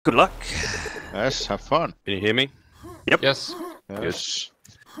Good luck. Yes, have fun. Can you hear me? Yep. Yes. Yes.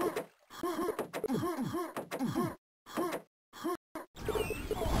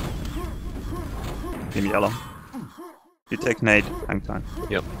 Team yellow. You take nade, hang time.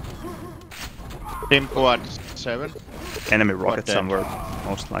 Yep. Team quad 7. Enemy rocket dead. somewhere,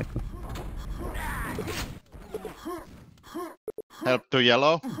 most likely. Help to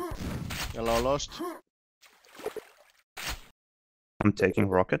yellow. Yellow lost. I'm taking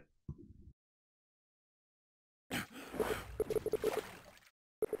rocket.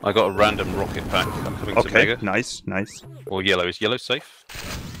 I got a random rocket pack. I'm coming to Okay, Mega. nice, nice. Or yellow. Is yellow safe?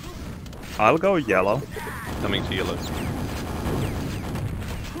 I'll go yellow. Coming to yellow.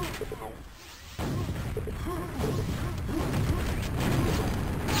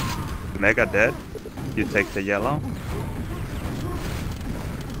 Mega dead. You take the yellow.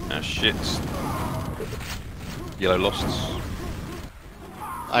 Ah, shit. Yellow lost.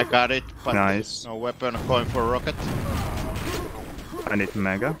 I got it, but Nice. no weapon. Going for rocket. I need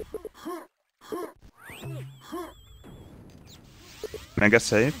mega. Mega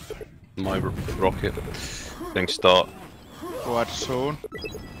safe. My rocket. Going to start. Quad soon.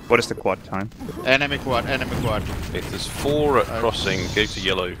 What is the quad time? Enemy quad, enemy quad. If there's 4 at crossing, go to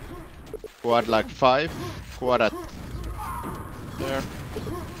yellow. Quad like 5. Quad at there.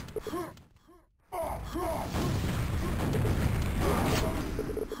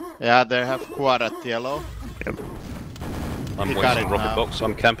 Yeah, they have quad at yellow. Yep. I'm You got waiting it rocket now. box.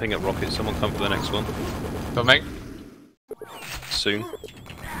 I'm camping at rocket. Someone come for the next one. Coming. Soon.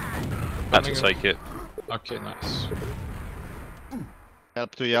 Had to Coming. take it. Okay, nice.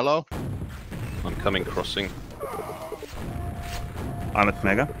 Help to yellow. I'm coming crossing. I'm at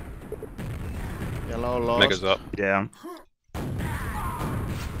mega. Yellow lost. Mega's up. Yeah.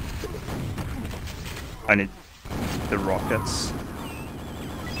 I need the rockets.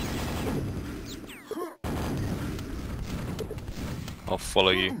 I'll follow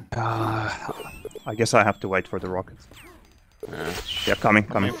you. I guess I have to wait for the rockets. Yeah, coming.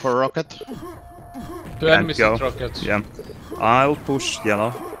 Coming for rocket. Two And enemies go. at rockets. Yeah. I'll push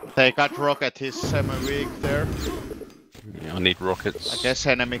yellow. They got rocket. He's semi-weak there. Yeah, I need rockets. I guess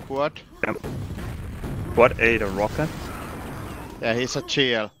enemy quad. Quad 8 a rocket. Yeah, he's a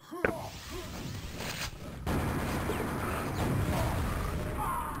GL.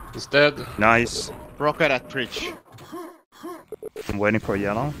 He's dead. Nice. Rocket at bridge. I'm waiting for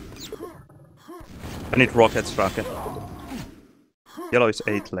yellow. I need rockets, rocket. Yellow is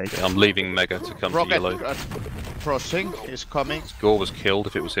 8 late. Yeah, I'm leaving Mega to come to Rocket yellow. at crossing is coming. Gore was killed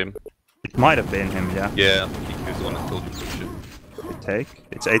if it was him. It might have been him, yeah. Yeah, I think he was the one that killed you. Shit. You take.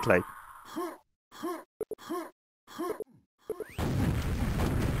 It's 8 late.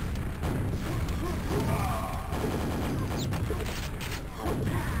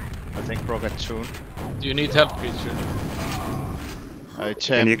 I think rocket soon. Do you need help, creature? I checked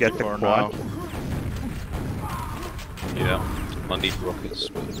Can you get the for quad? now. Yeah, I need rockets.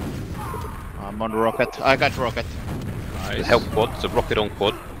 I'm on rocket. I got rocket. The help quad, it's a rocket on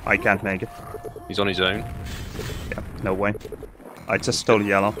quad. I can't make it. He's on his own. Yeah, no way. I just stole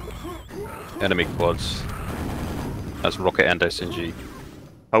yellow. Enemy quads. That's rocket and SNG.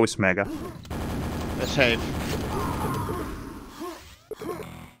 How is mega? The safe.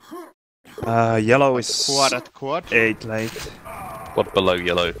 Yellow is Quad at quad. 8 late. Quad below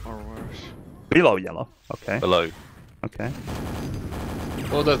yellow. Or worse. Below yellow. Okay. Below. Okay.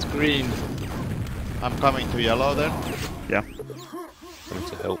 Oh, that's green. I'm coming to yellow then. Yeah. Coming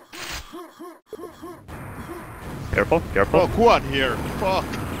to help. Careful, careful. Oh, quad here. Fuck.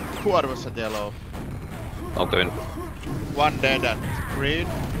 Quad was at yellow. I'll go in. One dead at green.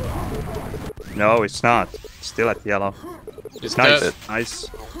 No, it's not. Still at yellow. It's Nice. dead. Nice.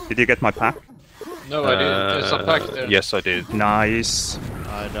 Did you get my pack? No, I didn't. There's a pack there. Yes, I did. Nice.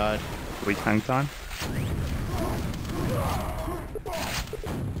 I died. Weak hang time.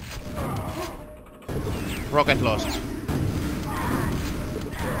 Rocket lost.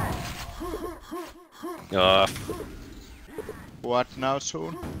 Quad now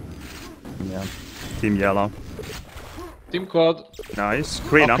soon. Yeah. Team yellow. Team quad. Nice.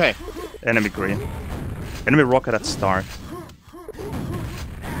 Green Okay. up. Enemy green. Enemy rocket at start.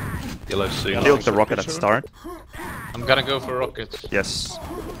 Yellow soon. Yellow. Killed the rocket at Sure. start. I'm gonna go for rockets. Yes.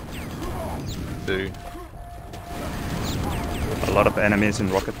 Do. A lot of enemies in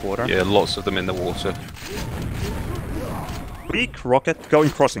rocket water. Yeah, lots of them in the water. Weak rocket. Going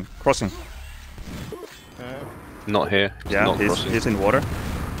crossing. Crossing. Not here. He's Yeah, not he's crossing. in water.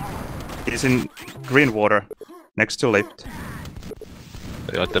 He's in green water. Next to lift.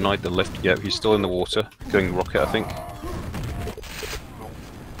 I denied the lift. Yeah, he's still in the water. Going rocket, I think.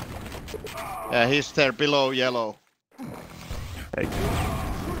 Yeah, he's there below yellow. Take.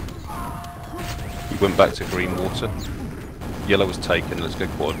 He went back to green water. Yellow was taken. Let's go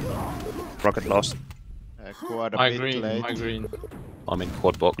quad. Rocket lost. Quad a My bit green, late. my green. I'm in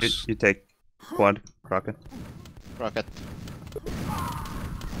quad box. You take quad, rocket. Rocket.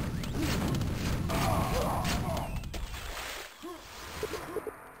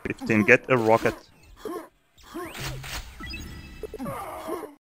 $15, get a rocket.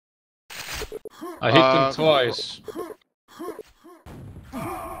 I hit him twice.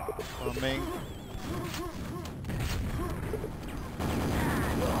 Coming.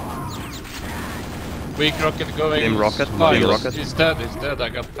 Weak rocket going. Team rocket, Spice. team rocket. He's dead, he's dead. I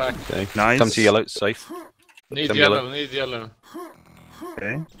got packed. Okay. Nice. Come to yellow. It's safe. Need Come yellow, yellow. need yellow.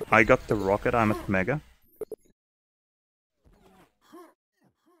 Okay, I got the rocket, I'm at Mega.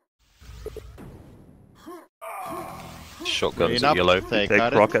 Shotguns Green at up, yellow. they Take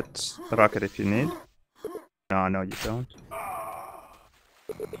got it. rocket if you need. No, you don't.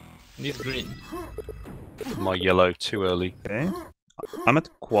 Need green. My yellow too early. Okay, I'm at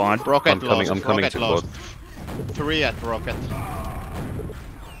quad. Rocket I'm coming- lost. I'm coming rocket to lost. 3 at rocket.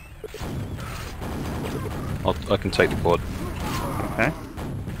 I can take the quad. Okay.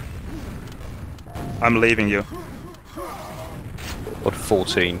 I'm leaving you. Quad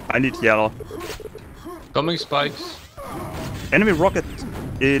 14. I need yellow. Coming spikes. Enemy rocket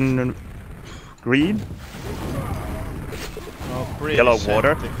in green. Oh, green Yellow is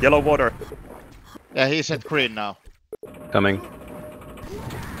water. empty. Yellow water. Yeah, he's at green now. Coming.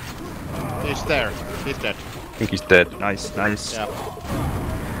 He's there. He's dead. I think he's dead. Nice, nice. Yeah.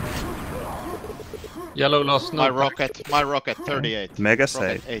 Yellow lost no. My rocket, 38. Mega Rocket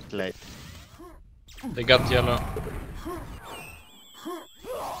save. 8 late. They got yellow.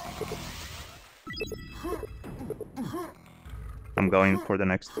 I'm going for the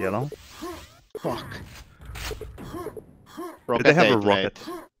next yellow. Fuck. Do Rocket they have a 8 rocket?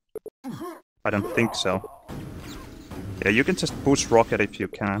 late. I don't think so. Yeah, you can just push rocket if you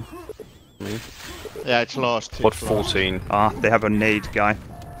can. Yeah, it's lost. Quad It's lost. 14. Ah, they have a nade guy.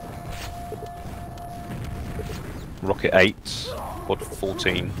 Rocket 8. Quad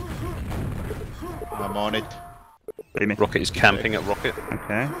 14. I'm on it. Leave me. Rocket is camping at rocket.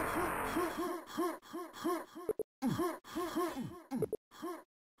 Okay.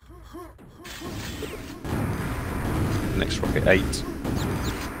 Next rocket 8.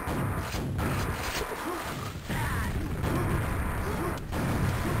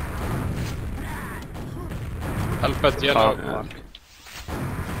 Help at yellow. Oh,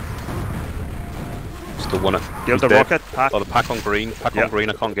 Still one at. kill he's the dead. rocket. Pack. Oh, the pack on green. Pack Yeah. on green.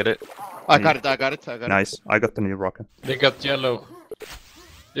 I can't get it. I got it, I got it, I got it. Nice. I got the new rocket. They got yellow.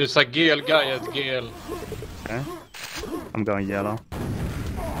 There's a GL guy at GL. Okay. I'm going yellow.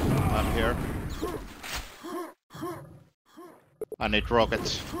 I'm here. I need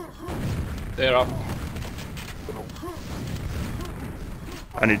rockets. They're up.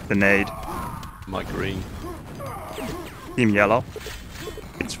 I need the nade. My green. Team yellow.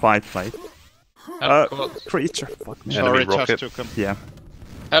 It's 5 plate. Help quad. Creature. Fuck me. Enemy Sorry, just rocket. took him. Yeah,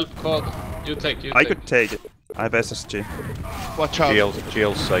 Help quad. You take. I could take it. I have SSG. Watch out.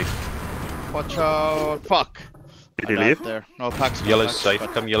 GL's safe. Watch out. Fuck. Did I he died leave? there. No packs. no Yellow's packs, safe.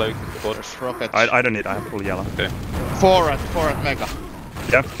 but Come yellow. Quad. There's rockets. I don't need. I have full yellow. Okay. 4 at Mega.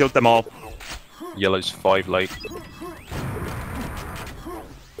 Yeah, killed them all. Yellow's 5 late.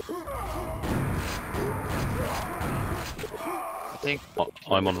 I think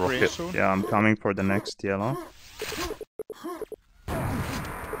I'm on green rocket. soon. Yeah, I'm coming for the next yellow.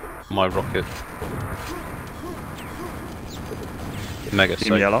 My rocket. Mega Team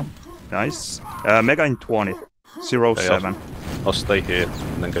safe. yellow. Nice. Mega in 20. 07. I'll stay here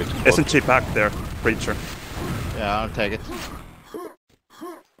and then go to quad. SNG pack there. Creature. Yeah, I'll take it.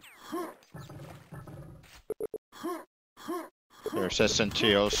 There's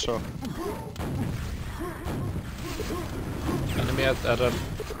SNG also. Enemy at Adam.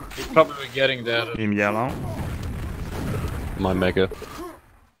 He's probably getting there. Team yellow. My mega.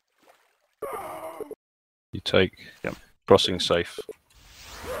 You take. Yep. Crossing safe.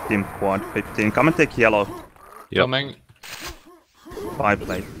 Team quad 15. Come and take yellow. Yep. Coming. 5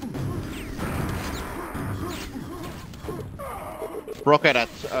 plate. Rocket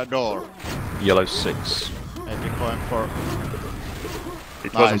at door. Yellow 6. Maybe going for.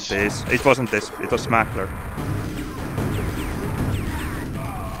 It Nice. wasn't this. It wasn't this. It was Smackler.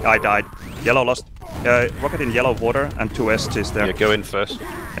 I died. Yellow lost. Rocket in yellow water and 2 SGs there. Yeah, go in first.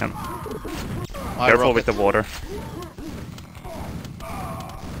 Yeah. My Careful rocket. with the water.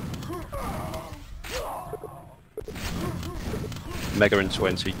 Mega in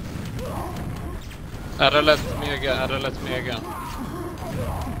 20. Aralet Mega.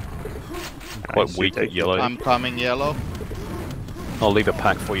 Quite Nice, weak you at take yellow. I'm coming yellow. I'll leave a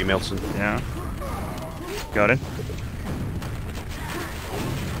pack for you, Milton. Yeah. Got it.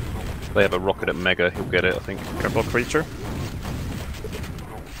 They have a rocket at Mega, he'll get it, I think. Purple creature.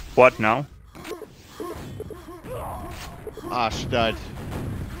 What now? Ash died.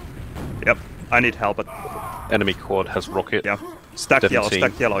 Yep. I need help, but Enemy quad has rocket. yeah. Stack yellow if you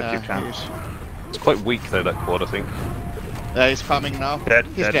Yeah, can. It's quite weak though, that quad, I think. He's coming now. Dead,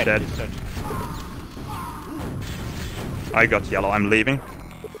 He's dead, dead. dead. He's dead. I got yellow, I'm leaving.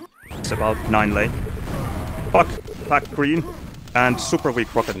 It's about 9 late. Fuck! Pack green. And super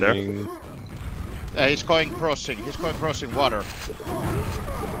weak rocket there. He's going crossing. He's going crossing water.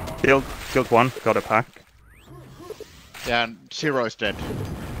 Killed one, got a pack. Yeah, and Zero is dead.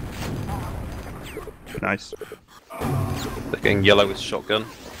 Nice. They're getting yellow with shotgun.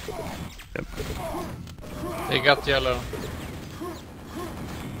 Yep. They got yellow.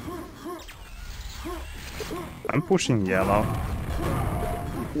 I'm pushing yellow.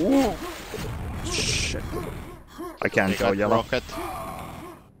 Ooh. Shit. I can't They go got yellow. rocket.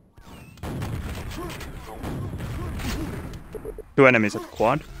 Two enemies at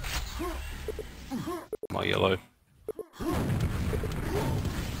quad. My yellow.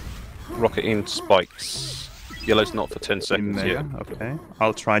 Rocket in spikes. Yellow's not for 10 seconds Mega, yet. okay.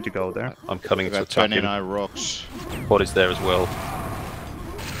 I'll try to go there. I'm coming We to got attack him. 29 rocks. Quad is there as well.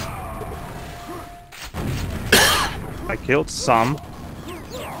 I killed some.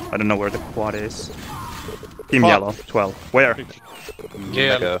 I don't know where the quad is. Team Quad. yellow, 12. Where?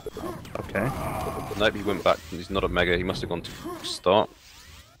 Gale. Mega. Okay. Nope, he went back. He's not at Mega. He must have gone to start.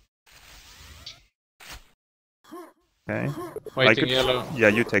 Okay. Waiting yellow. Yeah,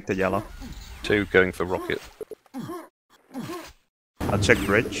 you take the yellow. 2 going for rocket. I'll check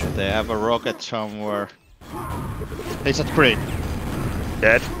bridge. They have a rocket somewhere. He's at green.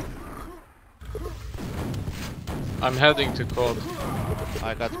 Dead. I'm heading to Cod.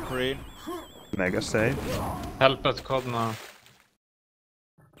 I got green. Mega save. Help at Cod now.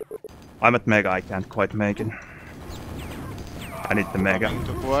 I'm at Mega, I can't quite make it. I need the Mega. Coming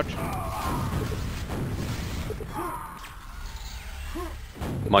to quad.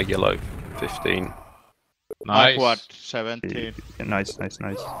 My yellow, 15. My Nice. quad 17. Nice, nice,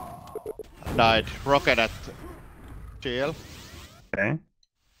 nice. Died. Rocket at GL. Okay.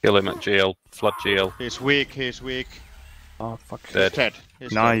 Kill him at GL. Flood GL. He's weak. He's weak. Oh, fuck. He's Dead. dead.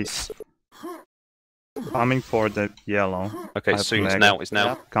 He's Nice. Coming for the yellow. Okay, I have soon. It's Mega. now. It's now.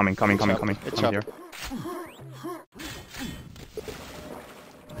 Yeah. Coming. It's up. Coming It's here. up.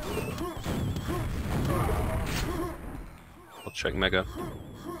 I'll check Mega.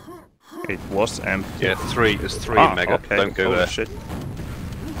 It was empty. Yeah, 3. There's 3 in Mega. Okay. Don't go Holy there. Shit.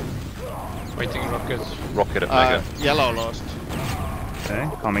 Waiting rockets. Rocket at Mega. Yellow lost. Okay,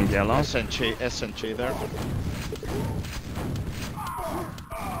 coming yellow. SNG there.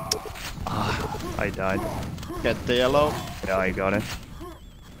 I died. Get the yellow. Yeah, I got it.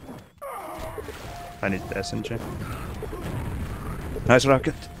 I need the SNG. Nice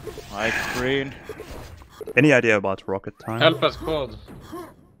rocket. I green. Any idea about rocket time? Help at Cod.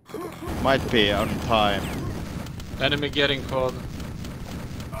 Might be on time. Enemy getting Cod.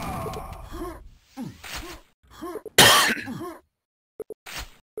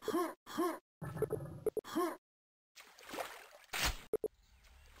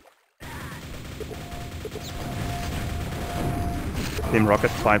 Team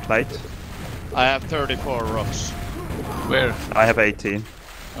rocket 5 late. I have 34 rocks. Where? I have 18.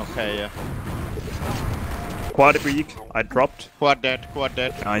 Okay, yeah. Quad weak. I dropped. Quad dead. Quad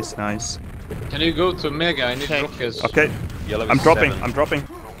dead. Nice, nice. Can you go to Mega? I need Okay. rockets. Okay, Yellow I'm is dropping. 7. I'm dropping.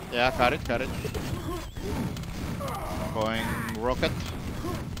 Yeah, got it. Got it. Going rocket.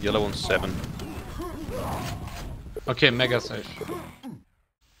 Yellow on 7. Okay, Mega safe.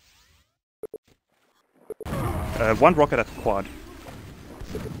 One rocket at quad.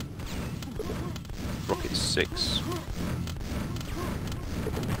 Rocket 6.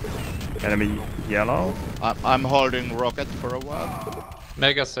 Enemy yellow. I'm holding rocket for a while.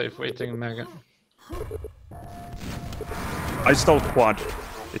 Mega safe, waiting Mega. I stole quad.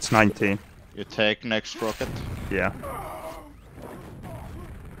 It's 19. You take next rocket. Yeah.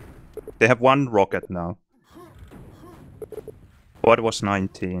 They have one rocket now. Quad was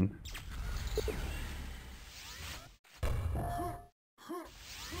 19.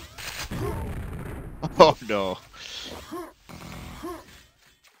 Oh no.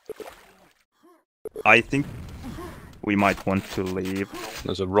 I think we might want to leave.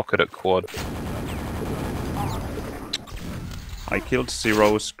 There's a rocket at quad. I killed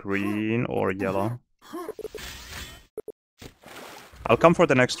Zero's green or yellow. I'll come for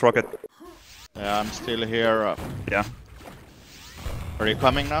the next rocket. Yeah, I'm still here. Yeah. Are you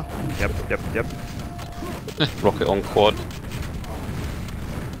coming now? Yep. Rocket on quad.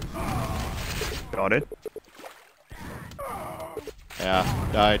 Got it. Yeah,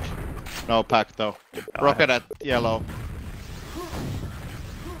 died. No pack though. Rocket at yellow.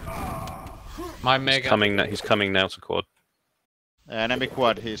 My mega. He's coming now to quad. Enemy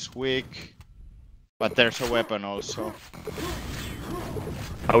quad, he's weak. But there's a weapon also.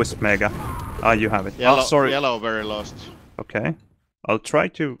 How is Mega? Ah, you have it. Yellow, Oh, sorry. Yellow very lost. Okay. I'll try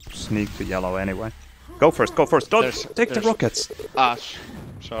to sneak to yellow anyway. Go first. Don't take the rockets. Ash.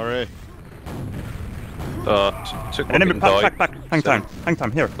 Sorry. Took Enemy, rocket and died. back. Hang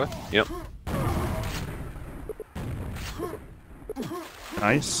time, here. What? Yep.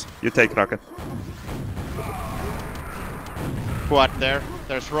 Nice. You take rocket. Quad there.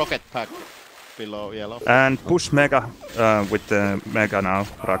 There's rocket pack below yellow. And push Mega with the Mega now,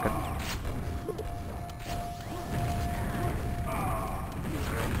 rocket.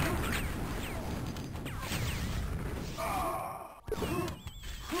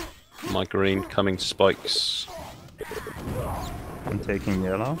 My green coming to spikes. I'm taking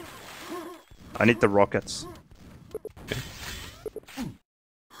yellow. I need the rockets.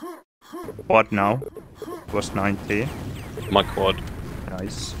 Quad now. Was 90. My quad.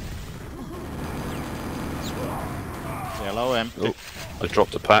 Nice. Yellow empty. Oh, I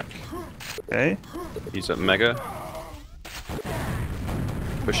dropped a pack. Okay. He's at mega.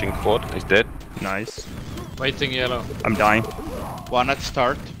 Pushing quad. He's dead. Nice. Waiting yellow. I'm dying. One at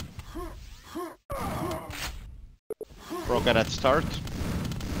start. Rocket at start.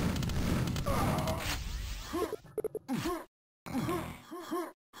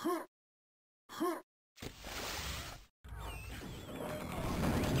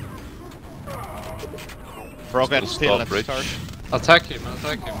 Rocket still at bridge. start. Attack him.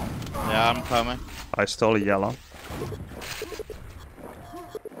 Yeah, I'm coming. I stole yellow.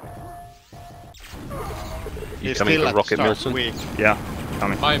 You He's coming still for at rocket, start, Milton? weak. Yeah,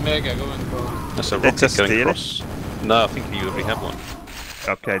 coming. My mega going for. That's a They rocket just going steal it? across. No, I think you already have one.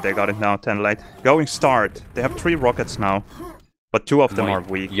 Okay, they got it now, 10 late. Going start. They have 3 rockets now. But 2 of them My are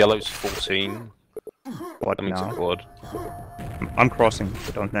weak. Yellow's 14. What Coming to now? quad. I'm crossing.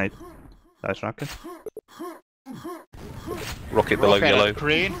 Don't need. Nice rocket. Rocket below Rocket yellow. at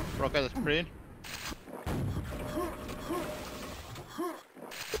green. Rocket at green.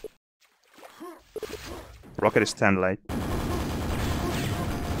 Rocket is 10 late.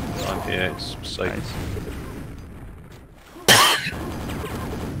 I'm here, it's safe. Nice.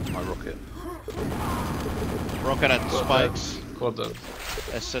 My rocket. Rocket at spikes. Quad dead.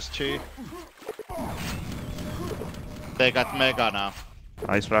 SSG. They got mega now.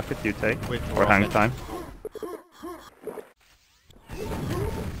 Nice rocket, you take. With Or hang rocket. time.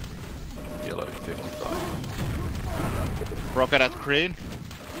 Yellow 55. Rocket at green.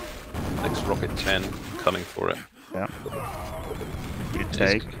 Next rocket 10. Coming for it. Yeah. You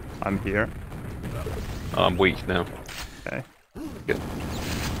take. I'm here. Oh, I'm weak now. Okay. Good.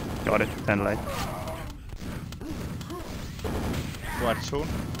 Got it. 10 late. Quad soon.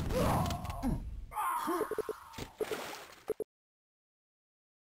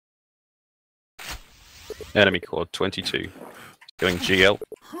 Enemy quad 22. Going GL.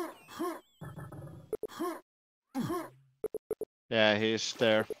 Yeah, he's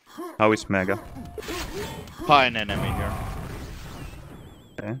there. How is Mega? Pine enemy here.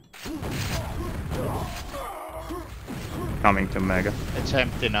 Okay. Coming to Mega. It's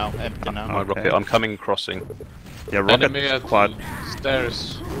empty now. Empty now. My Okay. rocket. I'm coming crossing. Yeah, rocket Enemy at quad.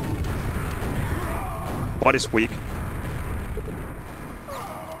 stairs. Quad is weak.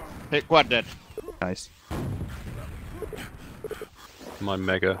 Hey, quad dead. Nice. My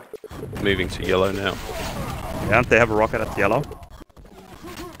mega. Moving to yellow now. Yeah, they have a rocket at yellow.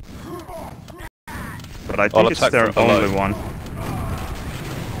 But I I'll think it's attack their from below. only one.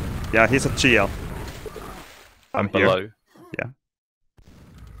 Yeah, he's at GL. I'm here. Below. Yeah.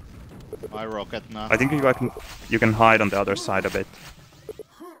 My rocket now. I think you can hide on the other side a bit.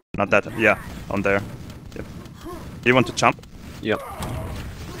 Not that. Yeah, on there. Yep. You want to jump? Yep.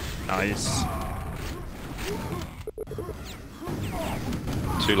 Nice.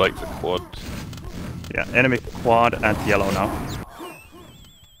 Too late for quad. Yeah, enemy quad at yellow now.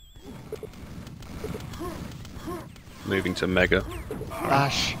 Moving to mega.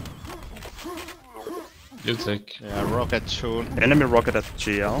 Ash. You take. Yeah, rocket soon. Enemy rocket at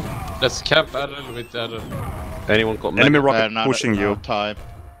GL. Let's cap Adel with Adel. Anyone got mega? Enemy rocket Not- pushing no you. time.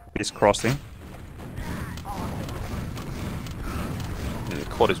 He's crossing.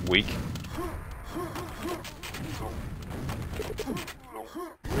 Quad is weak.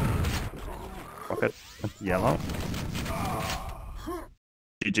 Rocket at yellow.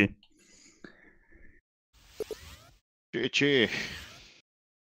 GG. GG.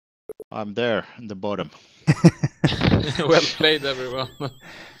 I'm there in the bottom. Well played, everyone.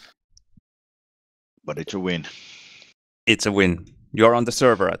 But it's a win. It's a win. You're on the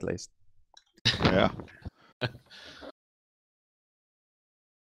server at least. Yeah.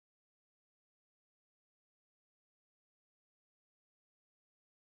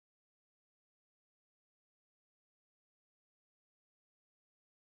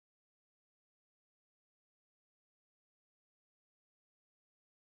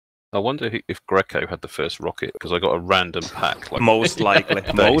 I wonder if Greco had the first rocket, because I got a random pack. Like, Most likely.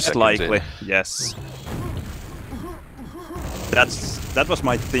 30 Most seconds likely. in. Yes. That was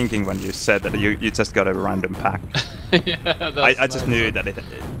my thinking when you said that you just got a random pack. Yeah, I just knew that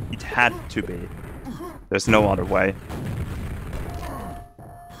it had to be. There's no other way.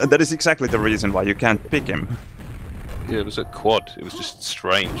 And that is exactly the reason why you can't pick him. Yeah, it was a quad. It was just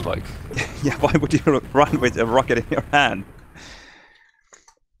strange. Like, Yeah, why would you run with a rocket in your hand?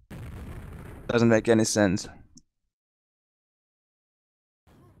 Doesn't make any sense.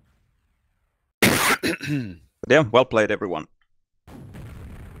 But yeah, well played, everyone.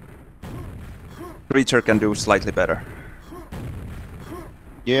 Creature can do slightly better.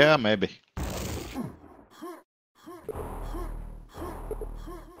 Yeah, maybe.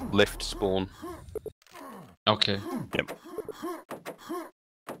 lift spawn. Okay. Yep.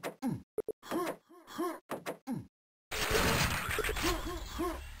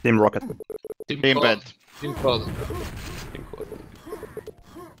 Team Rocket. Team Quad. bed. Team Quad.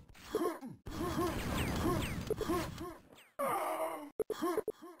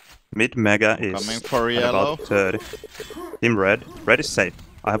 Mid Mega is Coming for at yellow. about 30. Team Red. Red is safe.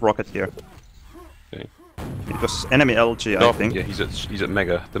 I have Rocket here. Okay. It was enemy LG, I Oh, think. yeah, he's at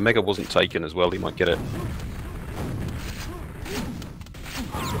Mega. The Mega wasn't taken as well. He might get it.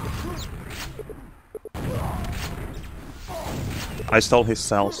 I stole his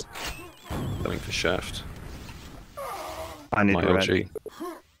cells. Going for shaft. I need My Red. LG.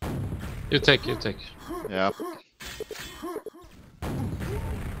 You take. Yeah.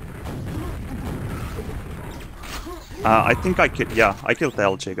 I think I killed. Yeah, I killed the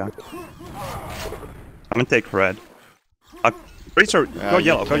LG guy. I'm gonna take Red. Creature, Yeah, go you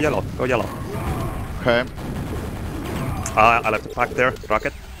yellow, go take- yellow, go yellow. Okay. I left the pack there.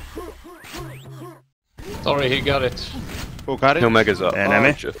 Rocket. Sorry, he got it. Who got it? No Megas up. Enemy.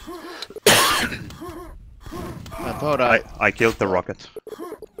 Archer. I thought I... I killed the Rocket.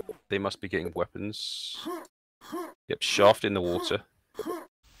 They must be getting weapons. Yep, shaft in the water.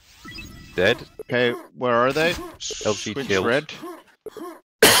 Dead. Okay, where are they? LG Switch killed. red.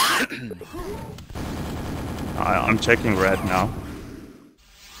 I'm checking Red now.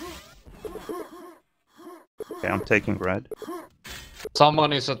 Okay, I'm taking Red.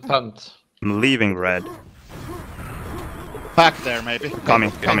 Someone is at Pant. I'm leaving Red. Back there, maybe. Coming,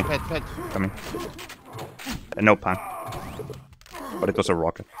 Pet, coming. Pet, pet. Coming. No pan. But it was a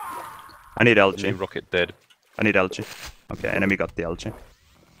Rocket. I need New LG. rocket dead. I need LG. Okay, enemy got the LG.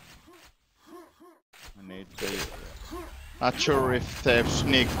 I need the... Not sure if they've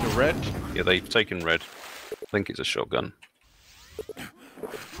sneaked the red. Yeah, they've taken red. I think it's a shotgun.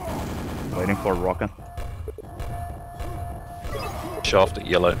 Waiting for Rocket. Shaft at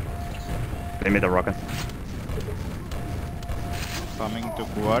yellow. Give me the Rocket. Coming to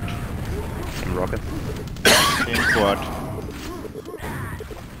quad. Team Rocket. In quad.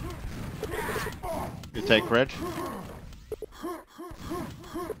 You take red.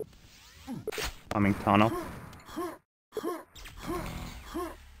 Coming tunnel.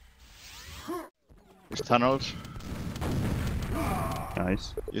 It's tunnels.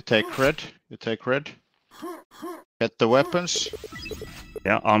 Nice. You take red. You take red. Get the weapons.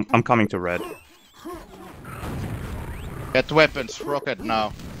 Yeah, I'm coming to Red. Get weapons. Rocket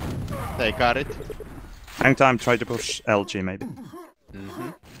now. They got it. Hang time, try to push LG maybe.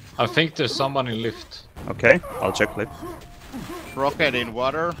 I think there's someone in lift. Okay, I'll check lift. Rocket in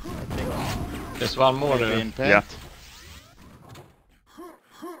water. I think There's one more maybe there. in pet. Yeah.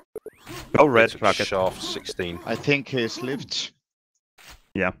 Go Red, Took Rocket. Shaft 16. I think he's lifts.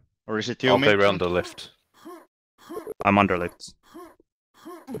 Yeah, Or is it you, I'll go Milton? round the lift. I'm under lifts.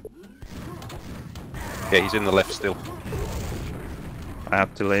 Yeah, he's in the left still. I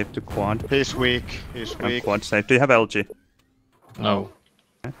have to leave to quad. He's weak. He's I'm weak. quad safe. Do you have LG? No.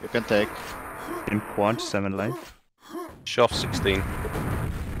 You can take. In quad, 7 lane. Shaft 16.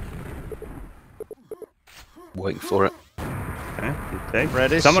 Waiting for it. Okay, you take.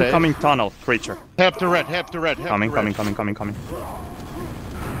 Red is Someone safe. coming tunnel, creature. Help the red, help the red, help Coming, the red. coming.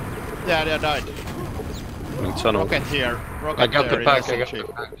 Yeah, they died. Coming tunnel. Rocket here. Rocket I got there the in pack, I got SNG.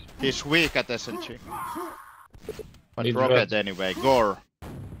 the pack. He's weak at SNG. But Need rocket red. anyway. Gore.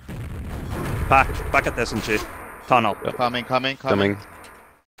 Back at SNG. Tunnel. Coming. Coming.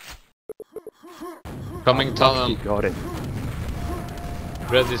 Coming tunnel. Got it.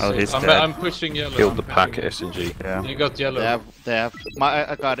 Red is Oh, he's safe. dead. I'm pushing yellow. Killed I'm the pack pushing at SNG. Yeah. You got yellow. They have.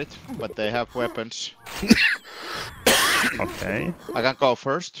 I got it, but they have weapons. Okay. I can go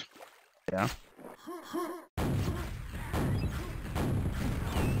first. Yeah.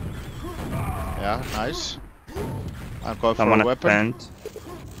 Yeah, nice. I'll go for Someone a at weapon. vent.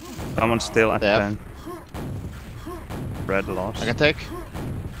 Someone still at Yeah. vent. Red lost. I can take.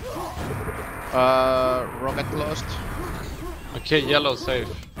 Rocket lost. Okay, yellow safe.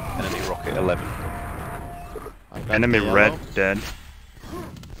 Enemy rocket 11. I got Enemy the red yellow. dead.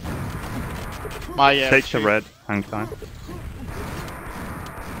 My Take the LG. red. Hang time.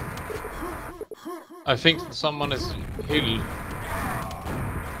 I think someone is hill.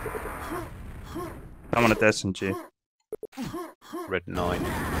 Someone at SNG. Red 9.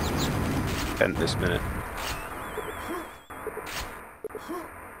 10 this minute.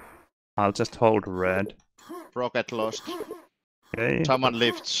 I'll just hold red. Rocket lost. Okay. Someone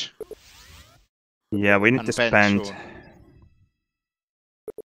lifts. Yeah, we need And to vent spend. soon.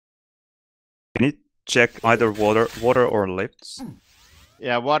 We need to check either water or lifts.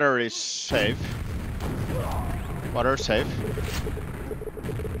 Yeah, water is safe. Water safe.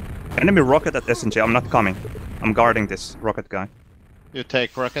 Enemy rocket at SNG. I'm not coming. I'm guarding this rocket guy. You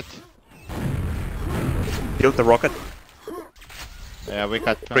take rocket. Killed the rocket. Yeah, we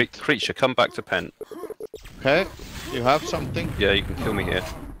got. Creature, come back to Pen. Okay, you have something. Yeah, you can kill me here.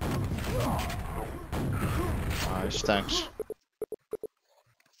 Nice, thanks.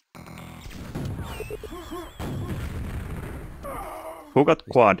 Who got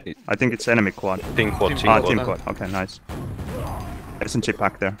quad? I think it's enemy quad. Team quad, Team team Ah, quad. team quad. Okay, nice. SNG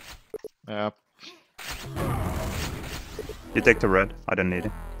pack there. Yeah. You take the red. I don't need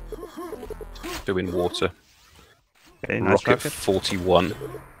it. Doing water. Okay, nice Rocket rocket. 41.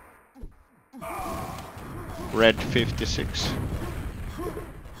 Red 56.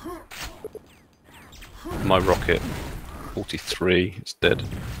 My rocket 43. It's dead.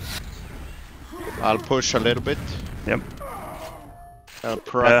 I'll push a little bit. Yep.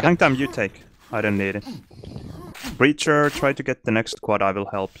 Help rocket. Hang time, you take. I don't need it. Breacher, try to get the next quad. I will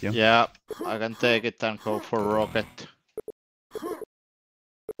help you. Yeah, I can take it and go for rocket.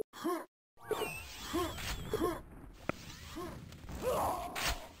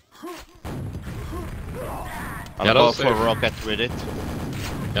 I'll Yellow go for safe. rocket with it.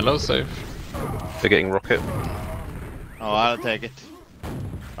 Yellow safe. They're getting rocket. Oh, I'll take it.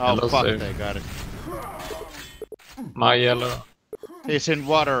 Oh Yellow fuck, safe. they got it. My yellow. He's in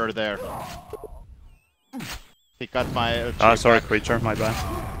water there. He got my LG Ah, sorry, back. creature. My bad.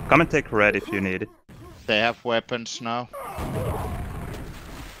 Come and take red if you need it. They have weapons now.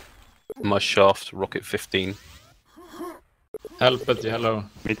 My shaft, rocket 15. Help at yellow.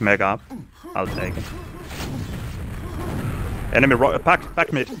 Meet mega up. I'll take it. Enemy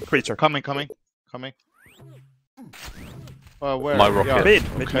pack mid creature. Coming. Oh, where? My rocket. Yeah. Mid.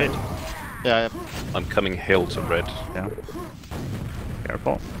 Okay. Yeah, I'm coming hill to red. Yeah.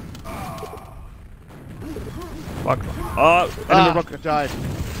 Careful. Fuck. Oh, enemy rocket. died.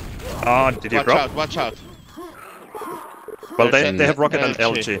 Oh, did you Watch drop? out, watch out. Well, There's they have an rocket and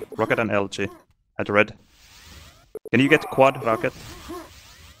LG. LG. Rocket and LG. At red. Can you get quad rocket?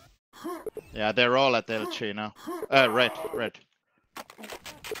 Yeah, they're all at LG now. Red.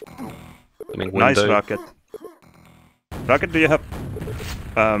 Coming Nice window. rocket. Rocket, do you have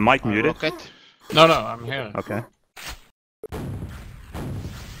mic My muted? rocket. No, I'm here. Okay.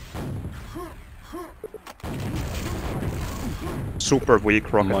 Super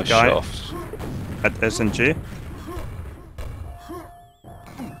weak rocket My guy shaft. at SNG.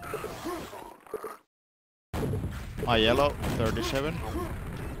 My yellow, 37.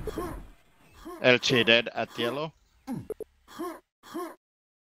 LG dead at yellow.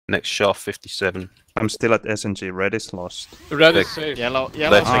 Next shaft 57. I'm still at SNG. Red is lost. Red Big. is safe. Yellow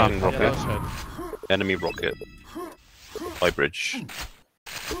They're safe. taking rocket. Yellow safe. Enemy rocket. High bridge.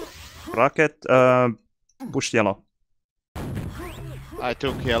 Rocket, push yellow. I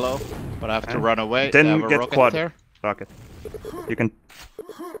took yellow, but I have to Okay. run away. Then They have a get rocket quad. there. Rocket. You can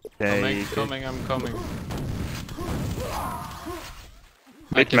take Coming, I'm coming.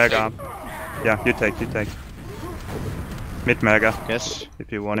 I mid can mega take- up. Yeah, you take. Mid mega Guess.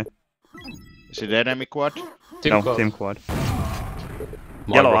 if you want it. Is it enemy quad? Team No, quad. team quad.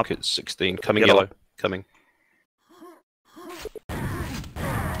 My Yellow up. rocket's 16. Coming Yellow. yellow. Coming.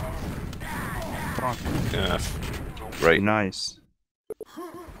 Yeah, great. Nice.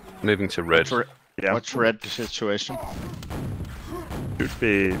 Moving to red. Yeah. What's red situation? Should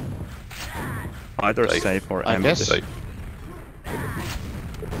be either Safe. safe or I empty. guess. Safe.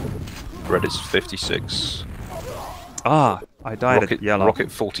 Red is 56. Ah, I died Rocket, at yellow.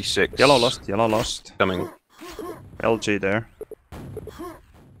 Rocket 46. Yellow lost, yellow lost. Coming. LG there.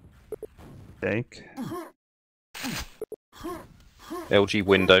 Take. LG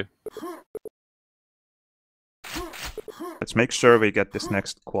window. Let's make sure we get this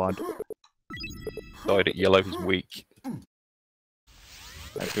next quad. Died at yellow, he's weak.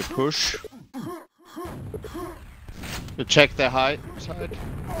 Maybe push. You check the high side.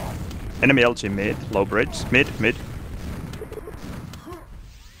 Enemy LG mid, low bridge. Mid.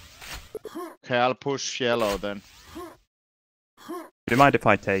 Okay, I'll push yellow then. Do you mind if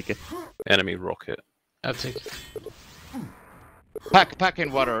I take it? Enemy rocket. I think. Pack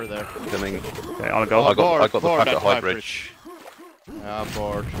in water there. Coming. Okay, I'll go. I got the board pack at at high high bridge. Yeah,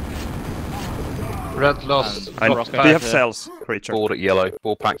 board. Red lost. And I, got do rocket you have there. cells, creature? Board at yellow.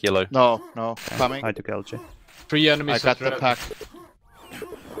 Board pack yellow. No, coming. I took LG. 3 I enemies got at the red. pack.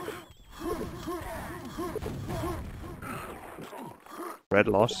 Red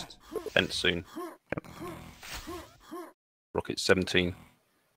lost. End soon. Rocket 17.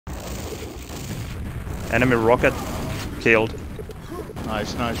 Enemy rocket killed.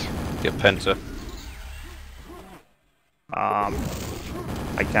 Nice. Get Penta.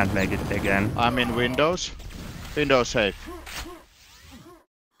 I can't make it again. I'm in Windows. Windows safe.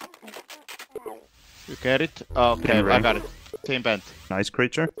 You get it? Okay, In I rank. got it. Team bent. Nice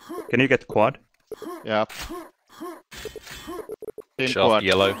creature. Can you get quad? Yeah. Team Shaft quad.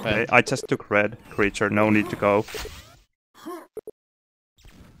 yellow. Bent. Okay, I just took red creature. No need to go.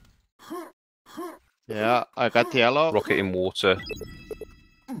 Yeah, I got yellow. Rocket in water.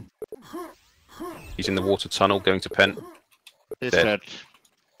 He's in the water tunnel going to Pent. This dead. red.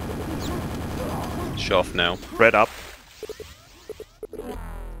 Shaft now. Red up.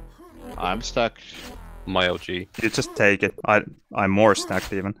 I'm stuck. My LG. You just take it. I'm more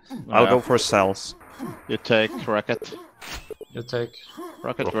stacked even. I'll Yeah. go for cells. You take rocket. You take.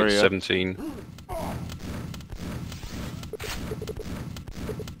 Rocket Rocket warrior. 17.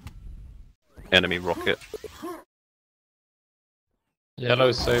 Enemy rocket. Yellow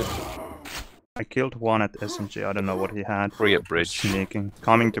is safe. I killed one at SMG. I don't know what he had. 3 at bridge. Sneaking.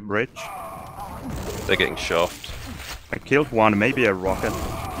 Coming to bridge. They're getting shaft. I killed one. Maybe a rocket.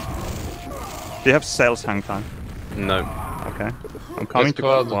 Do you have cells hang time? No. Okay. I'm coming to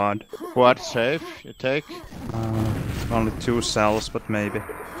quad. quad. Quad safe. You take. Only 2 cells, but maybe.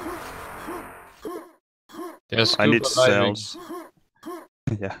 There's I need scuba diving. cells.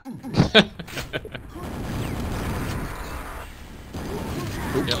 Yeah.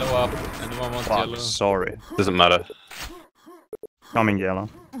 Yellow up. Anyone want Fuck, yellow? sorry. Doesn't matter. Coming yellow.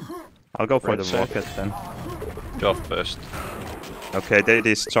 I'll go for Red the safe. rocket then. Shaft first. Okay, they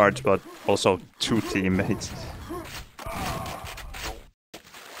discharge, but also 2 teammates.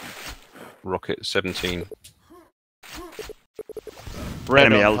 Rocket 17. Red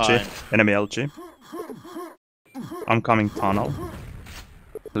Enemy on LG. high. Enemy LG. I'm coming tunnel.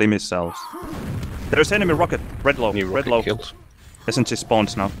 Limit cells. There's enemy rocket. Red low. New Red rocket low. killed. SNG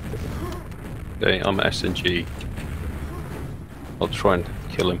spawns now. Okay, I'm SNG. I'll try and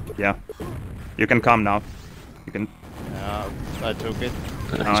kill him. Yeah. You can come now. You can. Yeah, I took it.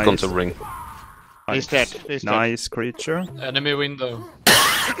 He's gone to Nice. ring. He's dead. He's dead. Nice creature. Enemy window.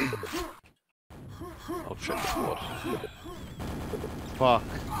 I'll check the quad. Fuck.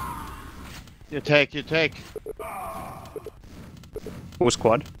 You take. Who's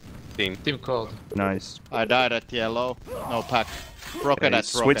quad? Team. Team called. Nice. I died at yellow. No pack. Rocket Okay, at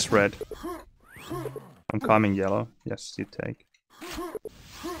switch rocket. red. I'm coming yellow. Yes, you take.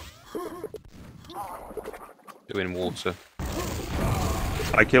 Doing water.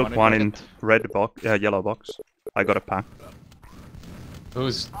 I killed One one in in rocket. red box. Yellow box. I got a pack.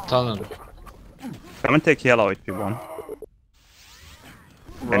 Who's tunnel? Come and take yellow if you want.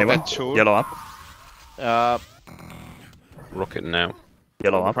 Anyone? Rocket two. Yellow up. Rocket now.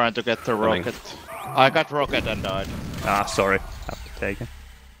 Yellow up. Trying to get the Coming. rocket. I got rocket and died. Ah, sorry. Have to take it.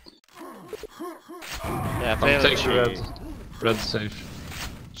 Yeah, I'm taking PLG. red. Red safe.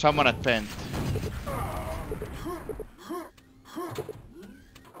 Someone at Pent.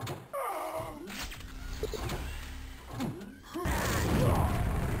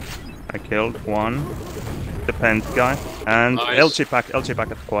 I killed one. The pent guy. And Nice. LG pack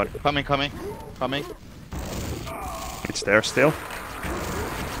at quad. Coming. It's there still.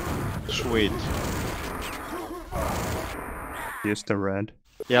 Sweet. Use the red.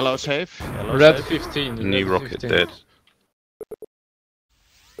 Yellow safe. Yellow Red safe. 15. New red rocket 15. dead.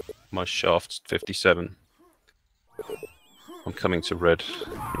 My shaft's 57. I'm coming to red.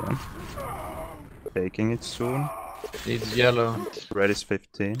 Yeah. Taking it soon. Needs yellow. Red is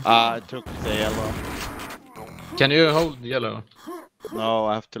 15. I took the yellow. Can you hold yellow? No,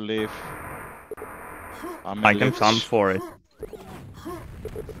 I have to leave. I'm I in can lifts. come for it.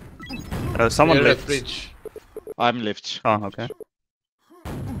 Someone You're at lifts. bridge. I'm lifts. Oh, okay.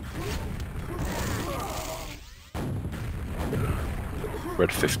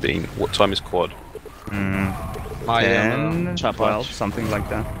 Red 15. What time is quad? My 10, Chop 12, out. something like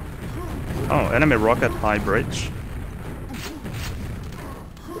that. Oh, enemy rocket high bridge.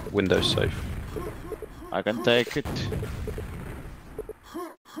 Window safe. I can take it.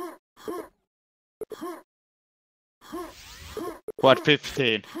 Quad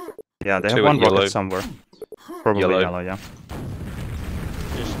 15. Yeah, they have Two one at yellow. rocket somewhere. Probably Yellow. yellow, yeah.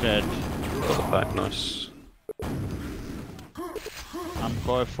 He's dead. Got the pack, nice. I'm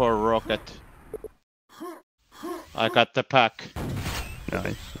going for a rocket. I got the pack.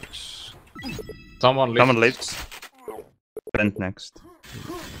 Nice. Someone lifts. Someone lifts. Bent next.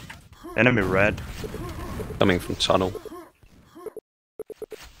 Enemy red. Coming from tunnel.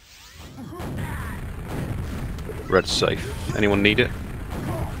 Red safe. Anyone need it?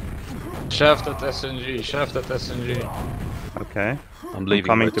 Shaft at SNG. Shaft at SNG. Okay. I'm leaving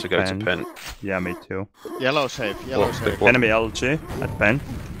coming red to to go to pen. pen. Yeah, me too. Yellow safe. Yellow What? safe. What? Enemy LG at pen.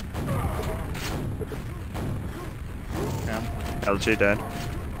 Yeah. LG dead.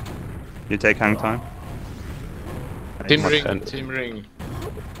 You take hang time. Team Nice. ring. pen. Team ring.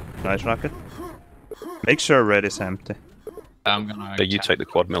 Nice rocket. Make sure red is empty. I'm gonna. You take the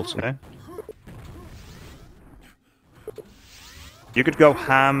quad, Milton. Okay. You could go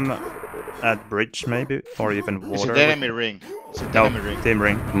ham at bridge maybe, or even Is water. it enemy ring? Is it No, enemy ring? team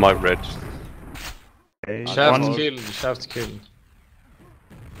ring. My red. Okay. Shaft One. kill. Shaft kill.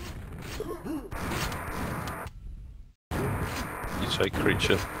 You take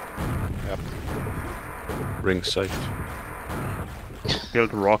creature. Yep. Ring safe.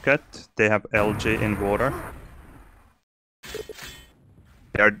 Killed rocket. They have LG in water.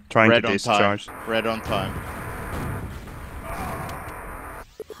 They are trying Red to on discharge. time. Red on time.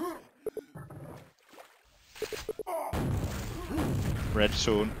 Red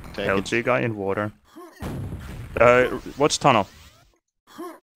soon. Take it. LG guy in water. What's tunnel?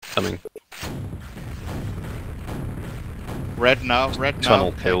 Coming. Red now. Red now.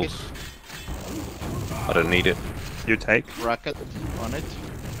 Tunnel Take kills. I don't need it. You take. it. Rocket on it.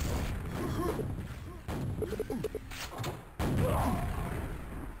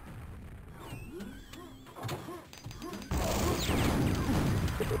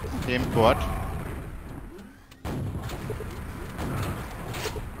 Team quad.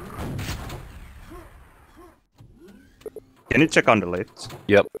 Can you check on the lift?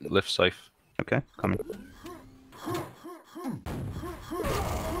 Yep, lift safe. Okay, coming.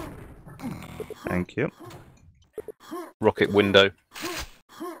 Thank you. Rocket window.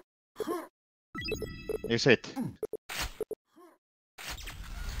 Is it?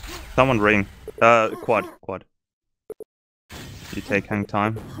 Someone ring. Quad. You take hang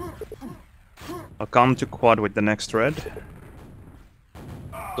time. I'll come to quad with the next red.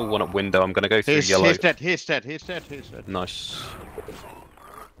 The one at window. I'm gonna go through He's yellow. dead. He's dead. Nice.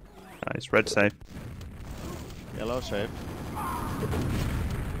 Nice, red safe. Yellow safe.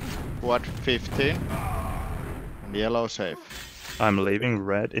 Quad 15. And yellow safe. I'm leaving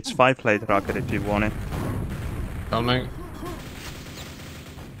red. It's 5-plate rocket if you want it. Coming.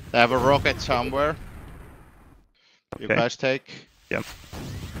 They have a rocket somewhere. You Okay. guys take. Yep.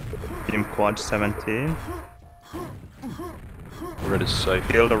 Team quad 17. Red is safe.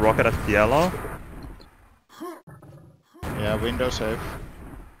 Kill the rocket at yellow. Yeah, window safe.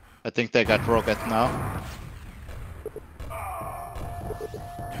 I think they got rocket now.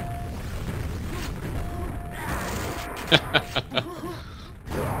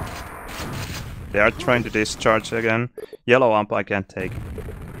 They are trying to discharge again. Yellow up I can't take.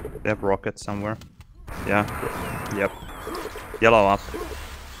 They have rocket somewhere. Yeah. Yep. Yellow up.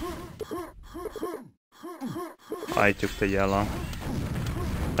 I took the yellow.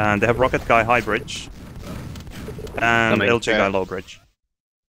 And they have rocket guy high bridge. And Coming. LG guy low bridge.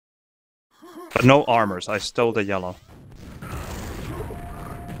 But no armors, I stole the yellow.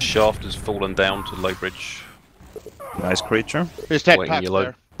 Shaft has fallen down to low bridge. Nice creature. Is that Waiting pack yellow.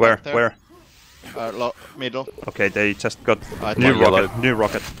 there? Where? Pack there? Where? Middle. Okay, they just got I new thought rocket. yellow. New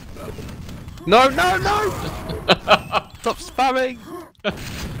rocket. No! Stop spamming!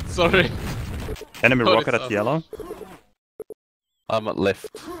 Sorry. Enemy Thought rocket it's at us. yellow. I'm at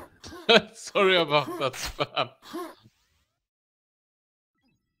left. Sorry about that spam.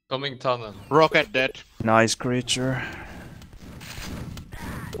 Coming tunnel. Rocket dead. Nice creature.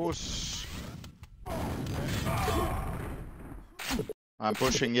 Push. I'm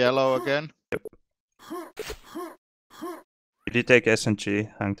pushing yellow again. Did he take SNG?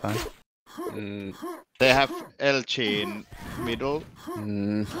 Hang time. Mm, They have LG in middle.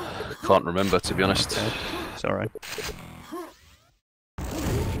 can't remember, to be honest. It's alright.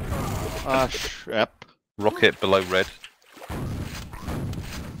 Yep. Rocket below red.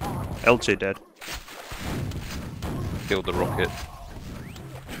 LG dead. Killed the rocket.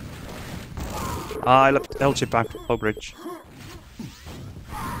 Ah, I left LG back. Low bridge.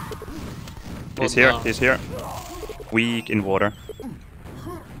 He's One here. down. He's here. Weak in water.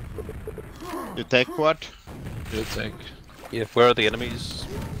 You take quad. You take. Yeah, where are the enemies?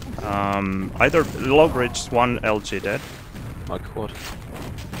 Either low bridge, one LG dead. My quad.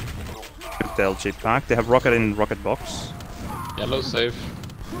 Took the LG back. They have rocket in rocket box. Yellow safe.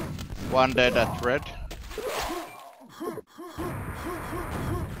 One dead at red.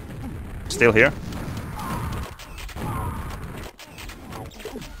 Still here.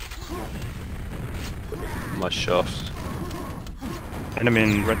 My shaft. Enemy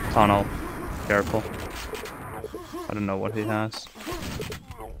in red tunnel. Careful. I don't know what he has.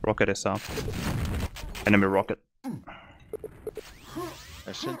 Rocket is up. Enemy rocket.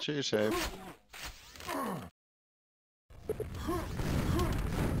 SNG safe.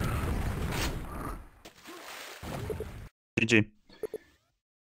 GG.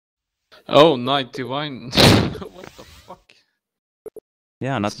 Oh, 91. What the fuck?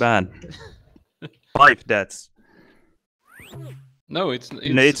 Yeah, not bad. 5 deaths. No, it's No,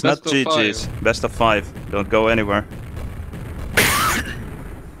 it's not best of GG's. five. Best of 5. Don't go anywhere.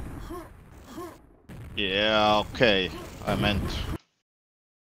 Yeah, okay. I meant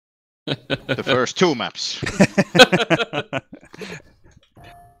the first 2 maps.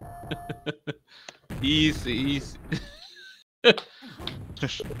 Easy, easy.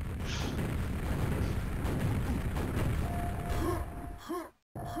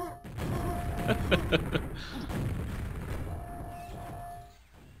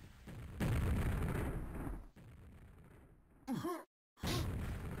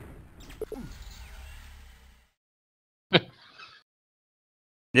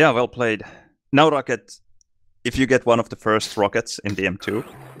 Yeah, well played. Now, Rocket, if you get one of the first rockets in the M2,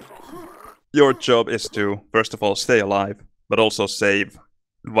 your job is to, first of all, stay alive, but also save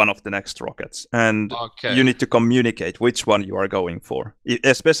one of the next rockets. And Okay. you need to communicate which one you are going for,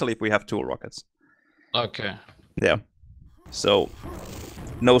 especially if we have 2 rockets. Okay. Yeah. So,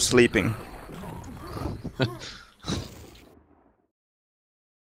 no sleeping.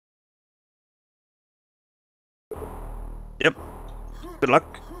 Yep. Good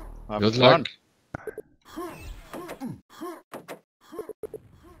luck. Have Good fun. luck.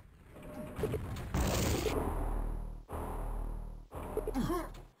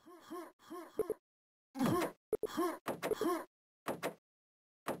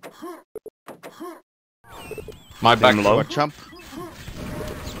 My back Aim low. Quad jump.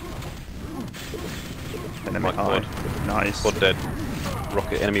 Enemy My high. quad. Nice. Quad dead.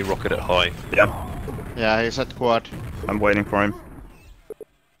 Rocket. Enemy rocket at high. Yeah. Yeah, he's at quad. I'm waiting for him.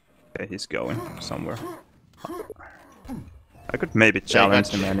 Okay, he's going somewhere. I could maybe challenge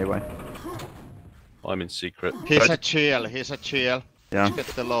him anyway. I'm in secret. He's But- at GL. He's at GL. Yeah, Let's get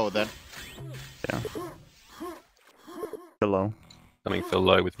the low then. below. Coming for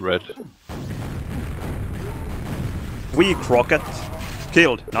low with red. Weak rocket.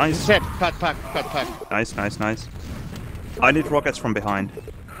 Killed. Nice. Set. Cut pack. Cut pack. Nice, nice, nice. I need rockets from behind.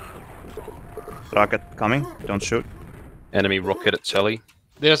 Rocket coming. Don't shoot. Enemy rocket at telly.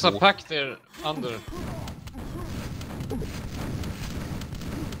 There's a pack there under.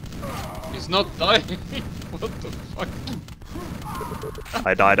 He's not dying. What the fuck?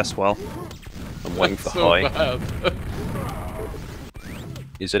 I died as well. I'm waiting for So high. bad.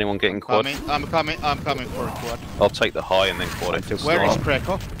 Is anyone getting quad? I'm coming for a quad. I'll take the high and then quad if it's Where is not.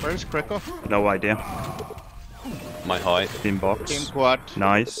 Greco? Where is Greco? No idea. My high. Team box. Team quad.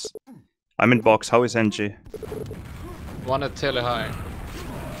 Nice. I'm in box. How is NG? One at tele high.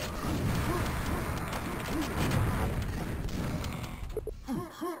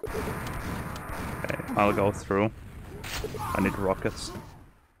 Okay, I'll go through. I need rockets.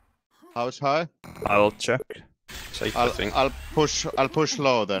 How's high? I'll check. Safe, I think. I'll push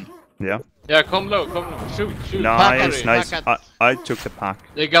low then. Yeah. Yeah, come low, come low. Shoot, shoot. Nice, Pack nice. at- I took the pack.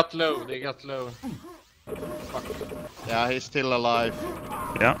 They got low, they got low. Fuck. Yeah, he's still alive.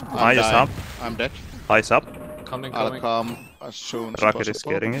 Yeah, high is dying. up. I'm dead. High is up. Coming, I'll coming. come as soon as Rocket possible. is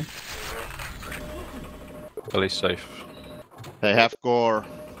getting it. Fully safe. They have gore.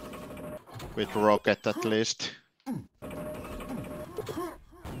 With rocket at least.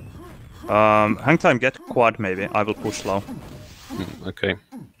 Hang time, get quad maybe. I will push low. Okay.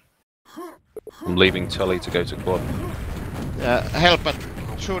 I'm leaving Tully to go to quad. Help at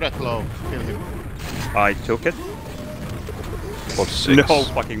shoot at low. Kill him. I took it. Quad 6. No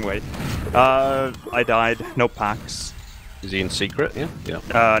fucking way. I died. No packs. Is he in secret? Yeah?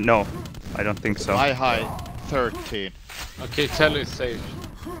 Yeah. No. I don't think so. My high 13. Okay, Telly is safe.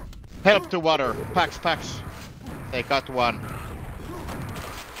 Help to water. Packs, packs. They got one.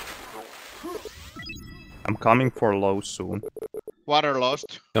 I'm coming for low soon. Water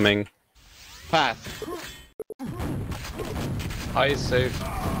lost. Coming. Path. High is safe.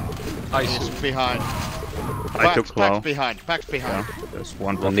 High He's is behind. I took low. Packs behind. Packs behind. Yeah, there's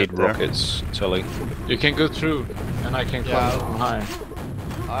one I rocket need there. rockets, Tully. You can go through, and I can come Yeah. from high.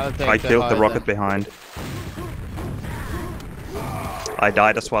 I'll take I killed the high rocket then. behind. I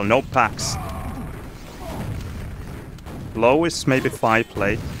died as well. No packs. Low is maybe 5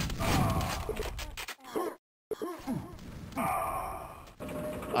 plate.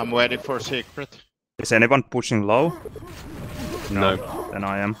 I'm waiting for secret. Is anyone pushing low? No. Then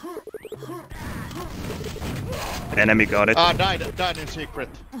I am. Enemy got it. Ah, died in secret.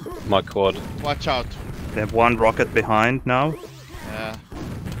 My quad. Watch out. They have one rocket behind now. Yeah.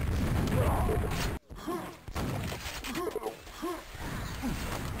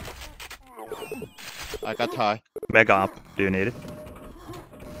 I got high. Mega up. Do you need it?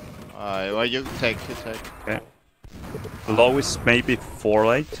 Well, you take. Okay. Low is maybe 4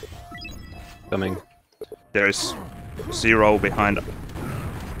 late. Coming. There's 0 behind.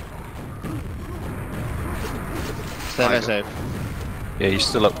 Stay safe. Yeah, he's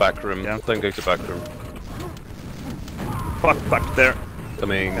still at back room. Yeah. Don't go to back room. Fuck, back there.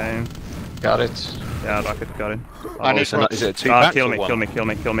 Coming. Okay. Got it. Yeah, rocket got it. I need Is it, is it a 2 Ah, pack kill or me, one? kill me, kill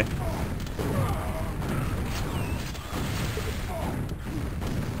me, kill me.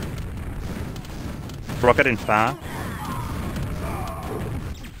 Rocket in far.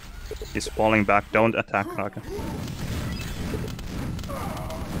 He's falling back. Don't attack rocket.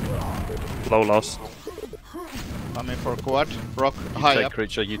 Low lost. Coming for quad. Rock You high take up.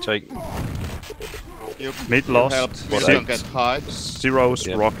 creature, you take. You Mid you lost. help What Milton else? get high. Zero's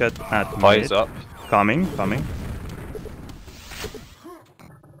Yeah. rocket at High mid. is up. Coming, coming.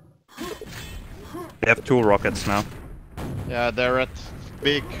 They have 2 rockets now. Yeah, they're at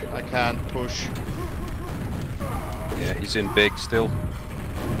big. I can't push. Yeah, he's in big still.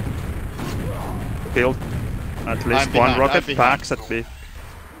 Killed at least I'm one behind, rocket. I'm behind. Packs at B.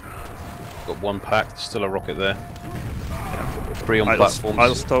 Got one pack, still a rocket there. 3 on I'll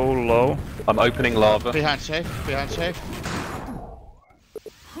platforms. stow low. I'm opening lava. Behind safe. Behind safe.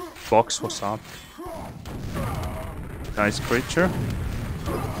 Box was up. Nice creature.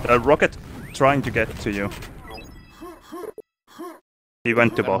 A rocket trying to get to you. He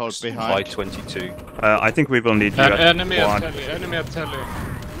went to And hold box. behind. High 22. I think we will need you An at enemy at quad. Telly. Enemy at Telly.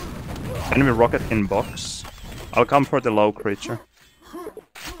 Enemy rocket in box. I'll come for the low creature.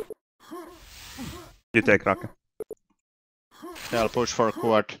 You take rocket. I'll push for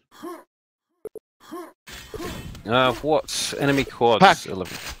quad. What? Enemy quad. Pack.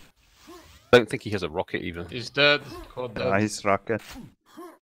 11. Don't think he has a rocket even. He's dead. Quad dead. Nice rocket.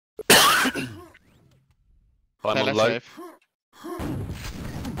 I'm Stay on low. safe.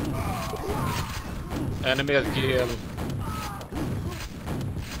 Enemy at GL.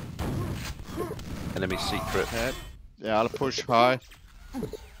 Enemy secret. Yeah, I'll push high.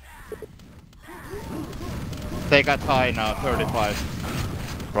 They got high now,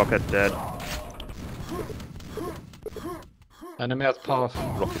 35. Rocket dead. Enemy at path.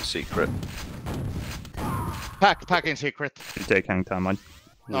 Rocket secret. Pack in secret. You take hang time.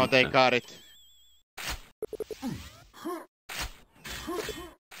 No, they got it.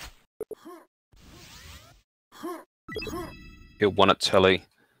 Killed one at Telly.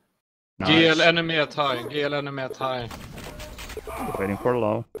 Nice. GL enemy at high. GL enemy at high. Waiting for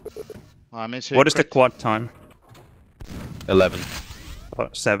low. I'm in secret. What is the quad time? 11.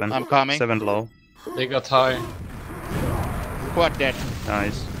 7. I'm coming. 7 low. They got high. Quad dead.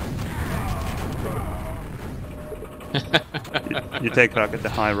 Nice. You take rocket, the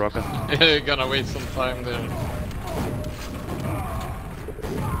high rocket. You're gonna wait some time there.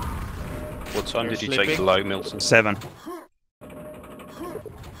 What time You're did you take sleeping? the low, Milton? 7.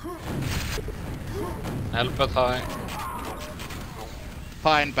 Help at high.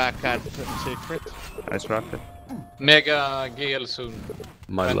 Fine back at secret. Nice rocket. Mega Gale soon.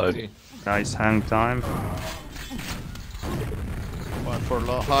 My low. 20. Nice hang time. One for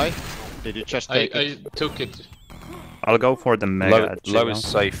low high. Did you just take I it? took it. I'll go for the mega. Low is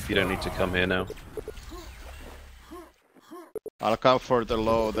safe. You don't need to come here now. I'll come for the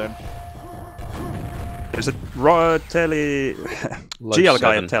low then. There's a raw telly. Low GL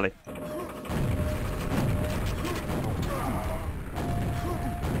guy 7. at telly.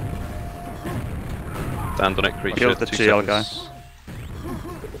 Stand on it, creature. Killed the 2 GL guy. seconds.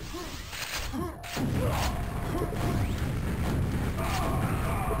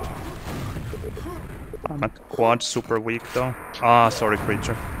 I'm at quad, super weak though. Ah, sorry,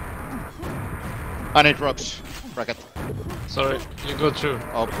 creature. I need rocks. Bracket. Sorry, you go through.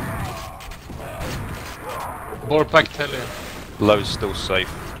 Oh, Boar pack telly. Low is still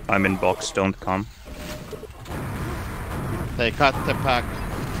safe. I'm in box, don't come. they cut the pack.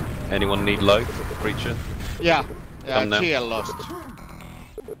 Anyone need low, creature? Yeah, Come now. GL lost.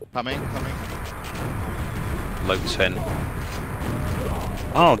 Coming. Low 10.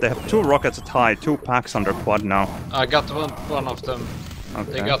 Oh, they have 2 rockets at high, 2 packs under quad now. I got one of them.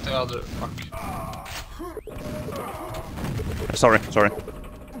 Okay. They got the other. Fuck. Sorry.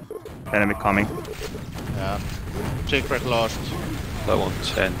 Enemy coming. Yeah. Secret lost. Low on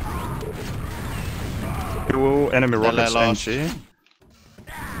 10. 2 enemy Tele rockets lost. NG.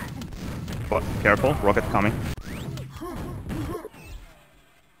 But careful, rocket coming.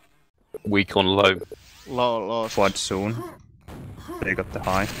 Weak on low. Low lost. Quad soon. They got the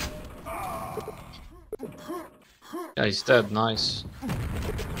high. Yeah, he's dead. Nice.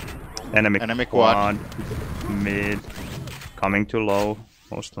 Enemy quad. Mid. Coming to low,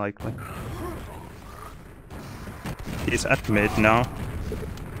 most likely. He's at mid now.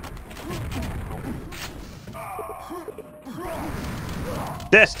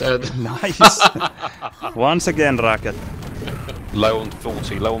 Dead! Dead. Nice! Once again, Racket. Low on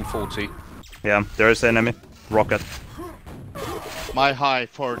 40. Yeah, there's enemy. Rocket. My high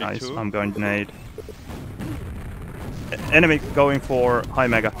 42. Nice, I'm going to nade. Enemy going for high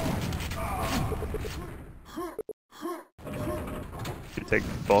mega. You take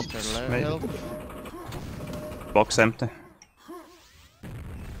box, Mr. maybe? Level. Box empty.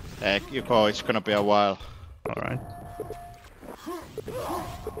 You go, it's gonna be a while. Alright.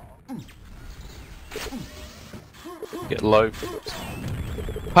 Get low.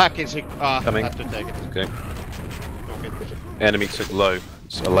 Pack is Coming. have to take it. Okay. Took it. Enemy took low.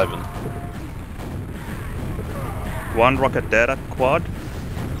 It's 11. 1 rocket dead at quad.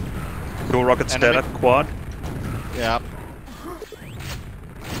 2 rockets dead Enemy. at quad. Yeah.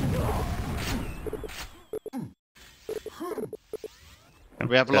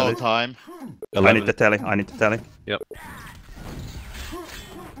 We have low time. 11. I need to tally. Yep.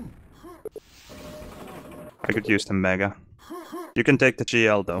 I could use the mega. You can take the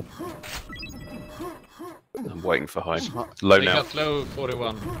GL though. I'm waiting for high. Low They now. got low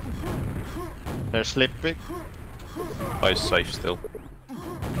 41. They're slipping. High is safe still.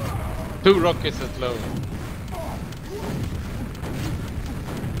 2 rockets at low.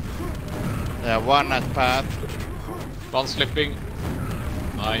 Yeah, 1 at path. 1 slipping.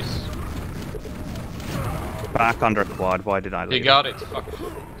 Nice. Back under quad, why did I leave? He got it. Fuck.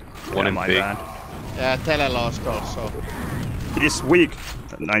 One in my big. bad. Yeah, tele lost also. He's weak.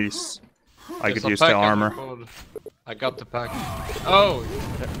 Nice. I There's could a use the pack on armor. board. I got the pack. Oh!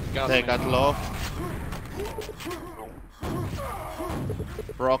 Got They me. got low.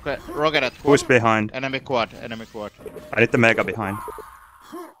 Rocket at quad. Who's behind? Enemy quad. I need the mega behind.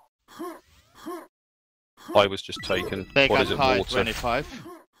 High was just taken. They What got is it? high Water. 25.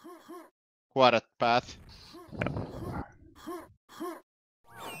 Quad at path.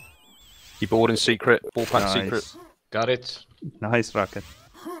 You board in secret. Ball pack secret. Nice. Got it. Nice rocket.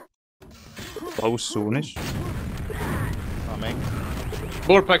 Close soonish. Coming.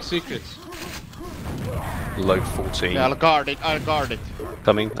 Boar pack secrets. Low 14. Yeah, I'll guard it.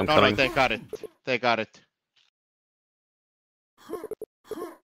 Coming. I'm No, coming. they got it.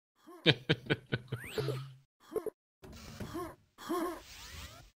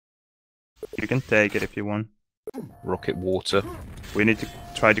 You can take it if you want. Rocket water. We need to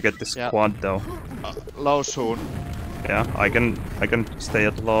try to get this Yeah. quad though. Low soon. Yeah, I can stay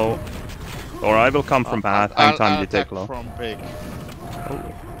at low. Or I will come from path. Hang time you take attack low. from big.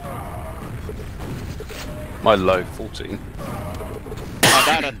 My low 14.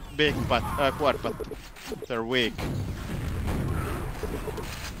 That at big, but quad, but they're weak.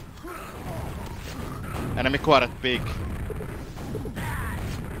 Enemy quad at big.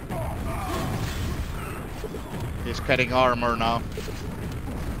 He's getting armor now.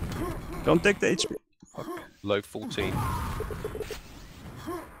 Don't take the HP. Fuck. Low 14.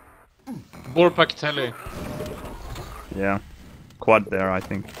 Warpack tele. Yeah. Quad there, I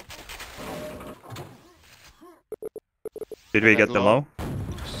think. Did we I got get the low. low?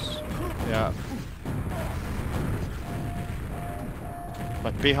 Yeah.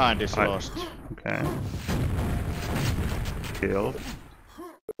 But behind is lost. Okay. Killed.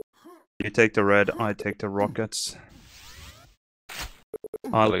 You take the red, I take the rockets.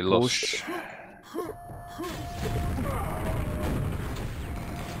 I'll They push.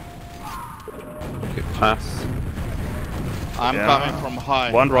 Rocket path. I'm Yeah. coming from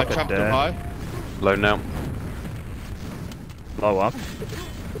high. One I rocket jumped there. to high. Low now. Low up.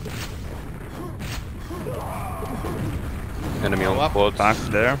 Enemy Low on up. quads. Back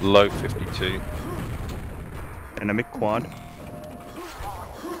there. Low 52. Enemy quad.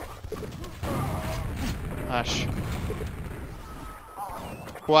 Ash.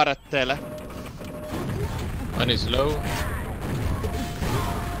 Quad teille. One is low.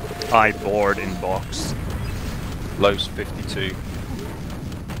 I board in box. Low's 52.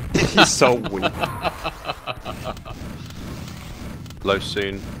 He's so weak. Low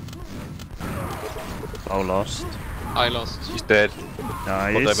soon. Low lost. I lost. He's dead.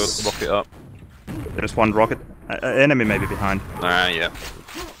 Nice. Whatever, rocket up. There's one rocket. Enemy maybe behind. Ah, yeah.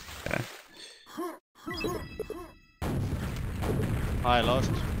 Okay. I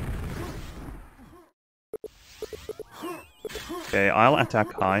lost. Okay, I'll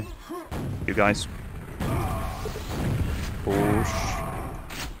attack high. You guys push.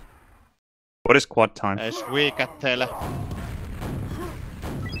 What is quad time? Ees weak at teille.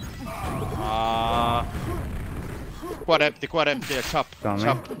 Quad empty, chop. Coming,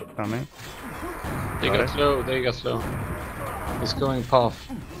 Chop. coming. They Got got it. low, they got low. He's going path.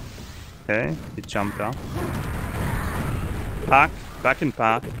 Okay, he jumped up. Back in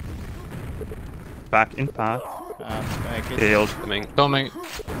path. Back in path. Make it. Killed. Coming. Coming.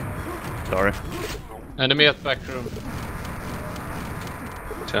 Sorry. Enemy at back room.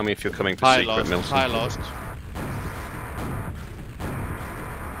 Tell me if you're coming for High secret, lost. Milton. High lost.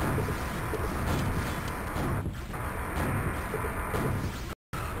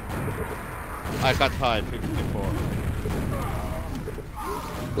 I got high 54.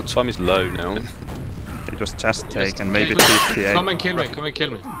 What time is low now? It was chest Yes, take and maybe take- 58. Come and kill me, come and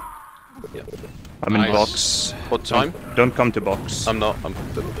kill me. I'm in Nice. box. What time? Don't come to box. I'm not. I'm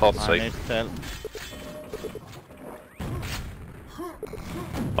the path I safe. need tell.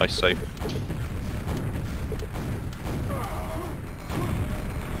 I safe.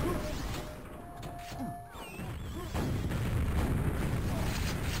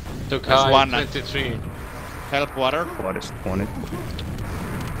 Took There's high, one. 23. Help water. Quad is 20.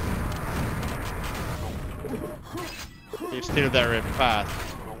 He's still there in path.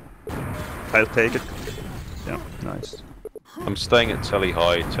 I'll take it. Yeah, nice. I'm staying at Telly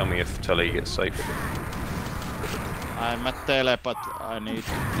high. Tell me if Telly gets safe. I'm at tele, but I need.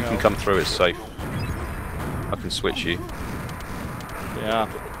 You can come through. It's safe. I can switch you. Yeah.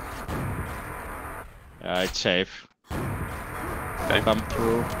 Yeah, it's safe. Okay. Come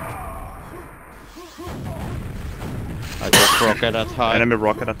through. I just rocket at high. Enemy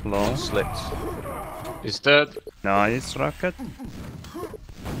rocket at low. Slipped. He's dead. Nice rocket.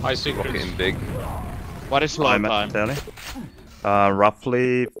 High secrets. Rocket in big. What is low I'm time? at telly.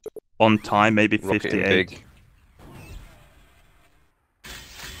 Roughly on time, maybe Rocket in 58. big.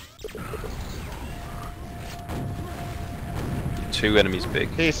 Two enemies big.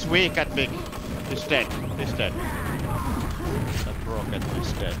 He's weak at big. He's dead. He's dead. That rocket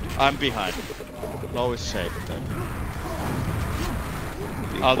is dead. I'm behind. Low is safe then.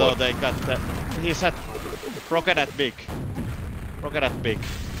 Big Although quad. they got the... He's at... Rocket at big. Rocket at big.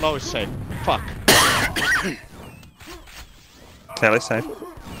 Low is safe. Fuck. Telly safe.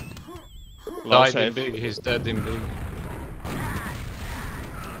 Low Died in safe. big, he's dead in big.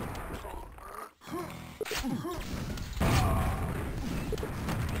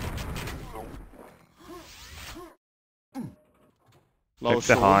 Low Check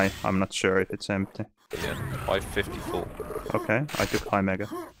the soul. high. I'm not sure if it's empty. Yeah. 554. Okay, I took high mega.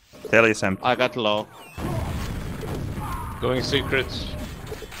 Telly is empty. I got low. Going secrets.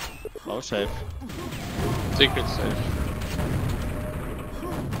 Low safe. Secrets safe.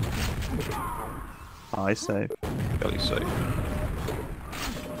 High safe. Fairly safe.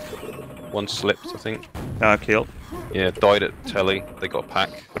 One slipped, I think. Killed. Yeah, died at Telly. They got a pack.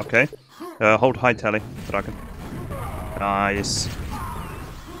 Okay. Hold high telly, Dragon. Nice.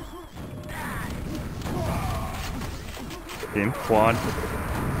 Team quad.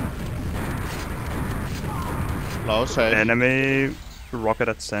 Low safe. Enemy rocket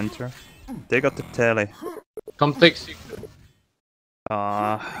at center. They got the telly. Come take secret. Too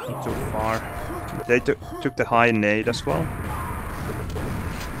far. They took the high nade as well.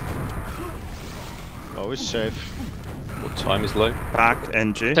 Low is safe. What time is low? Pack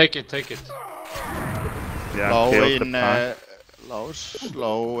NG. Take it, take it. Yeah, Low killed in the pack.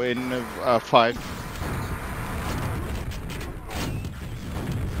 low in 5.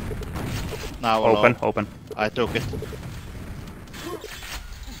 Now Open, low. open. I took it.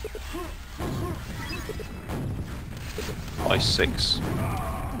 High 6.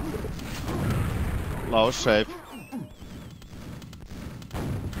 Low safe.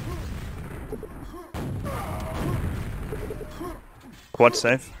 Quad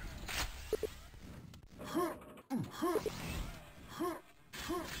safe.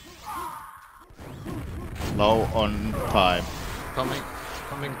 Low on time.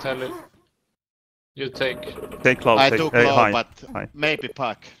 Coming, tell it. You take. Take low, I take took low, high. but High. maybe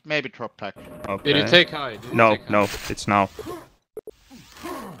pack. Maybe drop pack. Okay. Did you take high? Did you No, take high? no, it's now.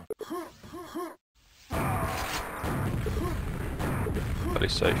 Very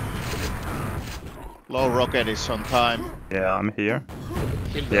safe. Low rocket is on time. Yeah, I'm here.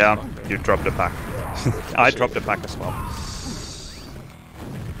 Kill that Yeah, fucker. you dropped the pack. I dropped the pack as well.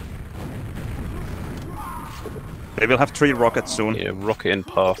 They will have 3 rockets soon. Yeah, rocket in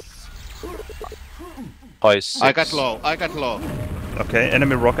path. High 6. I got low. Okay,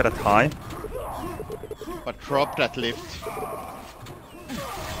 enemy rocket at high. But drop that lift.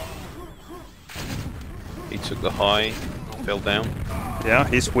 He took the high, fell down. Yeah,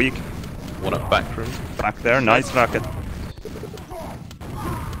 he's weak. One at back room. Back there, nice rocket.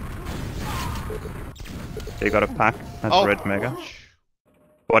 They got a pack at Oh. red mega.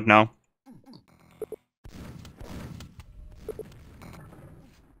 What now?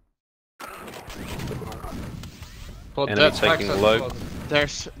 Put Enemy that taking pack low. at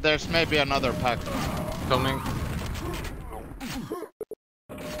the There's maybe another pack. Coming.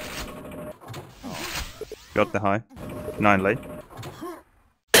 Got the high. 9 late.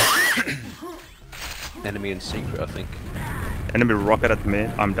 Enemy in secret, I think. Enemy rocket at mid.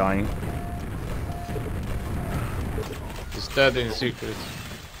 I'm dying. He's dead in secret.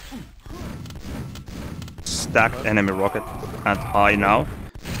 Stacked enemy rocket at high now.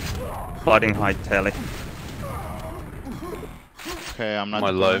 Flooding high telly. Okay, I'm not My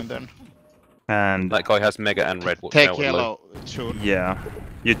low. going then. And That guy has mega and red. Watch Take out with low. yellow soon. yeah,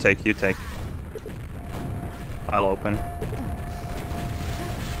 you take. I'll open.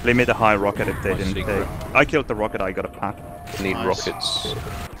 Leave me the high rocket if they My didn't secret. take. I killed the rocket, I got a pack. Need Nice. rockets.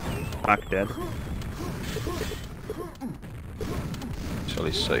 Pack dead.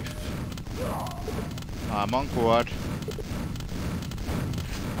 Charlie's safe. I'm on quad.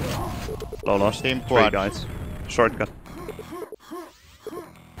 Low lost. Team 3 quad. guys. Shortcut.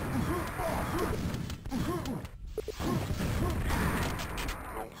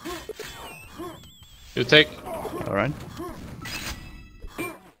 You take. Alright.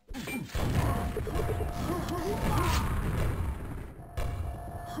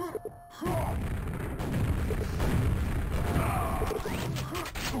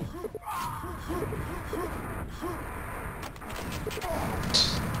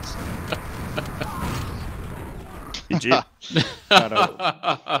 GG. Got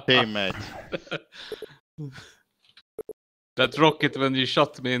a teammate. That rocket when you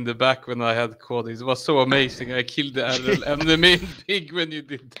shot me in the back when I had quad, it was so amazing. I killed the RL and the main pig when you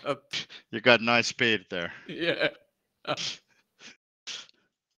did that. You got nice speed there. Yeah.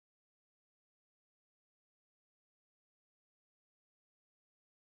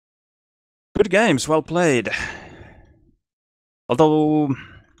 Good games, well played. Although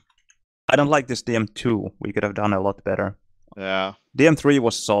I don't like this DM2, we could have done a lot better. Yeah. DM3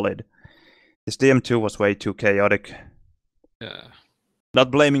 was solid. This DM2 was way too chaotic. Yeah.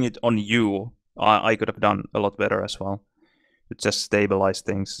 Not blaming it on you, I could have done a lot better as well. To just stabilize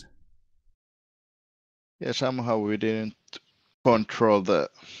things. Yeah, somehow we didn't control the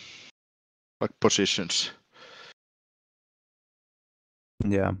positions.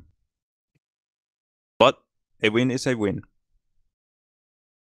 Yeah. But a win is a win.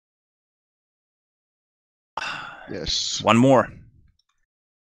 Yes. One more.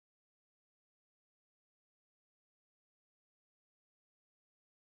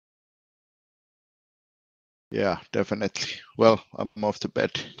 Yeah, definitely. Well, I'm off to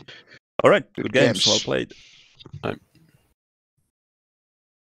bed. All right, Good good games, games. well played. Right.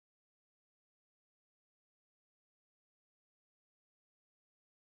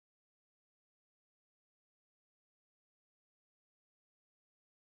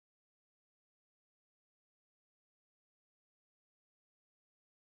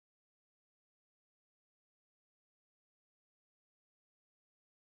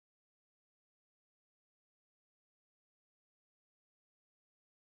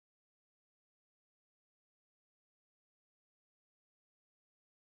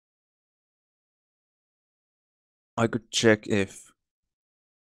 I could check if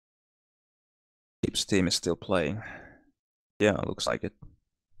Keep's team is still playing. Yeah, looks like it.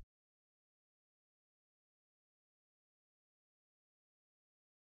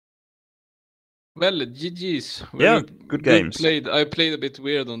 Well, GG's. Yeah, good games. Played. I played a bit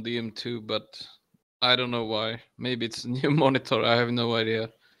weird on DM2, but I don't know why. Maybe it's a new monitor. I have no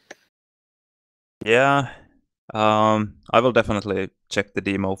idea. Yeah, I will definitely check the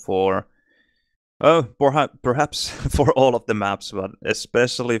demo for, perhaps for all of the maps, but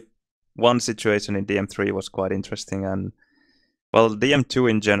especially one situation in DM3 was quite interesting, and well, DM2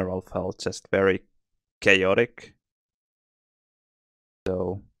 in general felt just very chaotic.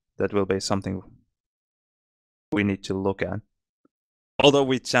 So that will be something we need to look at. Although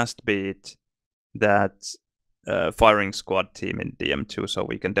we just beat that firing squad team in DM2, so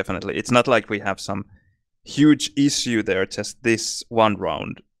we can definitely, it's not like we have some huge issue there, just this one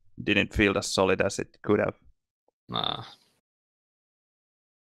round didn't feel as solid as it could have. Nah.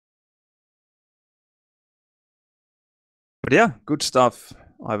 But yeah, good stuff.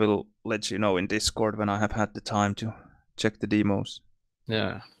 I will let you know in Discord when I have had the time to check the demos.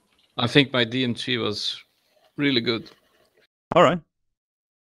 Yeah. I think my DM3 was really good. Alright.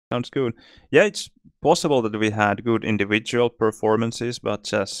 Sounds good. Yeah, it's possible that we had good individual performances, but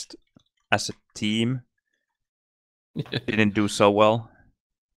just as a team, didn't do so well.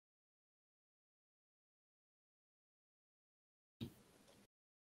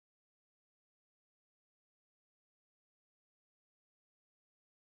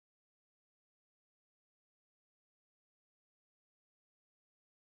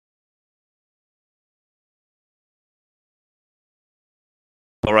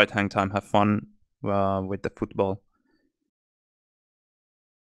 Alright, hang time, have fun with the football.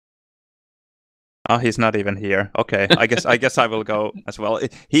 Oh, he's not even here. Okay, I guess I will go as well.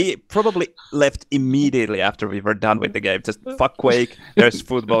 He probably left immediately after we were done with the game. Just fuck Quake. There's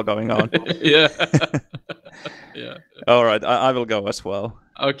football going on. Yeah. Yeah. All right, I will go as well.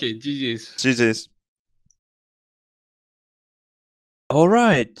 Okay, GG's. GG's. All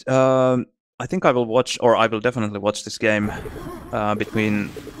right. I think I will watch, or I will definitely watch this game between.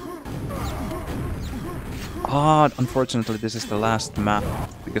 Unfortunately, this is the last map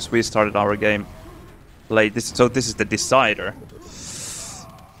because we started our game late. So this is the decider.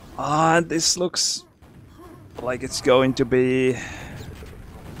 This looks like it's going to be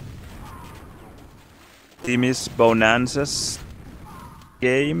Timmy's Bonanza's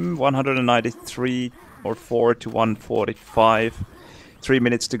game. 193 or 4 to 145. 3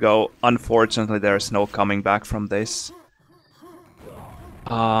 minutes to go. Unfortunately, there's no coming back from this.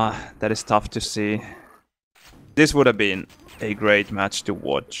 That is tough to see. This would have been a great match to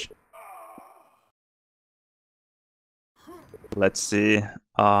watch. Let's see.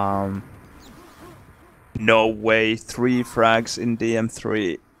 No way. 3 frags in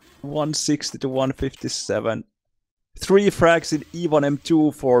DM3. 160 to 157. 3 frags in E1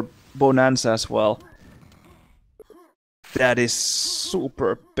 M2 for Bonanza as well. That is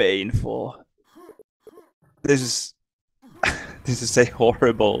super painful. This is this is a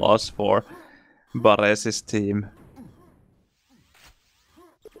horrible loss for Bares' team.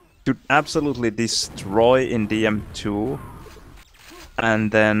 To absolutely destroy in DM2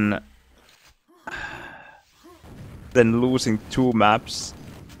 and then losing 2 maps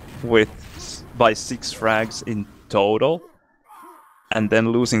by 6 frags in total and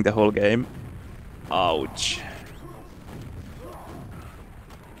then losing the whole game. Ouch.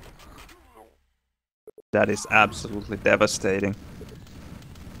 That is absolutely devastating.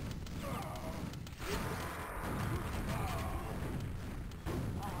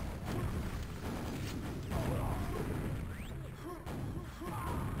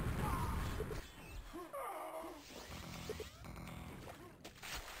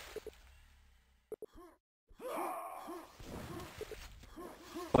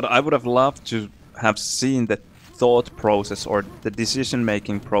 But I would have loved to have seen the thought process or the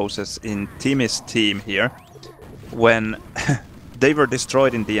decision-making process in Timmy's team here when they were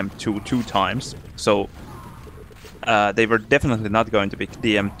destroyed in DM2 2 times. So they were definitely not going to pick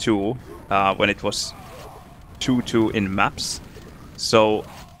DM2 when it was 2-2 in maps. So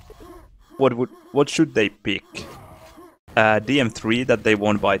what should they pick? DM3 that they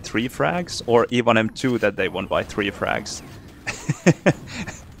won by 3 frags, or E1 M2 that they won by 3 frags?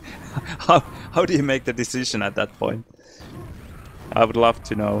 How do you make the decision at that point? I would love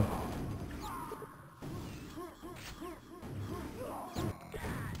to know.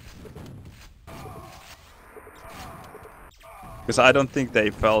 Because I don't think they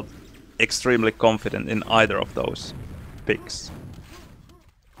felt extremely confident in either of those picks.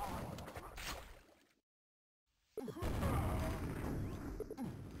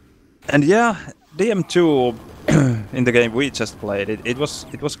 And yeah, DM2 in the game we just played, it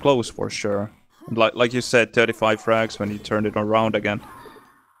was close for sure. And like you said, 35 frags when you turned it around again.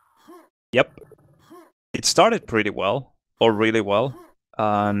 Yep. It started pretty well, or really well,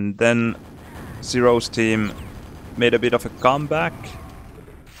 and then Zero's team made a bit of a comeback,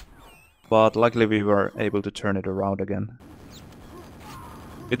 but luckily we were able to turn it around again.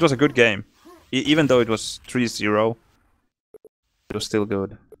 It was a good game. Even though it was 3-0, it was still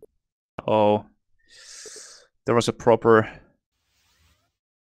good. Oh, there was a proper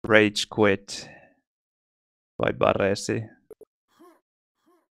rage quit by Barresi.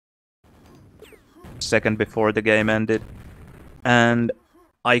 Second before the game ended. And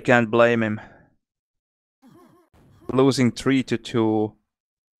I can't blame him. Losing 3-2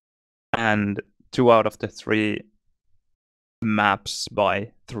 and 2 out of the 3 maps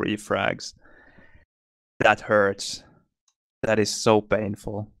by 3 frags. That hurts. That is so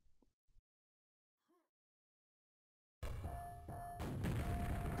painful.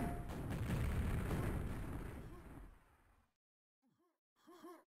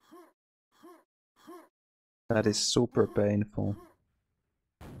 That is super painful.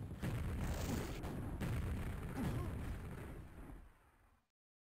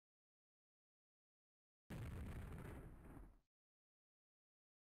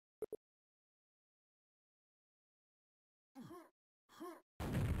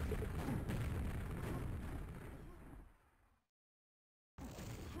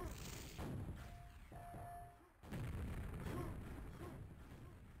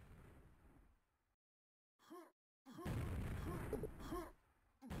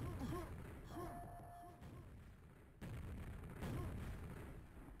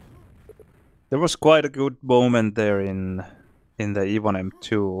 There was quite a good moment there in the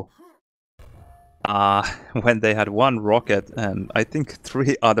E1M2 when they had 1 rocket and I think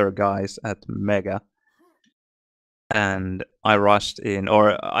 3 other guys at Mega. And I rushed in,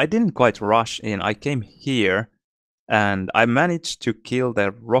 or I didn't quite rush in, I came here and I managed to kill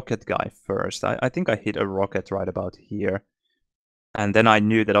the rocket guy first. I think I hit a rocket right about here. And then I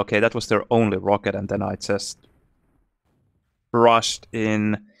knew that, okay, that was their only rocket, and then I just rushed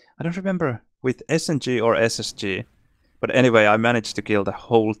in. I don't remember with SNG or SSG. But anyway, I managed to kill the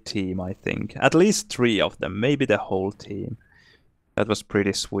whole team, I think. At least 3 of them, maybe the whole team. That was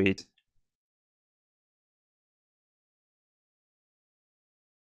pretty sweet.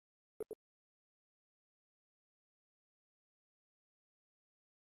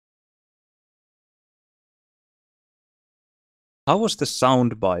 How was the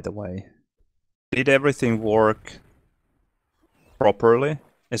sound, by the way? Did everything work properly?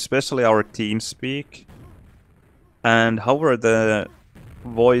 Especially our TeamSpeak? And how were the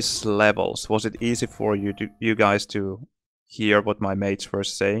voice levels? Was it easy for you guys to hear what my mates were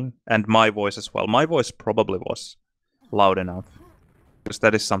saying? And my voice as well. My voice probably was loud enough. Because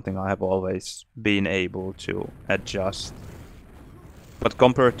that is something I have always been able to adjust. But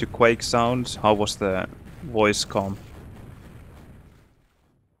compared to Quake sounds, how was the voice comp?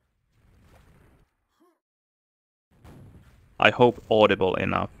 I hope audible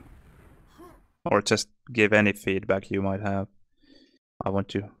enough. Or just give any feedback you might have. I want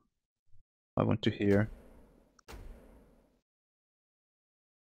to hear.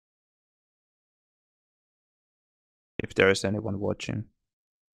 If there is anyone watching.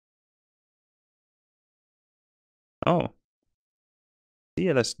 Oh.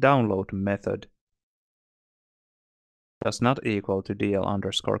 DLS download method does not equal to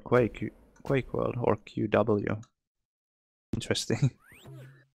DL_Quakeworld or QW. Interesting.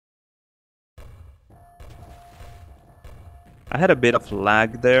 I had a bit of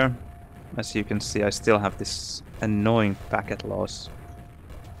lag there. As you can see, I still have this annoying packet loss.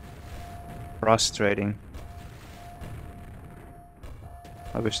 Frustrating.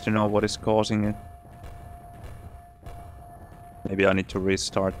 I wish to know what is causing it. Maybe I need to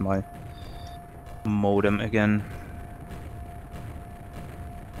restart my modem again.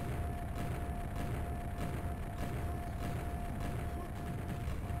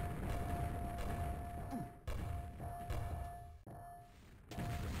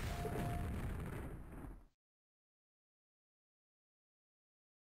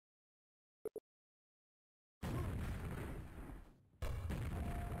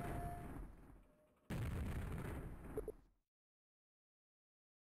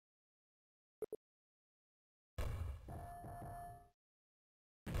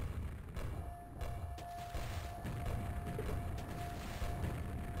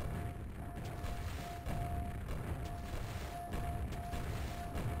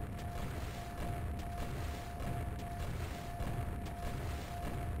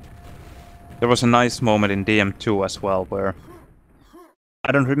 There was a nice moment in DM2 as well where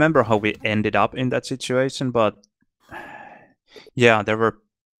I don't remember how we ended up in that situation, but yeah, there were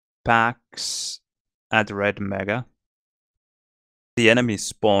packs at Red Mega. The enemy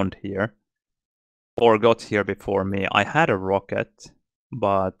spawned here or got here before me. I had a rocket,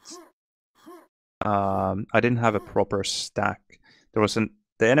 but I didn't have a proper stack. The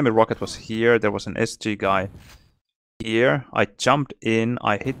enemy rocket was here. There was an SG guy here. I jumped in.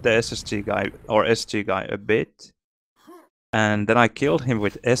 I hit the SSG guy or SG guy a bit, and then I killed him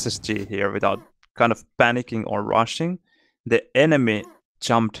with SSG here without kind of panicking or rushing. The enemy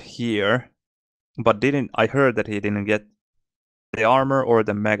jumped here, but didn't. I heard that he didn't get the armor or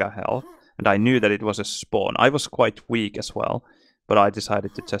the mega health, and I knew that it was a spawn. I was quite weak as well, but I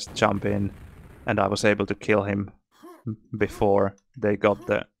decided to just jump in, and I was able to kill him before they got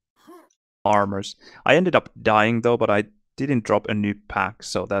the armors. I ended up dying though, but I didn't drop a new pack,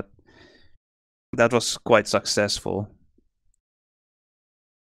 so that was quite successful.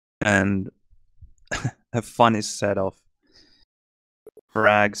 And a funny set of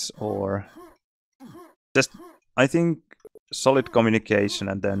frags, or just, I think, solid communication,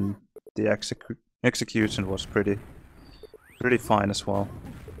 and then the execution was pretty fine as well.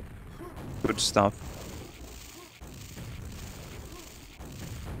 Good stuff.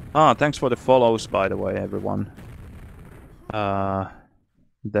 Thanks for the follows, by the way, everyone.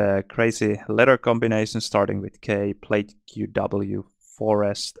 The crazy letter combination starting with K, Plate QW,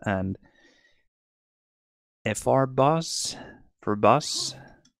 Forest, and FR Bus for bus.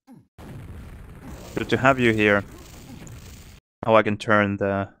 Good to have you here. How I can turn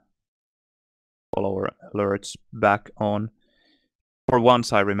the follower alerts back on. For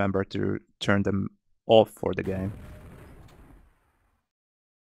once I remember to turn them off for the game.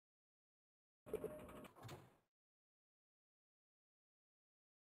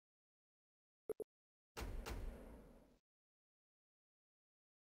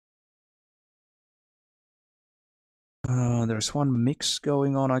 There's one mix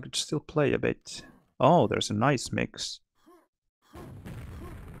going on. I could still play a bit. Oh, there's a nice mix.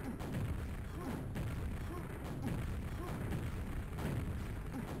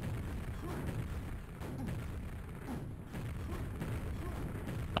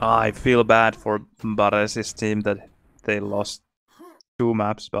 I feel bad for Bares' team that they lost 2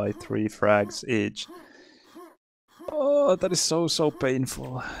 maps by 3 frags each. Oh, that is so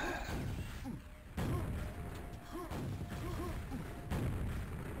painful.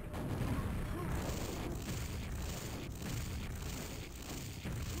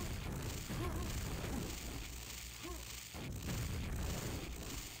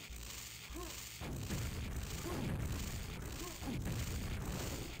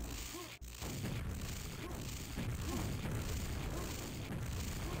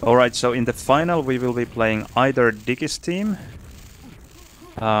 Alright, so in the final we will be playing either Dicky's team,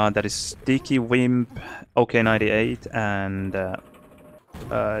 that is Dicky, Wimp, OK98, and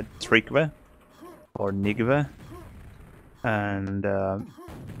Trikve, or Nigve, and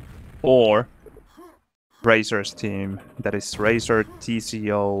or Razor's team, that is Razor,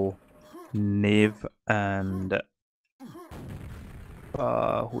 TCO, Niv, and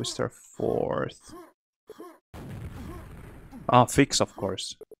who is their 4th? Fix, of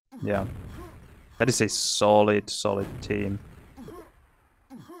course. Yeah. That is a solid team.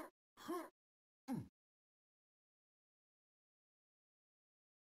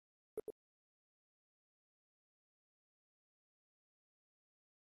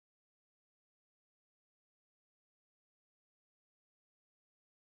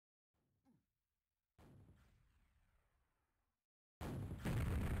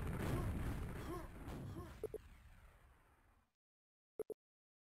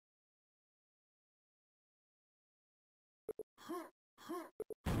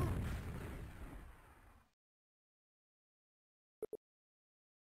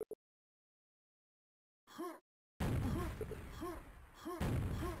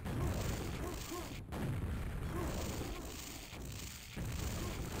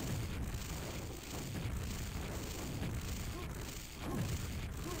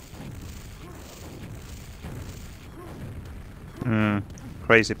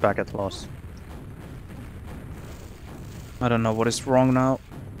 Crazy packet loss. I don't know what is wrong now.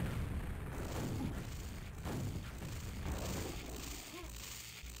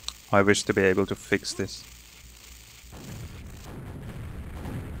 I wish to be able to fix this.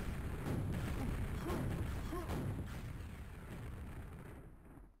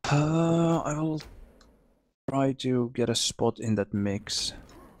 I will try to get a spot in that mix.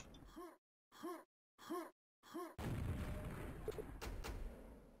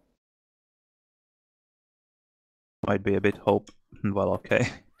 might be a bit hope. Well, okay.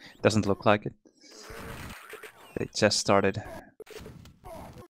 Doesn't look like it. They just started.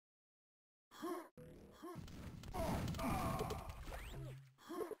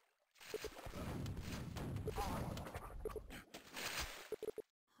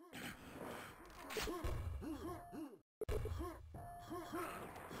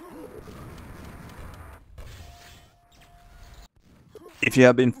 If you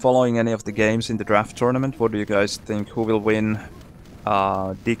have been following any of the games in the draft tournament, what do you guys think? Who will win?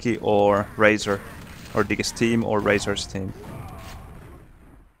 Dicky or Razor? Or Dicky's team or Razor's team?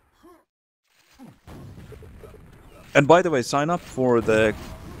 And by the way, sign up for the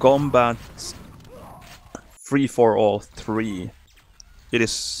Combat Free for All 3. It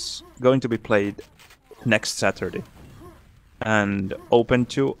is going to be played next Saturday. And open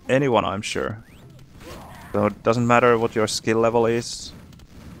to anyone, I'm sure. So it doesn't matter what your skill level is.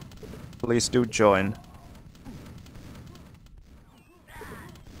 Please do join.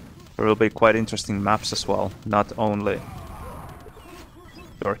 There will be quite interesting maps as well, not only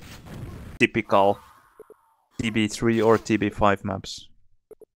your typical TB3 or TB5 maps.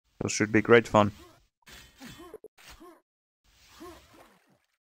 Those should be great fun.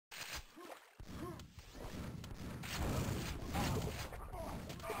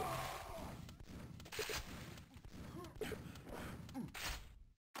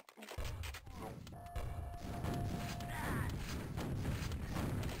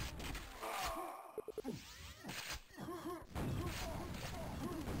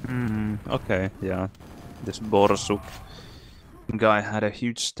 Okay, yeah. This Borsuk guy had a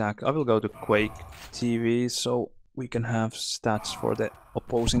huge stack. I will go to Quake TV so we can have stats for the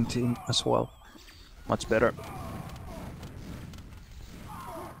opposing team as well. Much better.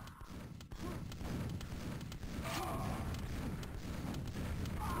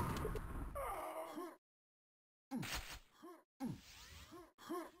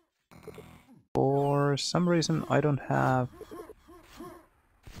 For some reason I don't have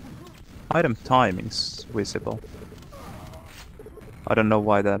item timings visible. I don't know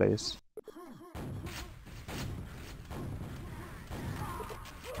why that is.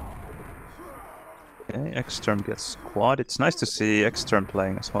 Okay, X-Term gets quad. It's nice to see X-Term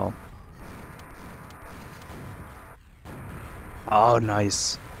playing as well. Oh,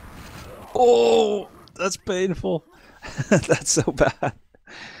 nice. Oh, that's painful. That's so bad.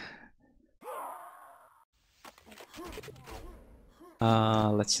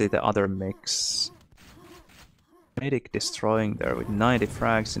 Let's see the other mix. Medic destroying there with 90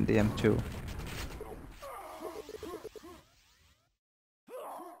 frags in DM2.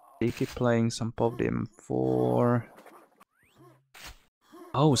 Tiki playing some pop DM4.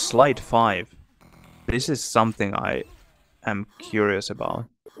 Oh, slide 5. This is something I am curious about.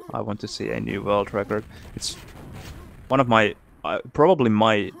 I want to see a new world record. It's one of my,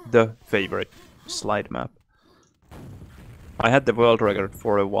 probably the favorite slide map. I had the world record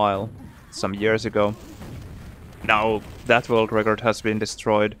for a while, some years ago. Now that world record has been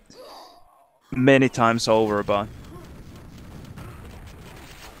destroyed many times over, but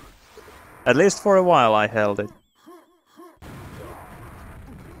at least for a while I held it.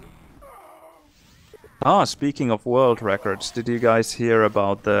 Ah, speaking of world records, did you guys hear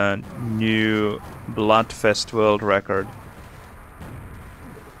about the new Bloodfest world record?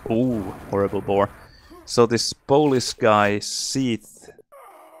 Ooh, horrible bore. So this Polish guy, Seath,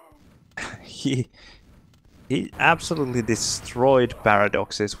 he absolutely destroyed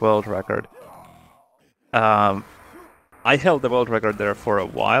Paradox's world record. I held the world record there for a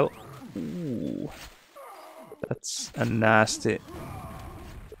while. Ooh, that's a nasty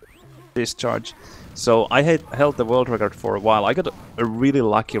discharge. So I held the world record for a while. I got a really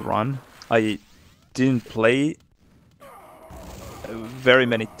lucky run. I didn't play very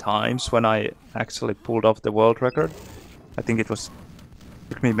many times when I actually pulled off the world record. I think it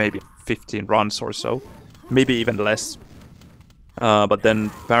took me maybe 15 runs or so, maybe even less. But then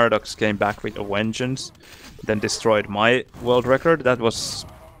Paradox came back with a vengeance, then destroyed my world record. That was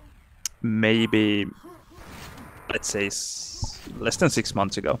maybe, let's say, less than 6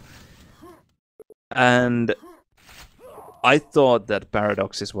 months ago. And I thought that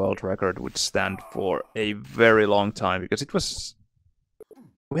Paradox's world record would stand for a very long time, because it was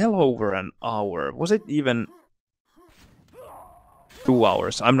well over an hour. Was it even 2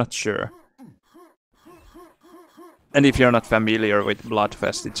 hours? I'm not sure. And if you're not familiar with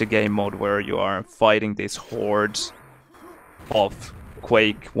Bloodfest, it's a game mode where you are fighting these hordes of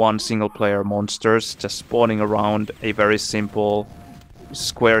Quake 1 single-player monsters just spawning around a very simple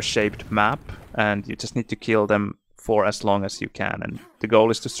square-shaped map, and you just need to kill them for as long as you can, and the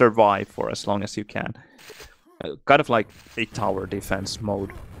goal is to survive for as long as you can. kind of like a tower defense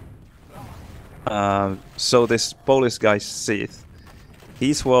mode. So this Polish guy Sith,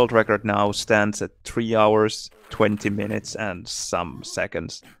 his world record now stands at 3 hours, 20 minutes and some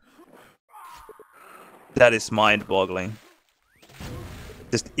seconds. That is mind-boggling.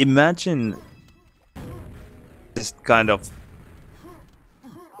 Just imagine just kind of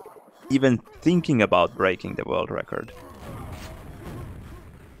even thinking about breaking the world record.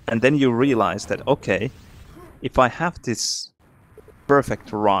 And then you realize that, okay, if I have this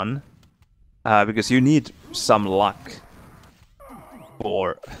perfect run, because you need some luck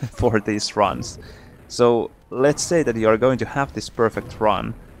for these runs. So let's say that you are going to have this perfect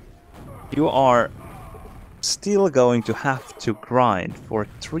run. You are still going to have to grind for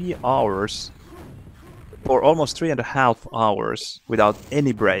 3 hours, for almost 3.5 hours without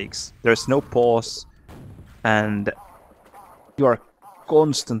any breaks. There's no pause, and you are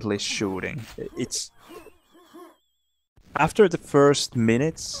constantly shooting. It's after the first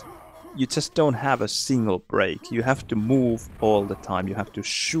minutes, you just don't have a single break. You have to move all the time. You have to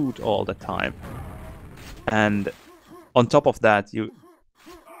shoot all the time. And on top of that, you,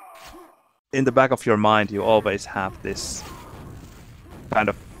 in the back of your mind, you always have this kind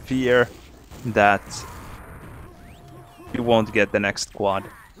of fear that you won't get the next quad.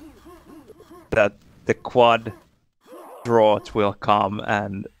 That the quad drought will come,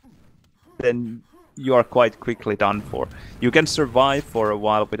 and then you are quite quickly done for. You can survive for a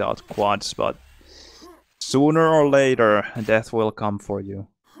while without quads, but sooner or later, death will come for you.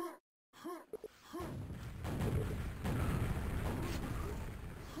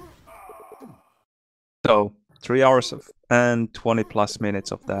 So, 3 hours and 20 plus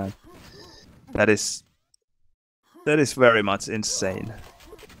minutes of that. That is very much insane.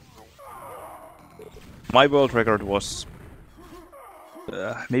 My world record was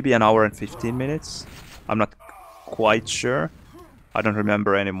maybe 1 hour and 15 minutes. I'm not quite sure. I don't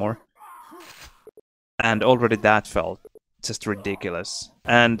remember anymore. And already that felt just ridiculous.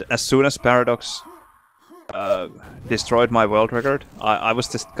 And as soon as Paradox destroyed my world record, I was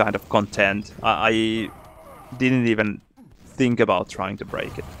just kind of content. I didn't even think about trying to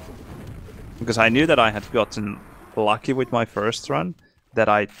break it. Because I knew that I had gotten lucky with my first run, that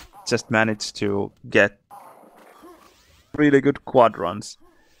I just managed to get really good quad runs.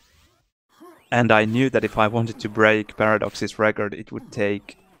 And I knew that if I wanted to break Paradox's record, it would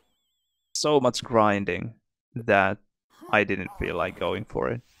take so much grinding that I didn't feel like going for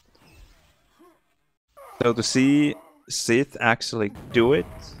it. So to see Sith actually do it,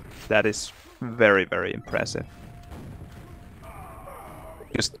 that is very, very impressive.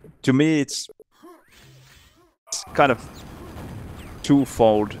 Because to me, it's kind of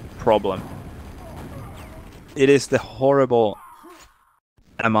twofold problem. It is the horrible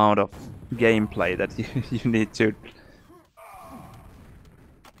amount of gameplay that you need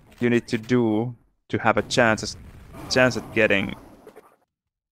to do to have a chance at getting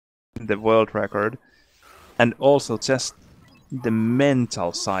the world record, and also just the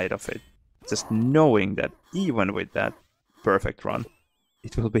mental side of it. Just knowing that even with that perfect run,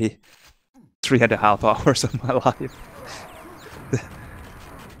 it will be 3.5 hours of my life.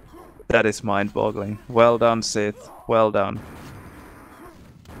 That is mind-boggling. Well done, Sith. Well done.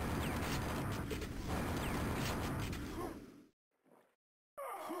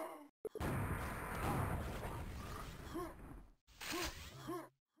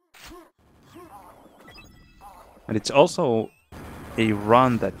 And it's also a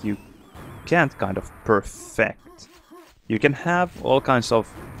run that you can't kind of perfect. You can have all kinds of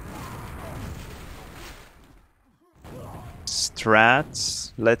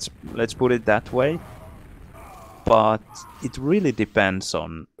strats, let's put it that way, but it really depends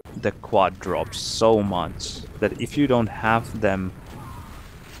on the quad drops so much that if you don't have them,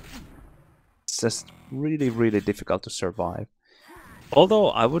 it's just really, really difficult to survive.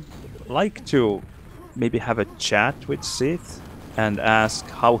 Although I would like to maybe have a chat with Sith and ask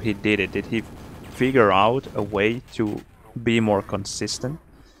how he did it. Did he figure out a way to be more consistent?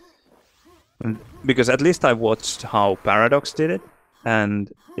 And because at least I watched how Paradox did it,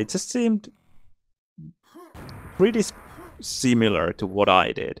 and it just seemed pretty similar to what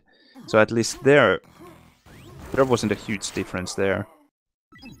I did. So at least there wasn't a huge difference there.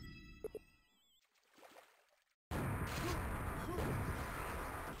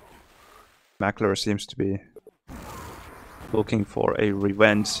 Mackler seems to be looking for a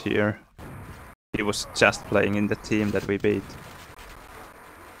revenge here. He was just playing in the team that we beat.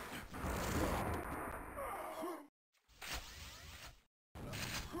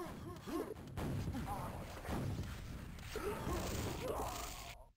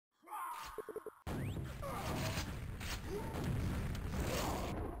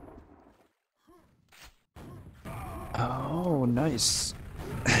 Oh, nice.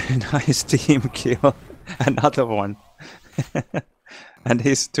 Nice team kill. Another one. And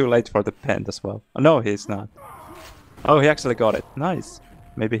he's too late for the pen as well. Oh, no, he's not. Oh, he actually got it. Nice.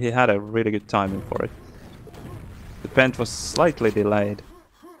 Maybe he had a really good timing for it. The pen was slightly delayed.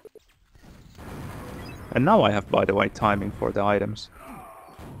 And now I have, by the way, timing for the items.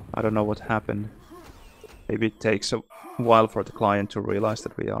 I don't know what happened. Maybe it takes a while for the client to realize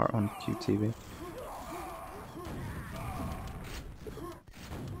that we are on QTV.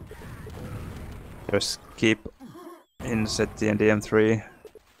 There's Keep in Seti and DM3.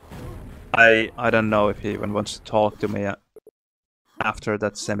 I don't know if he even wants to talk to me after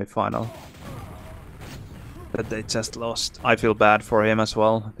that semifinal that they just lost. I feel bad for him as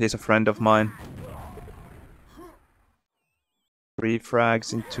well. He's a friend of mine. 3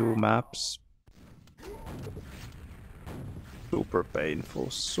 frags in 2 maps. Super painful,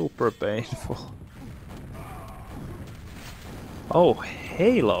 super painful. Oh,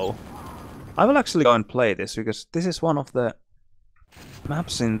 Halo. I will actually go and play this because this is one of the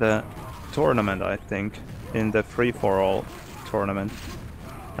maps in the tournament, I think. In the free-for-all tournament.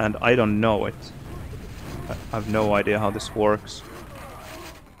 And I don't know it. I have no idea how this works.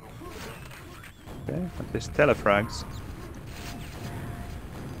 Okay, at least telefrags.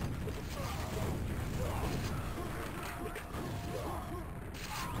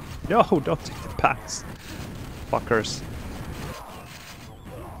 No, don't take the packs. Fuckers.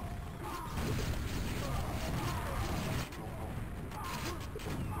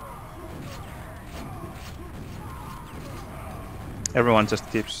 Everyone just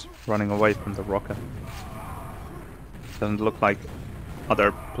keeps running away from the rocket. Doesn't look like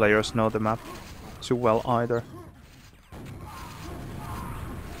other players know the map too well either.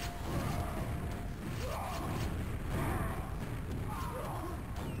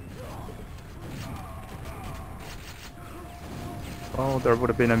 Oh, there would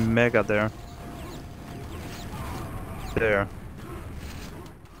have been a mega there. There.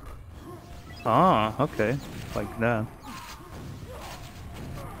 Ah, okay. Like that.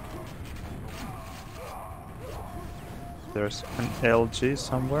 There's an LG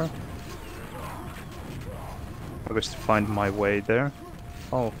somewhere. I wish to find my way there.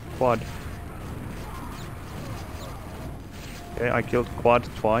 Oh, quad. Okay, I killed quad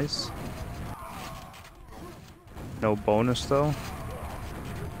twice. No bonus though.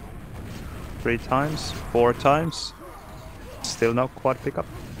 3 times, 4 times. Still no quad pickup.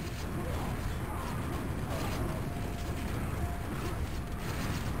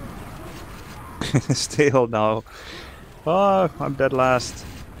 Still no. Oh, I'm dead last.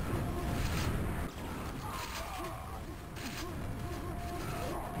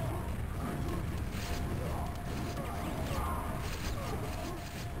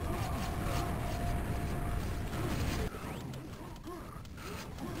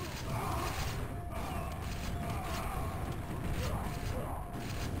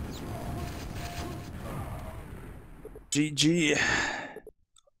 GG.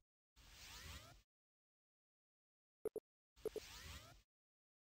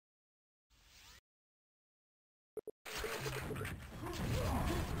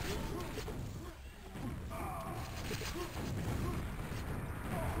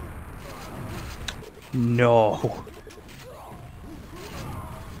 No.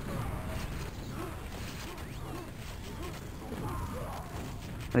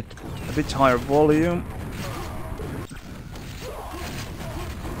 A bit higher volume.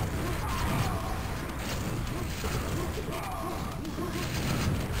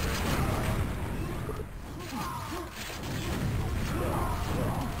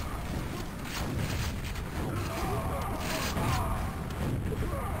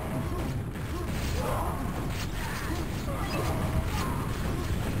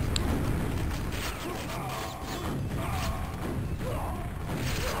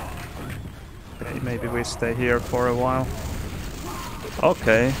 Maybe we stay here for a while.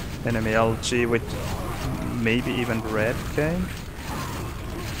 Okay, enemy LG with maybe even red cane.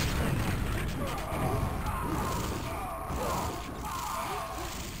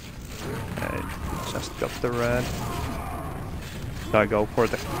 Okay, just got the red. Should I go for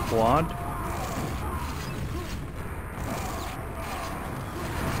the quad?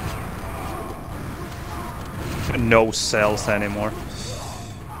 No cells anymore.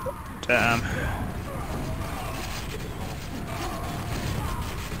 Damn.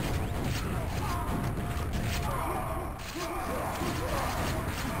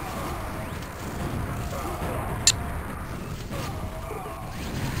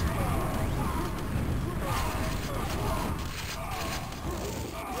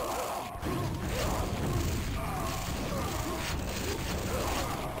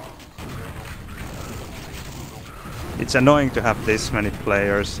 It's annoying to have this many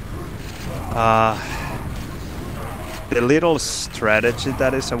players. The little strategy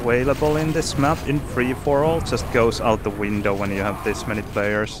that is available in this map in free-for-all just goes out the window when you have this many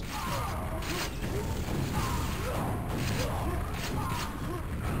players.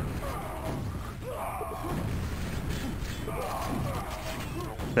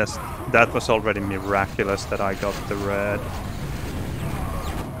 Yes, that was already miraculous that I got the red.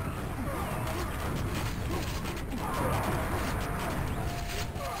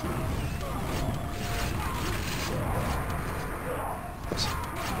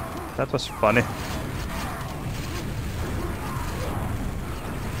 That was funny.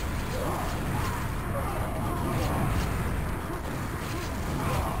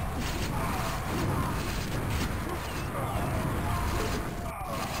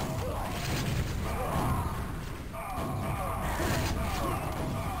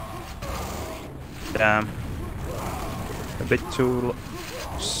 Damn. A bit too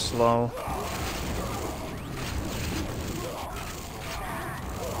slow.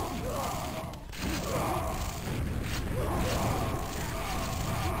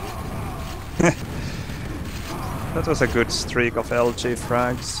 That was a good streak of LG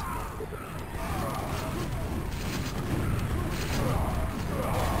frags.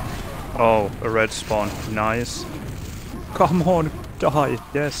 Oh, a red spawn. Nice. Come on, die.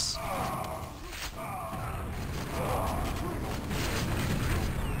 Yes.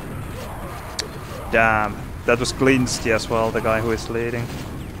 Damn. That was Glinsky as well, the guy who is leading.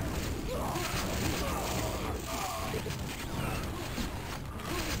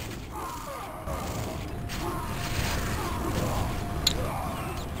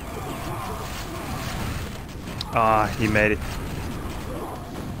 Ah, he made it.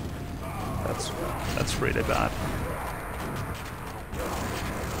 That's really bad.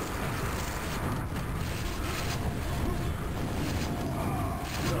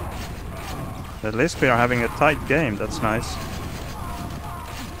 At least we are having a tight game, that's nice.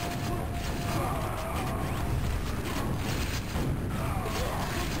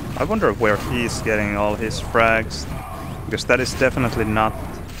 I wonder where he's getting all his frags, because that is definitely not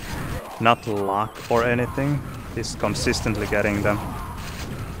luck or anything. He's consistently getting them.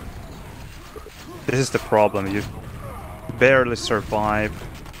 This is the problem, you barely survive.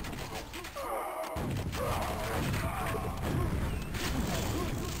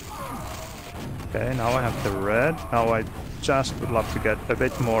 Okay, now I have the red. Now I just would love to get a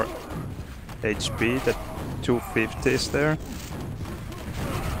bit more HP. The 250 is there.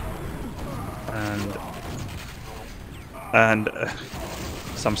 And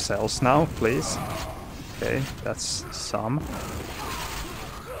some cells now, please. Okay, that's some.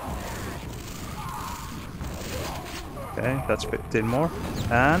 Okay, that's 15 more.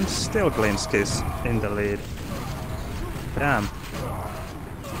 And still Glinsky's in the lead. Damn.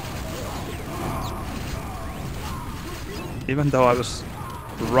 Even though I was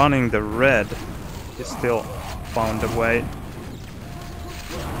running the red, he still found a way.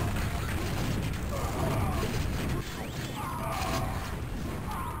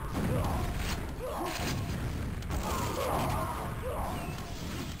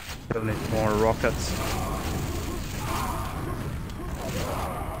 Still need more rockets.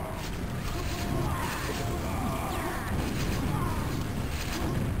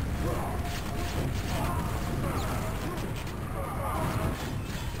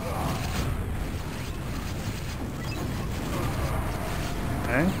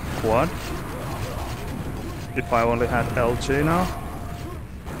 Okay, quad. If I only had LG now.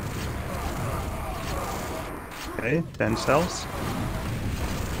 Okay, 10 cells.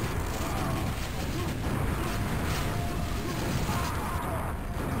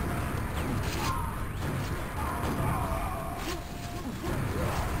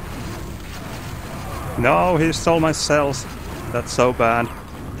 No, he stole my cells. That's so bad.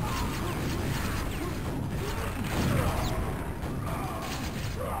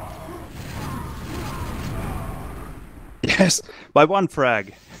 Yes, by one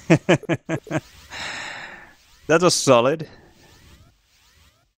frag. That was solid.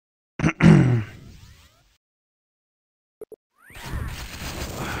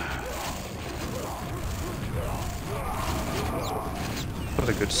 What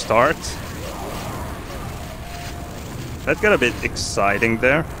a good start. That got a bit exciting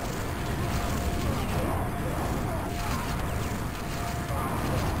there.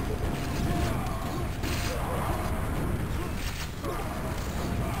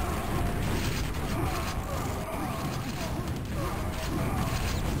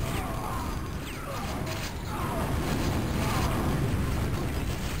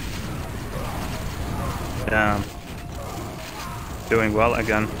 Damn. Doing well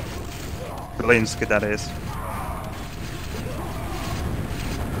again. Glinski, that is.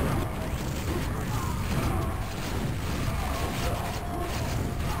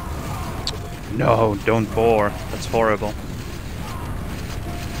 No, don't bore. That's horrible.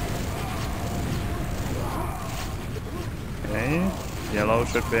 Okay, yellow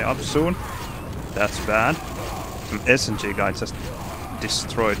should be up soon. That's bad. Some SNG guy just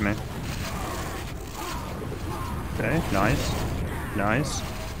destroyed me. Okay, nice. Nice.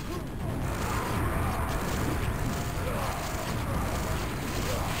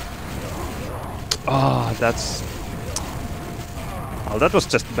 Ah, that's... Oh, that was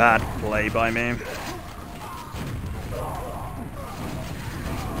just bad play by me.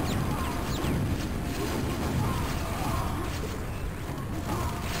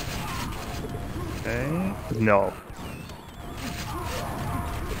 Okay, no.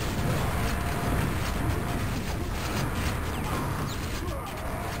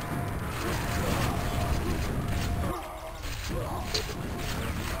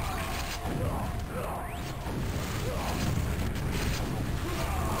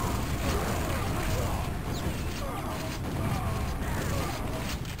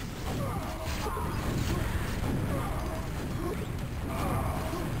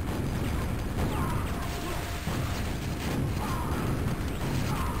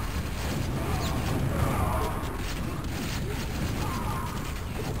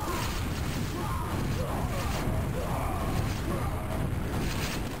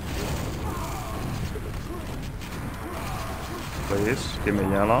 Please, give me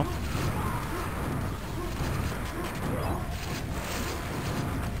yellow.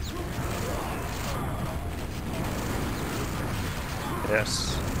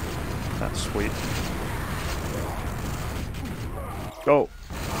 Yes. That's sweet. Go!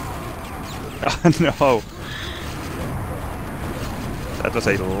 No! That was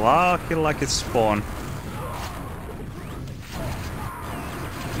a lucky spawn.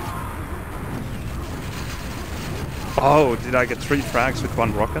 Oh, did I get 3 frags with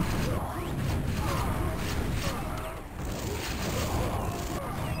 1 rocket?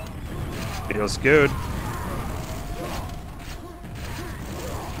 Feels good.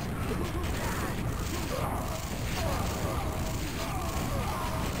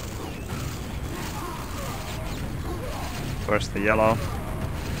 Where's the yellow?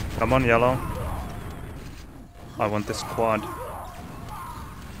 Come on, yellow. I want this quad.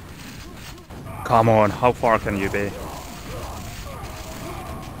 Come on, how far can you be?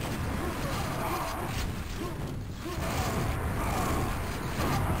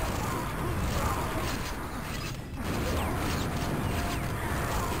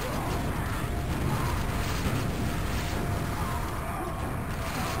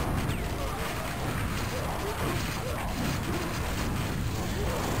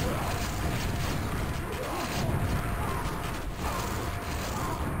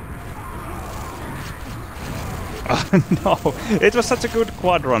 No, it was such a good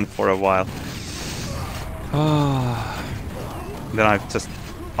quad run for a while. Then I just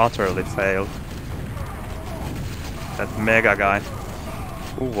utterly failed. That mega guy.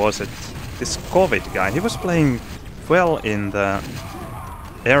 Who was it? This COVID guy. He was playing well in the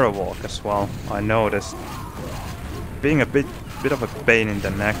airwalk as well, I noticed. Being a bit of a pain in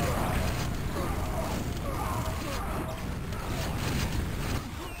the neck.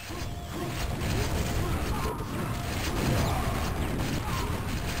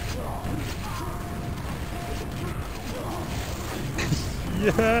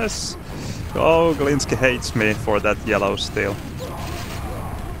 Yes! Oh, Glinski hates me for that yellow steal.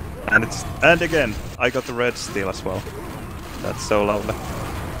 And again, I got the red steal as well. That's so lovely.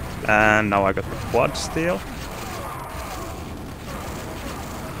 And now I got the quad steal.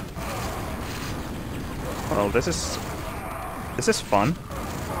 Well, this is fun.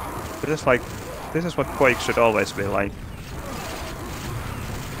 This is what Quake should always be like.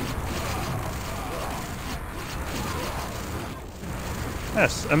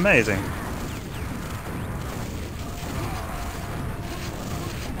 Yes, amazing.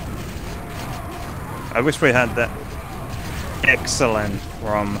 I wish we had that excellent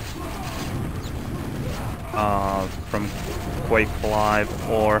from Quake Live,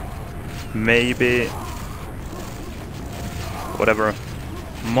 or maybe whatever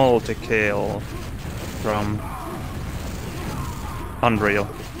multi-kill from Unreal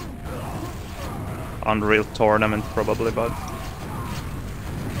Tournament probably, but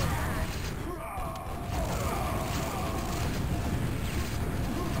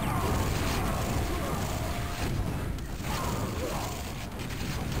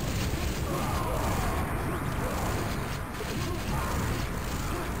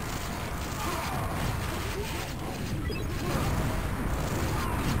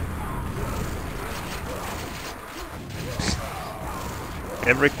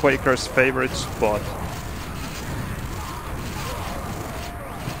Every Quaker's favorite spot.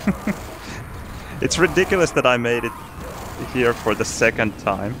 It's ridiculous that I made it here for the second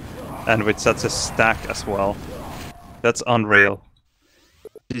time, and with such a stack as well. That's unreal.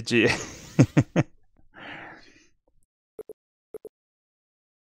 GG.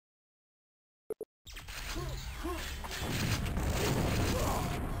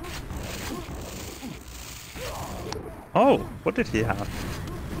 Oh, what did he have?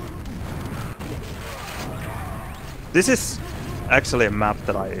 This is actually a map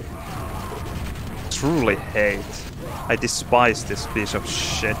that I truly hate. I despise this piece of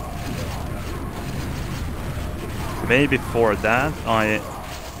shit. Maybe for that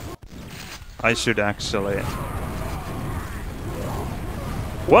I should actually...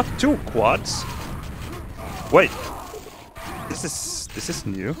 What? 2 quads? Wait. This is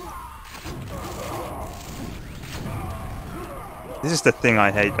new. This is the thing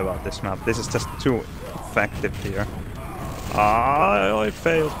I hate about this map. This is just too effective here. I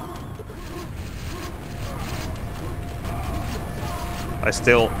failed. I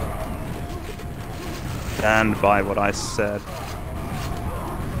still stand by what I said.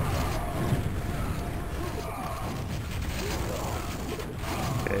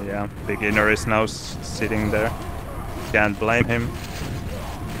 Okay, yeah. Beginner is now sitting there. Can't blame him.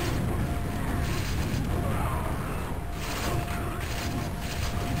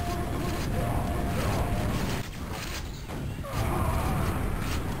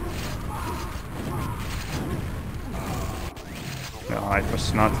 No, it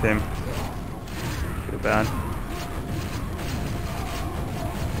was not him. Too bad.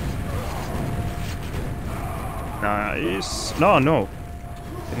 Nice. No.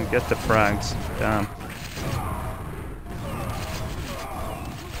 Didn't get the frags. Damn.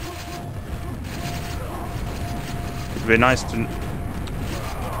 It'd be nice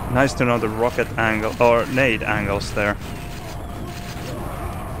to know the rocket angle or nade angles there.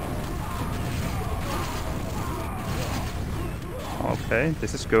 Okay,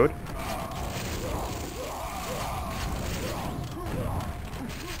 this is good.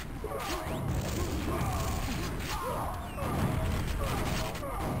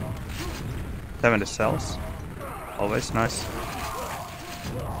 Seven the cells. Always nice.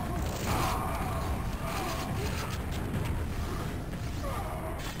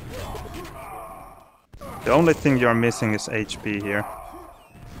 The only thing you're missing is HP here.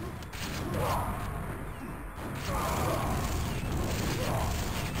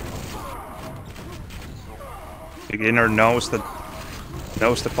 Beginner knows the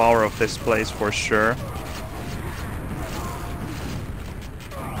power of this place for sure.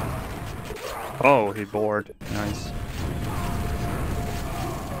 Oh, he bored. Nice.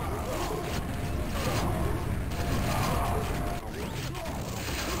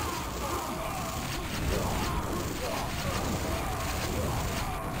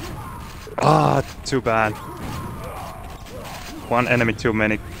 Ah, too bad. One enemy too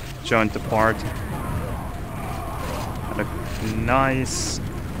many joined the party. And a nice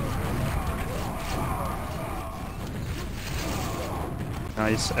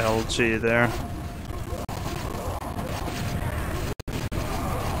LG there.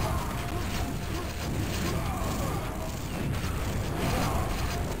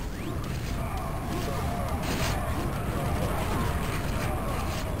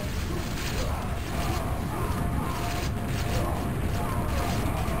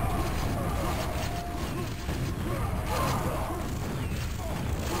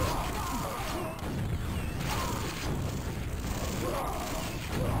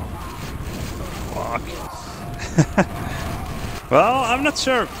 Well, I'm not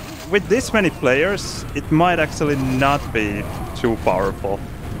sure. With this many players, it might actually not be too powerful.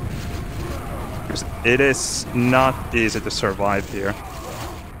 Because it is not easy to survive here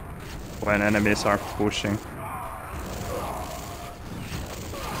when enemies are pushing.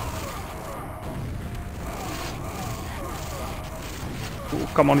 Ooh,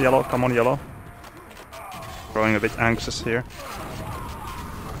 come on, yellow, come on, yellow. Growing a bit anxious here.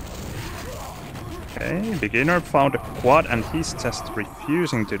 Okay, beginner found a quad and he's just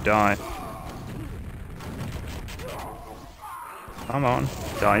refusing to die. Come on,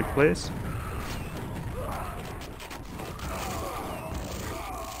 die please.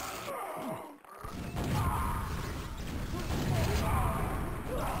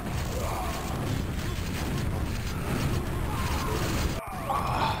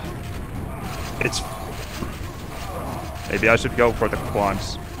 It's... Maybe I should go for the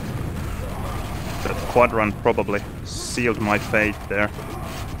quads. That quad run probably sealed my fate there.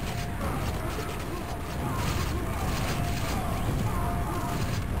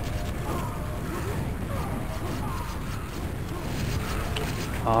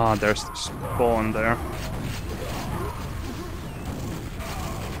 Ah, there's the spawn there.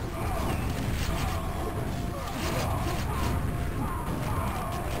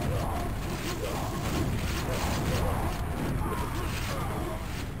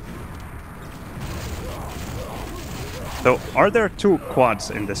 So, are there 2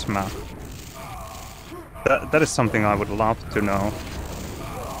 quads in this map? That is something I would love to know.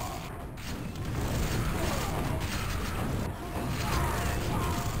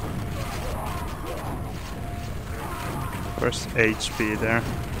 Where's HP there?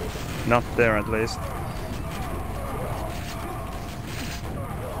 Not there at least.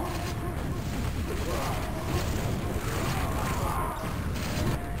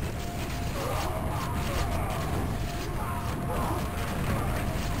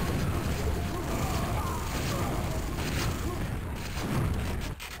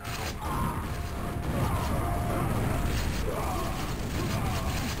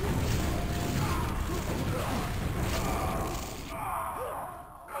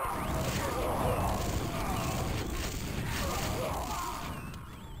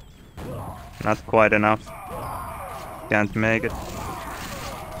 Not quite enough. Can't make it.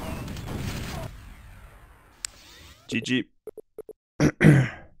 GG.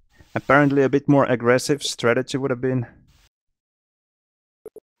 Apparently a bit more aggressive strategy would have been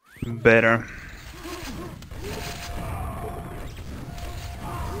better.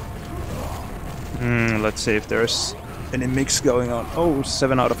 Let's see if there's any mix going on. Oh,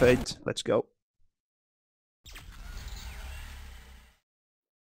 7 out of 8. Let's go.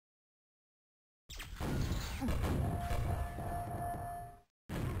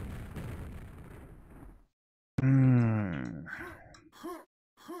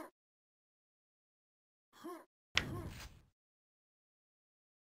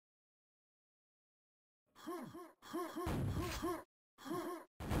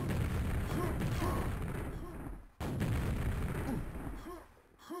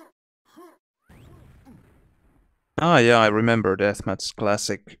 Ah, yeah, I remember Deathmatch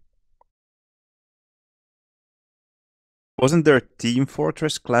Classic. Wasn't there Team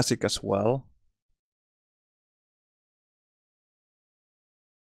Fortress Classic as well?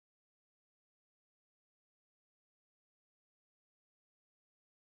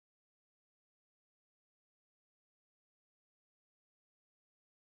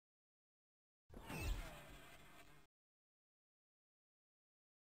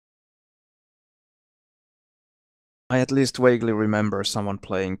 I at least vaguely remember someone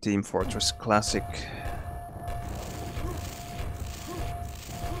playing Team Fortress Classic.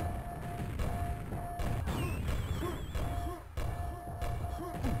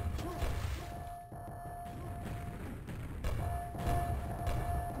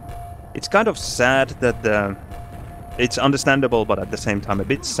 It's kind of sad that it's understandable, but at the same time a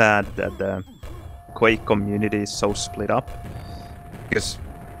bit sad that the Quake community is so split up. Because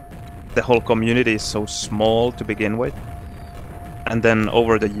the whole community is so small to begin with. And then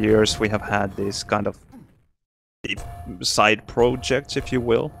over the years we have had these kind of side projects, if you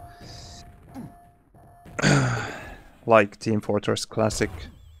will. Like Team Fortress Classic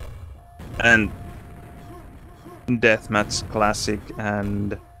and Deathmatch Classic,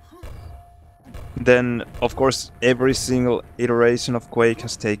 and then of course every single iteration of Quake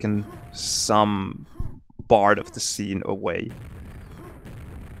has taken some part of the scene away.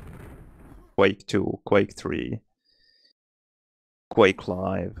 Quake 2, Quake 3, Quake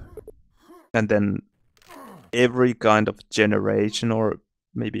Live, and then every kind of generation, or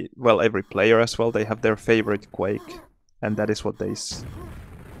maybe, well, every player as well, they have their favorite Quake, and that is what they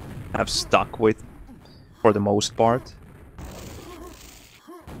have stuck with for the most part.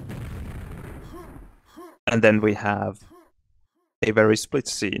 And then we have a very split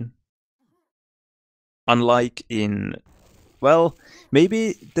scene. Unlike in, well,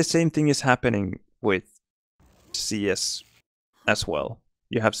 maybe the same thing is happening with CS as well.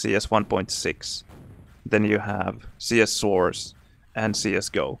 You have CS 1.6, then you have CS Source and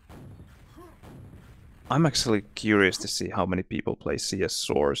CSGO. I'm actually curious to see how many people play CS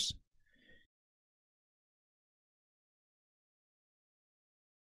Source.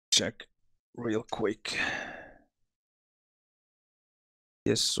 Check real quick.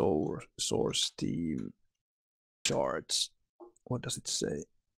 CS Source team charts. What does it say?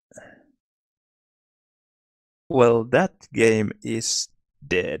 Well, that game is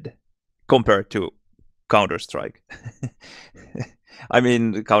dead compared to Counter-Strike. I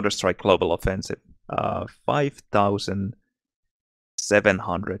mean, Counter-Strike Global Offensive.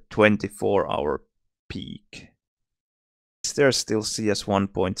 5,724-hour peak. Is there still CS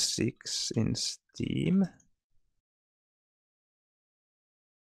 1.6 in Steam?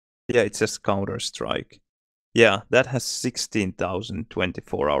 Yeah, it says Counter-Strike. Yeah, that has 16,000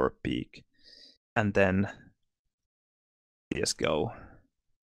 24-hour peak. And then CSGO.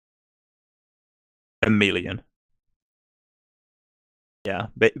 1 million. Yeah,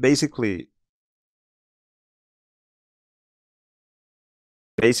 basically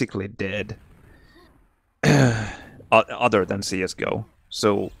dead. Other than CSGO.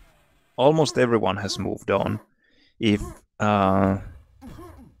 So almost everyone has moved on. If you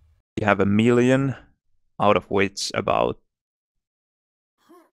have 1 million, out of which about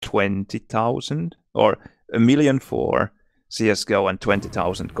 20,000, or 1 million for CSGO and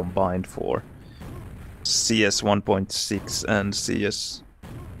 20,000 combined for CS 1.6 and CS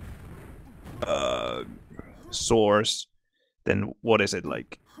Source, then what is it,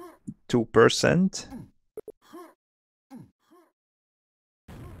 like 2%?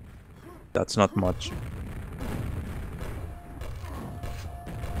 That's not much.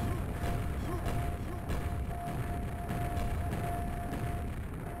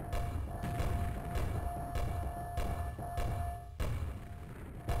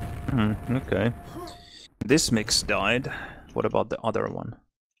 Okay. This mix died. What about the other one?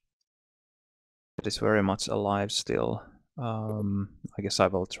 It is very much alive still. I guess I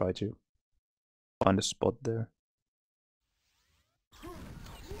will try to find a spot there.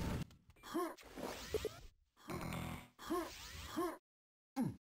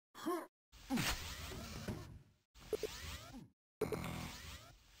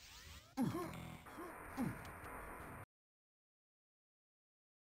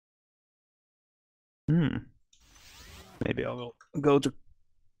 Maybe I will go to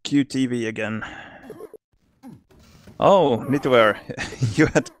QTV again. Oh, Nitware, you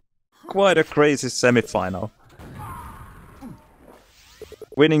had quite a crazy semifinal.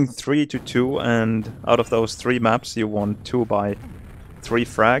 Winning 3-2, and out of those 3 maps you won 2 by 3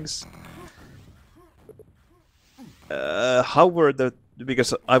 frags. How were the...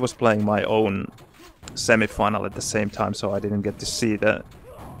 because I was playing my own semifinal at the same time, so I didn't get to see the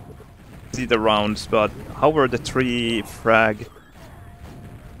rounds, but how were the 3 frag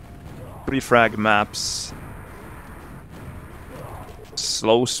maps?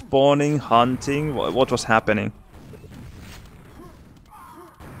 Slow spawning, hunting, what was happening?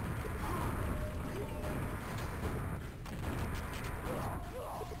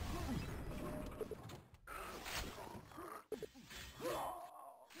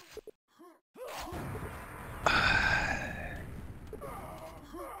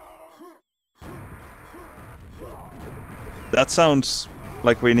 That sounds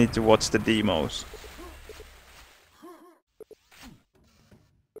like we need to watch the demos.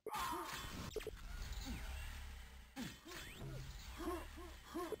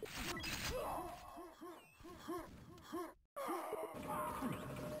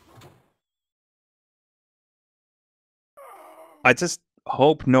 I just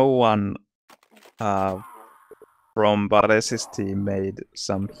hope no one from Bares's team made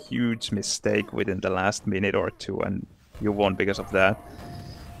some huge mistake within the last minute or 2 and you won because of that.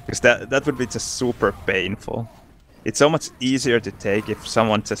 Because that would be just super painful. It's so much easier to take if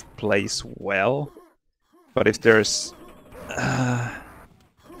someone just plays well. But if there's...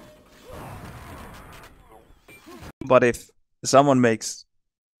 but if someone makes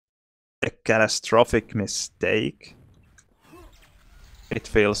a catastrophic mistake, it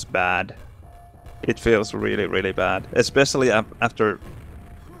feels bad. It feels really, really bad. Especially after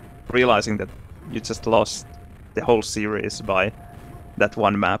realizing that you just lost the whole series by that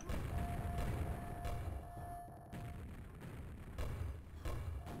one map.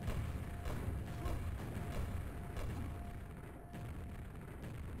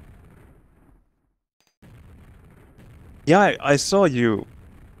 Yeah, I saw you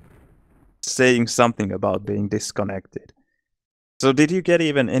saying something about being disconnected. So did you get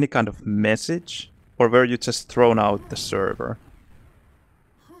even any kind of message? Or were you just thrown out the server?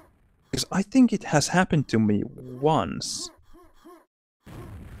 Because I think it has happened to me once.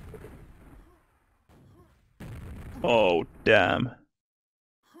 Oh, damn.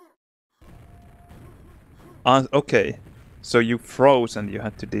 Okay, so you froze and you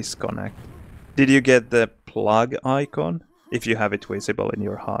had to disconnect. Did you get the plug icon, if you have it visible in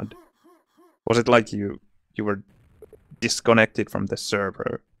your HUD? Was it like you were disconnected from the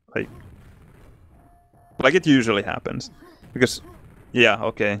server? Like it usually happens. Because, yeah,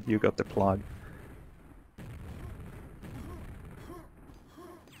 okay, you got the plug.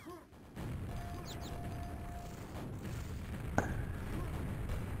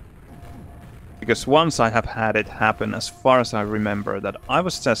 Because once I have had it happen, as far as I remember, that I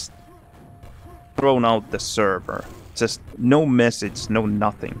was just thrown out the server. Just no message, no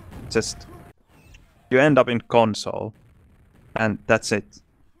nothing. just you end up in console, and that's it.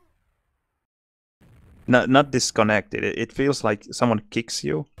 Not disconnected. It feels like someone kicks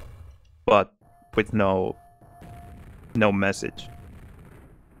you, but with no message.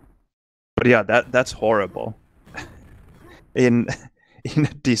 But yeah, that's horrible. in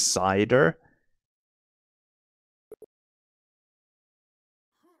a decider.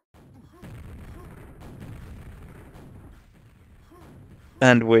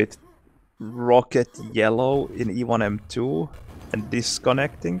 And with rocket yellow in E1M2 and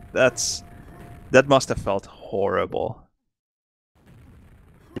disconnecting, that must have felt horrible.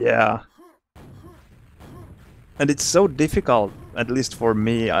 Yeah. And it's so difficult, at least for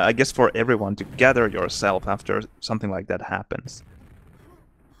me, I guess for everyone, to gather yourself after something like that happens.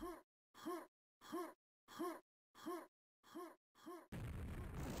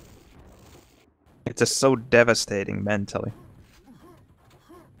 It's just so devastating mentally.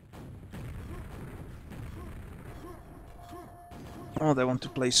 Oh, they want to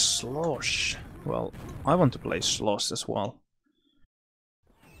play Slosh. Well, I want to play Slosh as well.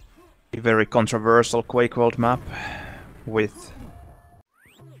 A very controversial Quakeworld map with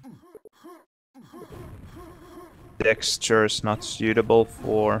textures not suitable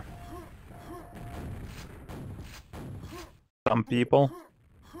for some people.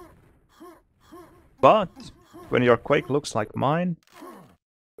 But when your Quake looks like mine,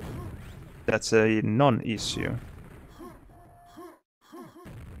 that's a non-issue.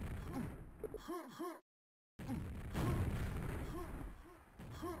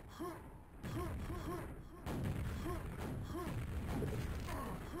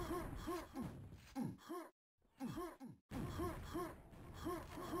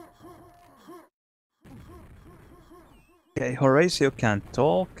 Okay, Horatio can't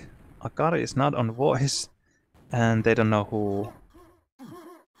talk, Akari is not on voice, and they don't know who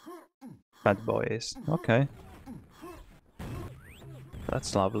Fat Boy is. Okay.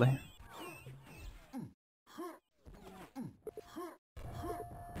 That's lovely.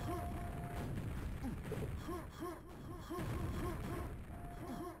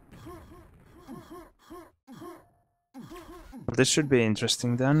 This should be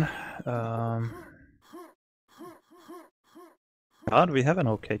interesting then. God, we have an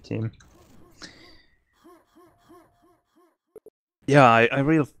okay team. Yeah, I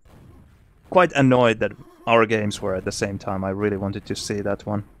really quite annoyed that our games were at the same time. I really wanted to see that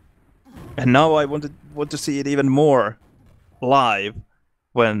one. And now I want to see it even more live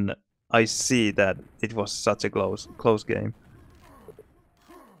when I see that it was such a close game.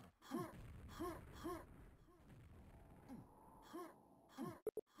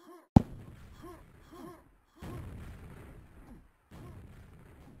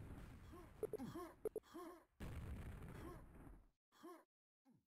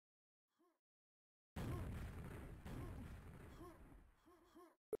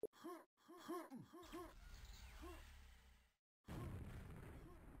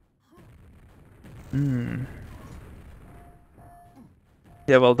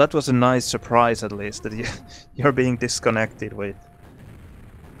 Yeah, well, that was a nice surprise at least that you're being disconnected with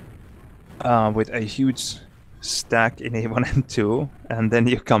a huge stack in A1 and 2, and then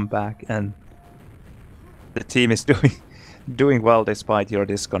you come back and the team is doing well despite your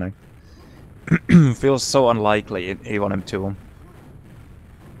disconnect. Feels so unlikely in A1 and 2.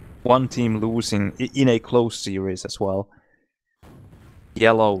 One team losing in a close series as well.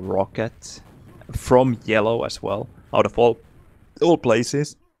 Yellow Rocket from Yellow as well, out of all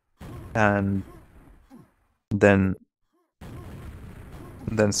places, and then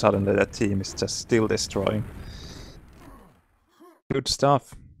suddenly that team is just still destroying. Good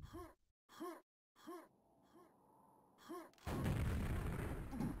stuff.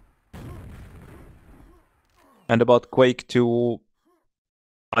 And about Quake 2,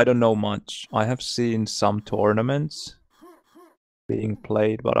 I don't know much. I have seen some tournaments being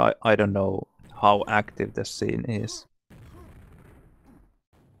played, but I don't know how active the scene is.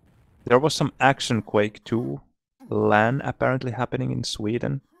 There was some Action Quake 2 LAN apparently happening in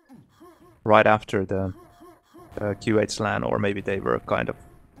Sweden right after the QH LAN, or maybe they were kind of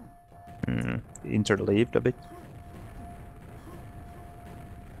interleaved a bit.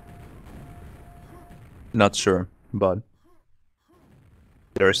 Not sure, but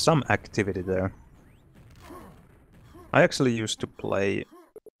there is some activity there. I actually used to play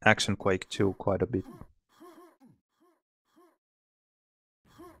Action Quake 2 quite a bit.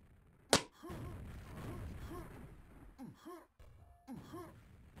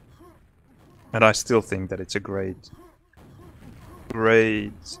 And I still think that it's a great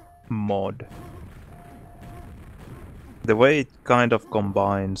mod. The way it kind of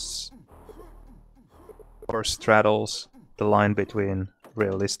combines or straddles the line between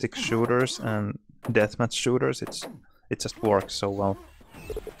realistic shooters and deathmatch shooters, it just works so well.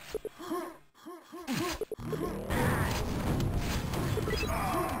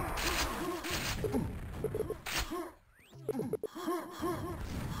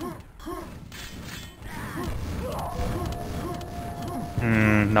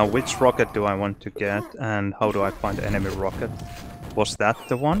 Now which rocket do I want to get, and how do I find the enemy rocket? Was that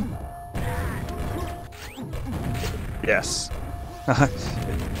the one? Yes.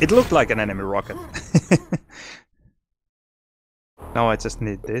 It looked like an enemy rocket. Now I just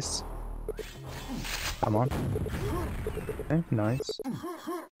need this. Come on. Okay, nice.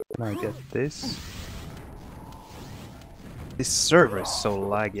 Can I get this? This server is so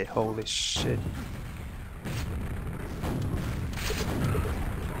laggy, holy shit.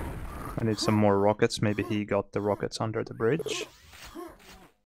 I need some more rockets, maybe he got the rockets under the bridge.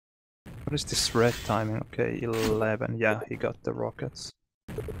 What is this red timing? Okay, 11, yeah, he got the rockets.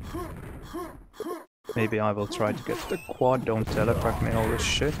 Maybe I will try to get the quad, don't telepack me, holy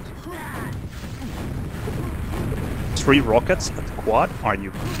shit. 3 rockets at the quad? Are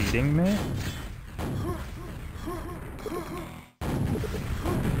you kidding me?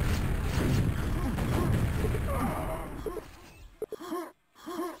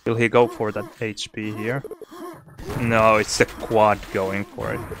 Will he go for that HP here? No, it's the quad going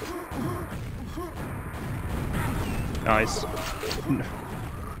for it. Nice.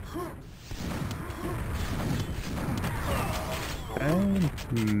 Okay,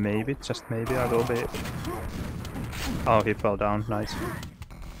 maybe, just maybe I will be... Oh, he fell down, nice.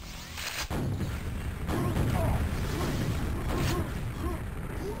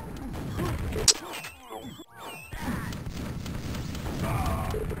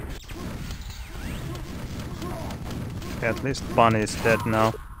 At least Bunny is dead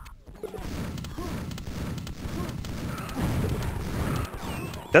now.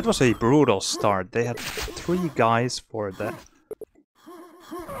 That was a brutal start. They had 3 guys for that.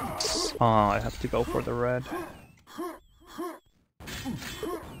 Ah, I have to go for the red.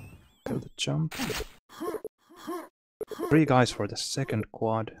 Kill the jump. 3 guys for the second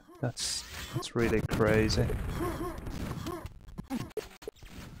quad. That's really crazy.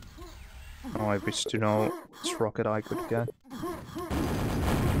 Oh, I wish to know which rocket I could get.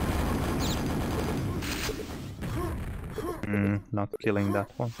 Not killing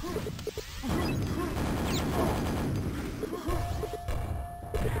that one.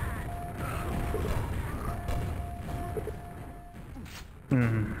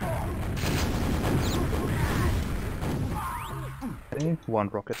 Okay, 1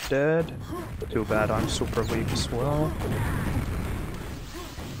 rocket dead. Too bad I'm super weak as well.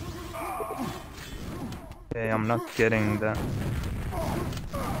 Okay, I'm not getting the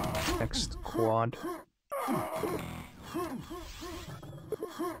next quad.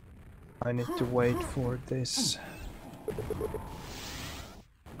 I need to wait for this.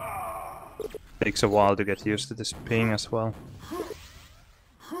 Takes a while to get used to this ping as well.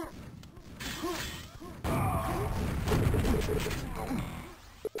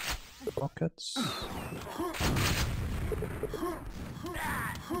 Rockets.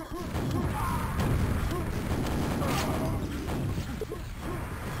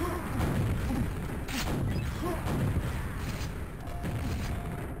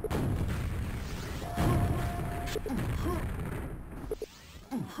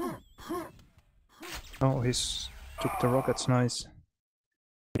 Oh, he's took the rockets, nice.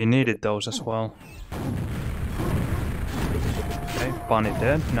 He needed those as well. Okay, Bunny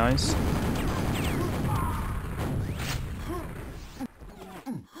dead, nice.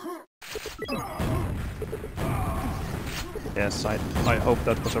 Yes, I hope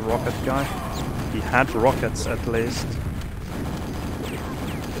that was a rocket guy. He had rockets at least.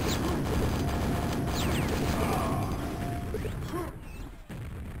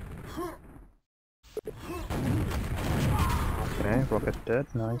 Okay, rocket dead,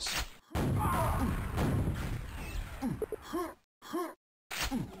 nice.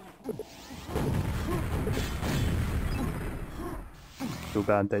 Too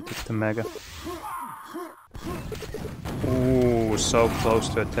bad they took the mega. Ooh, so close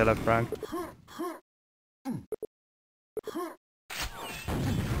to a telefrag.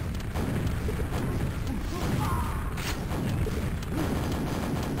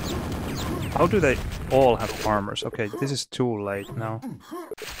 How do they all have armors? Okay, this is too late now.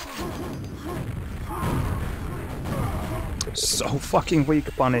 So fucking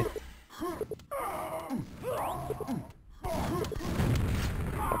weak, Bunny.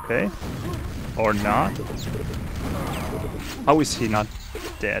 Okay. Or not? How is he not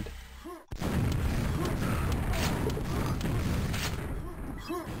dead?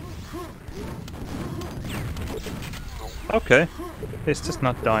 Okay, he's just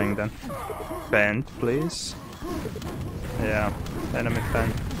not dying then. Bend, please. Yeah, enemy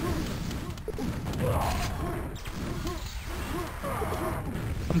bend.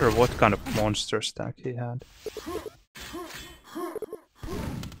 Wonder what kind of monster stack he had.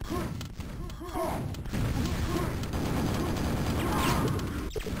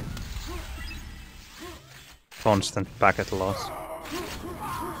 Constant packet loss.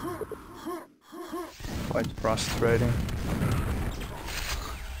 Quite frustrating.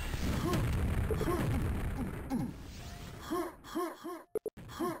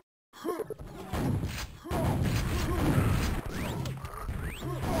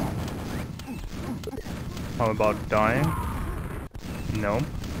 How about dying? No.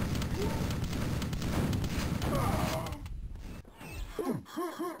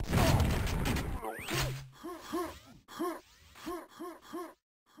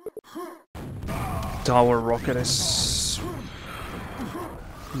 Tower rocket is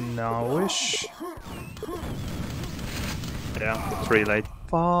nowish. Yeah, it's really late.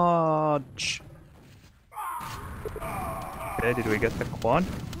 Fudge. Okay, did we get the quad?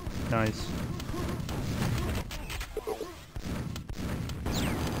 Nice.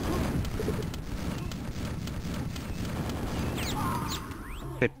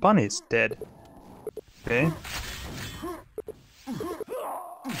 Okay, Bunny's dead. Okay.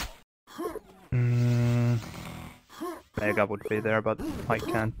 Mega would be there, but I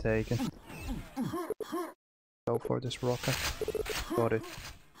can't take it. Go for this rocket. Got it.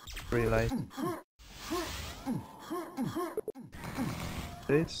 Really late.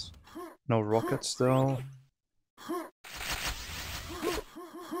 This. No rockets though.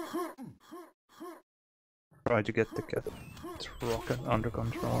 Try to get the rocket under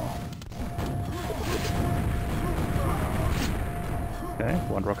control. Okay,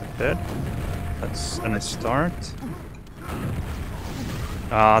 one rocket dead. That's a nice start.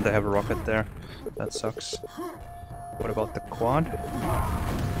 Ah, they have a rocket there. That sucks. What about the quad?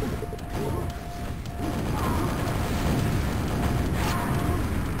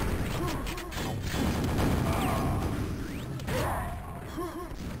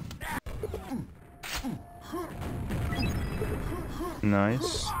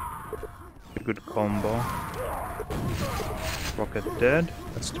 Nice. A good combo. Rocket dead.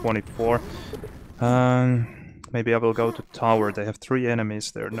 That's 24. Maybe I will go to tower. They have 3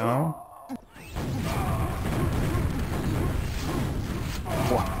 enemies there now.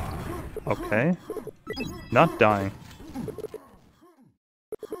 Okay. Not dying.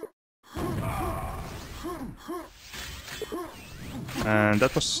 And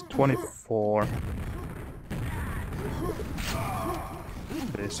that was 24.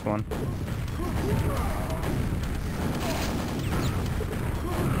 This one.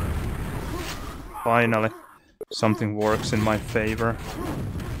 Finally, something works in my favor.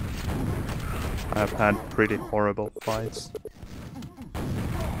 I have had pretty horrible fights.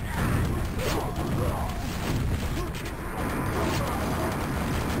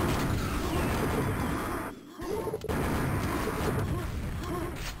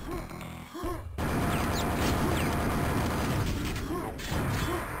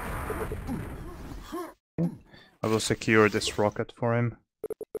 I will secure this rocket for him.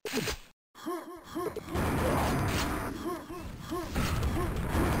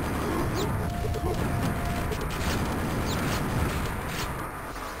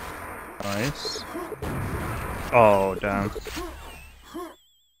 Nice. Oh, damn.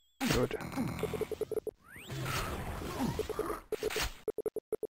 Good.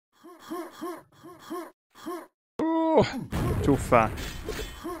 Oh, too fat.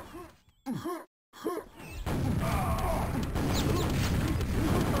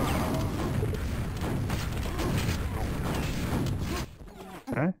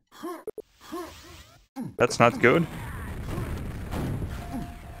 Okay. That's not good.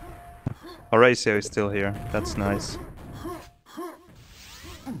 Horatio is still here. That's nice.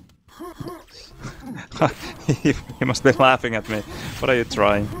 He must be laughing at me. What are you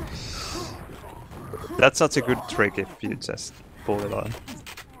trying? That's such a good trick if you just pull it on.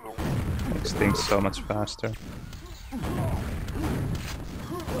 Makes things so much faster.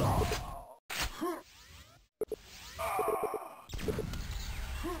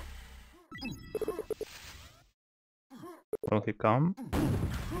 Will he come?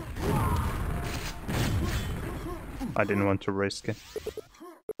 I didn't want to risk it.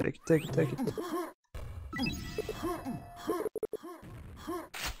 Take it, take it, take it.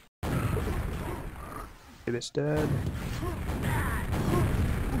 Steve is dead.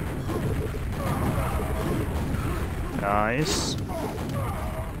 Nice.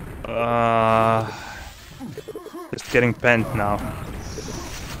 Just getting pent now.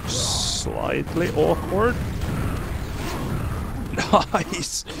 Slightly awkward.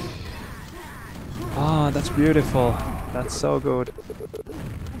 Nice. Ah, that's beautiful. That's so good.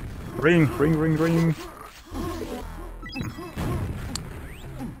 Ring, ring, ring, ring.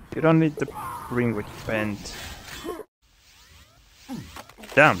 You don't need the ring with pent.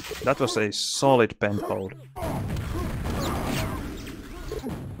 Damn, that was a solid pent hold.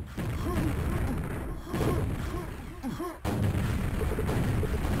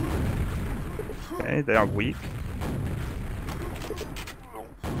 Okay, they are weak.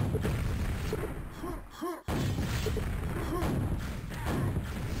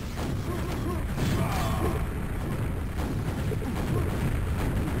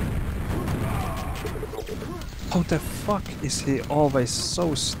 How the fuck is he always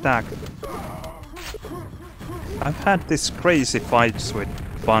so stacked? I've had these crazy fights with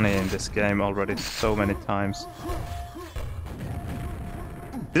Bunny in this game already so many times.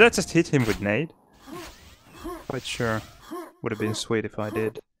 Did I just hit him with nade? Quite sure. Would have been sweet if I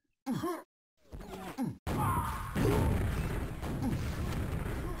did.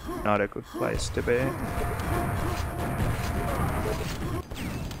 Not a good place to be.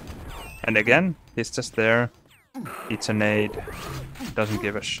 And again, he's just there. Eats a nade. Doesn't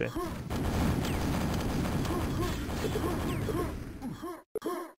give a shit.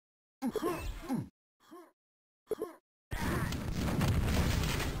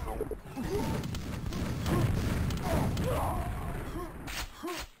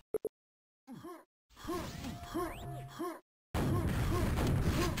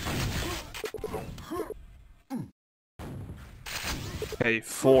 Okay,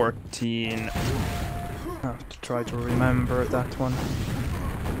 14. I have to try to remember that one.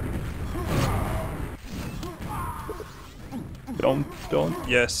 Don't.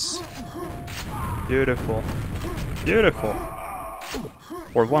 Yes. Beautiful. Beautiful.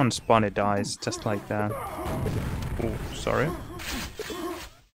 For once, Bunny dies just like that. Ooh, sorry.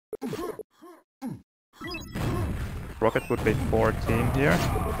 Rocket would be 14 here.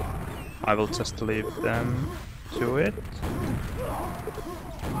 I will just leave them to it.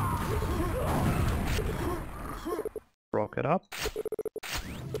 Rocket up.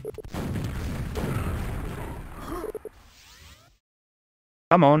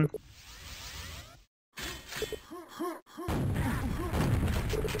 Come on.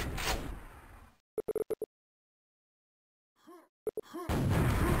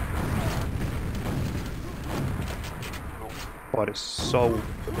 What is so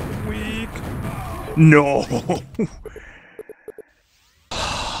weak? No.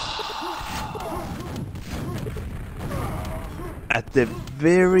 At the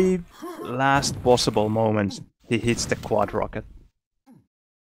very last possible moment, he hits the quad rocket.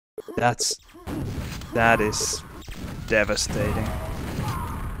 That is devastating.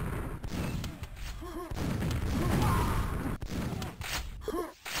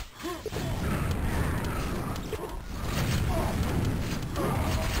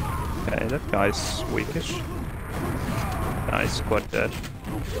 Okay, that guy's weakish. Nice, quad dead.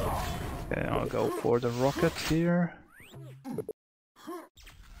 Okay, I'll go for the rocket here.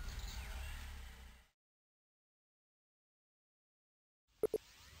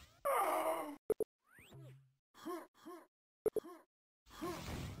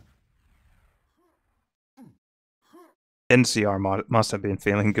 NCR must have been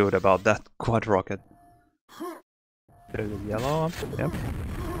feeling good about that quad rocket. There's a yellow up, yep.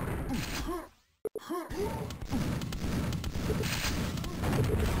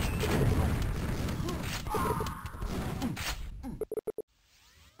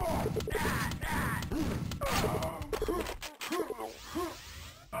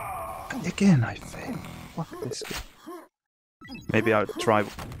 And again I fail. Fuck this. Maybe I'll try.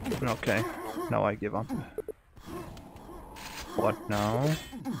 Okay, now I give up. What now?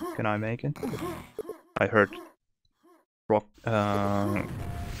 Can I make it? I heard rock. Okay.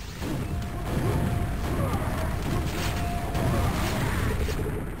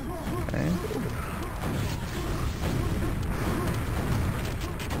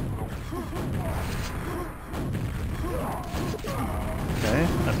 Okay,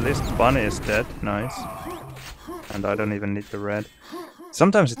 at least Bunny is dead. Nice. And I don't even need the red.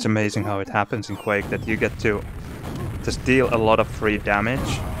 Sometimes it's amazing how it happens in Quake that you get to just deal a lot of free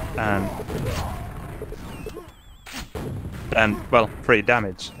damage and well, free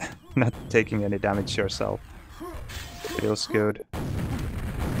damage, not taking any damage yourself. Feels good.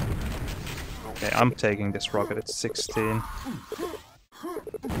 Okay, I'm taking this rocket. It's 16.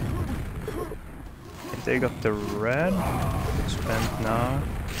 If they got the red, it's spent now.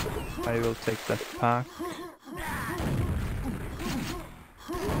 I will take that pack.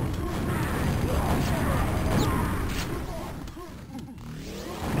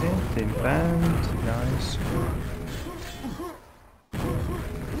 Okay, band, nice.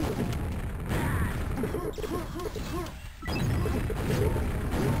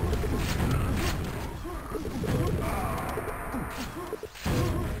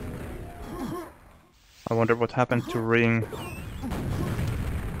 I wonder what happened to Ring.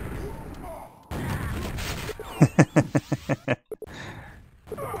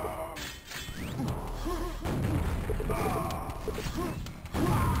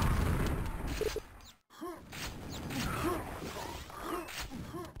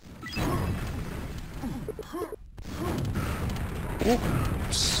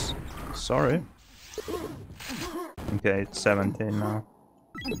 Oops. Sorry. Okay, it's 17 now.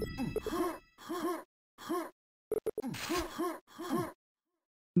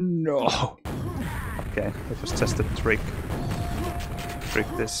 No! Okay, it was just a trick. Trick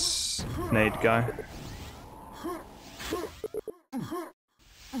this nade guy.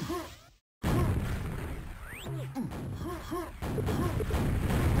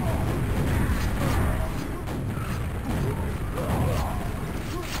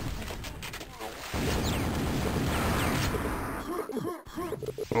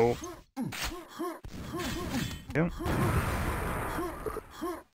 Oh. Yeah.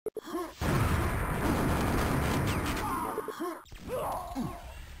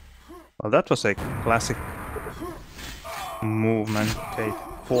 Well, that was a classic movement. Okay,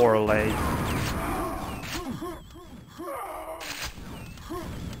 4 late.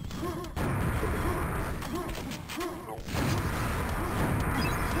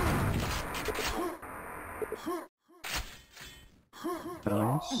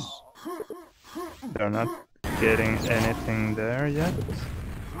 Nice. They're not getting anything there yet.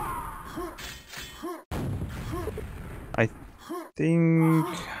 I think...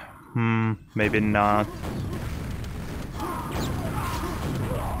 maybe not.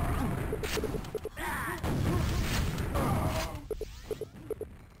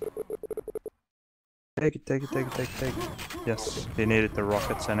 Take it, take it, take it, take it, take it. Yes, he needed the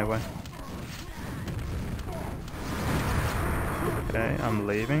rockets anyway. Okay, I'm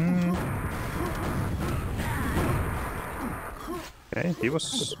leaving. Okay, he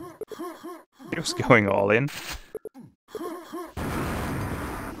was going all in.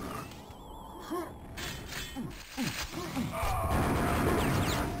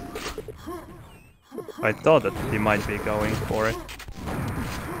 I thought that he might be going for it.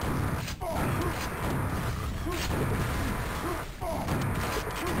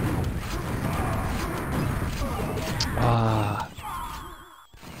 Ah.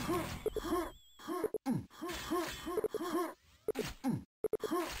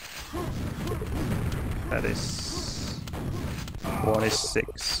 That is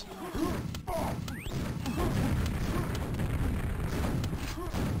 26.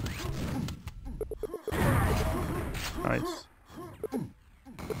 Nice.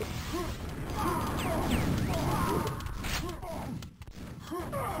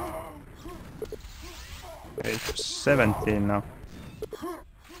 Okay, it's 17 now.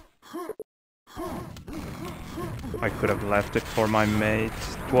 I could have left it for my mate.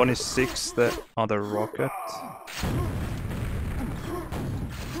 26, the other rocket.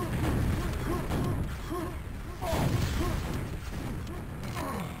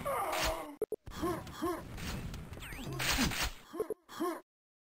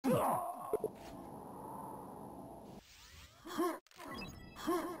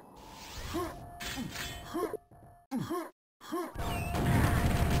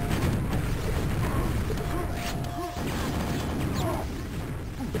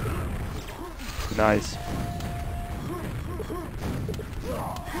 Nice.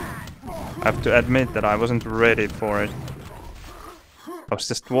 I have to admit that I wasn't ready for it. I was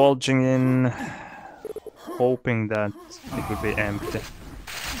just waltzing in, hoping that it would be empty.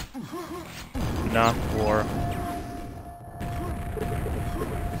 Not war.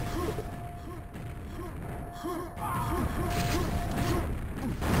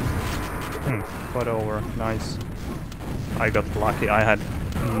 Got over. Nice. I got lucky. I had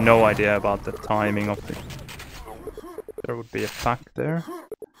no idea about the timing of it. There would be a pack there.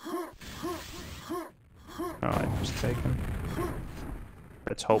 Oh, it was taken.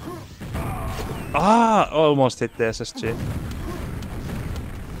 Let's hope. Ah! Almost hit the SSG.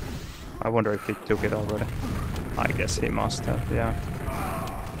 I wonder if he took it already. I guess he must have, yeah.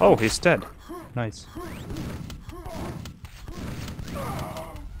 Oh, he's dead. nice.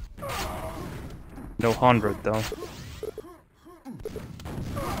 No 100 though.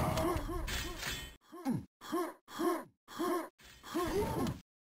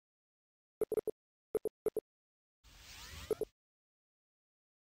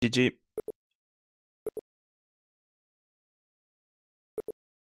 GG.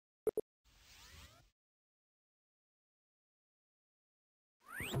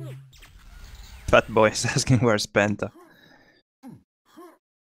 Fat boy is asking where's Penta.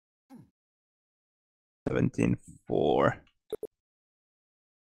 17-4.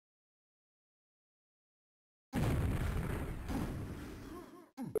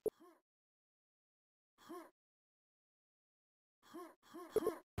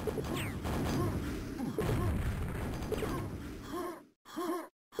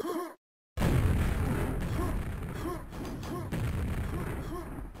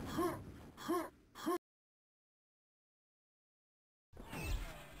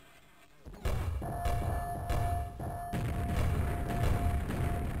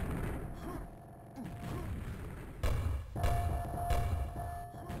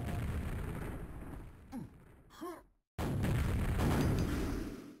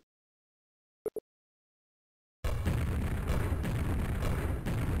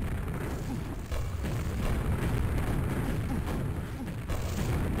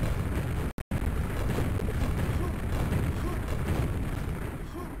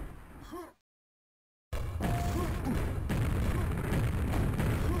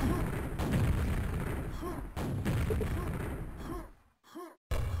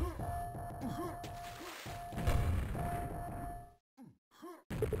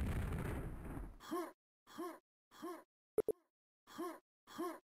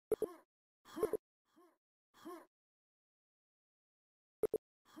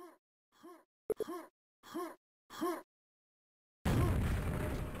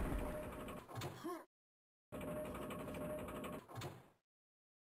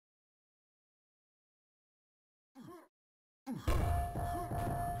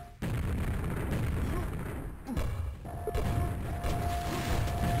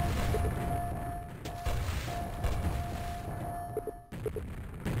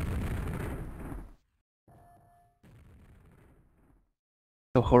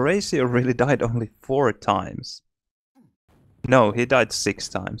 So Horatio really died only 4 times. No, he died 6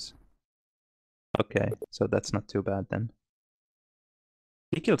 times. Okay, so that's not too bad then.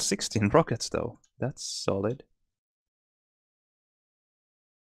 He killed 16 rockets though. That's solid.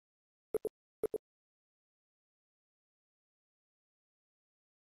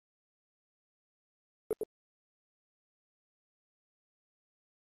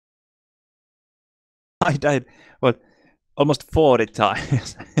 I died, what, almost 40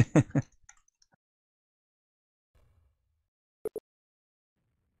 times.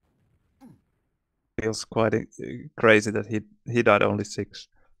 Feels quite crazy that he died only 6.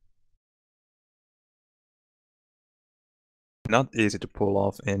 Not easy to pull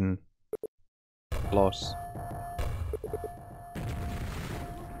off in loss.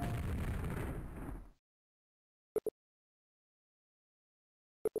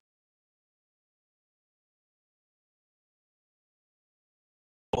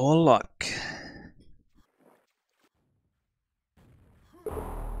 All luck.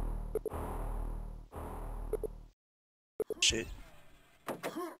 Shit.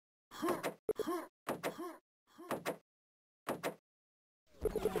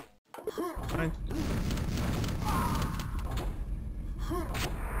 Right.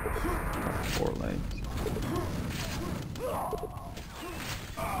 4 late.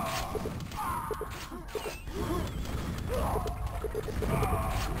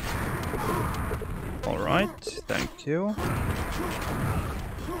 All right, thank you.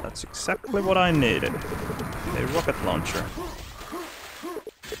 That's exactly what I needed. A rocket launcher.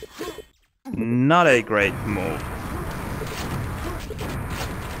 Not a great move.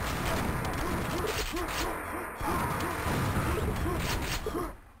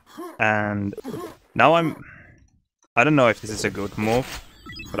 And now I don't know if this is a good move,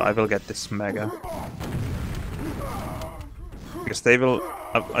 but I will get this mega. Because they will...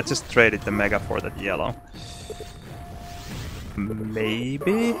 I just traded the mega for that yellow.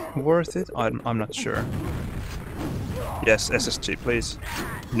 Maybe worth it? I'm not sure. Yes, SSG, please.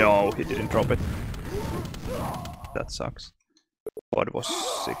 No, he didn't drop it. That sucks. What was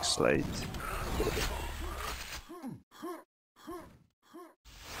 6 late?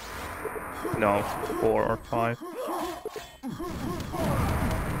 No, 4 or 5.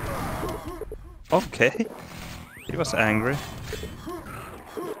 Okay. He was angry.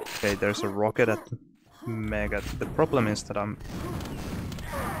 Okay, there's a rocket at Mega. The problem is that I'm...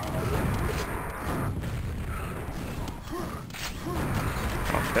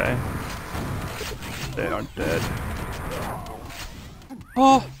 Okay. They are dead.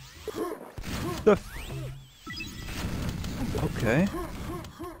 Oh! The... Okay.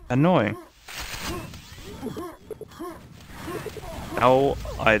 Annoying. Now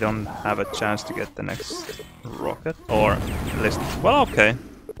I don't have a chance to get the next rocket, or at least... Well, okay.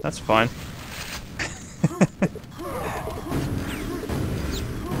 That's fine.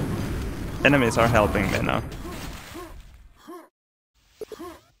 Enemies are helping me now.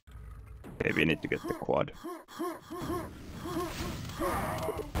 Okay, we need to get the quad.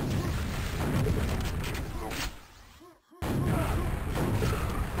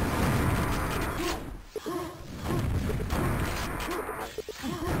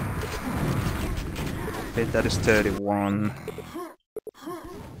 Okay, that is 31.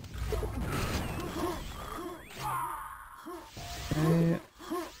 Okay.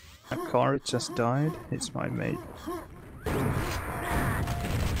 A car just died. It's my mate.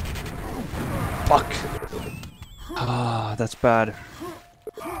 Fuck! Ah, that's bad.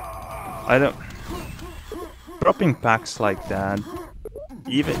 I don't... Dropping packs like that,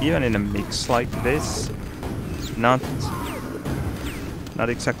 even in a mix like this, not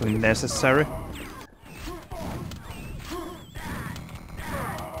exactly necessary.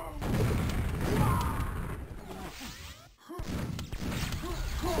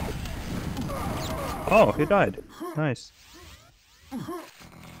 Oh, he died. Nice.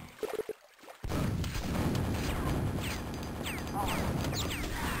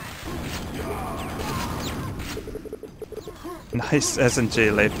 Nice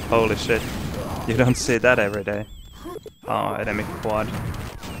SNG lift, holy shit. You don't see that every day. Oh, enemy quad.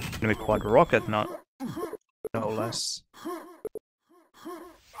 Enemy quad rocket, no less.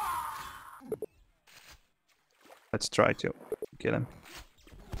 Let's try to kill him.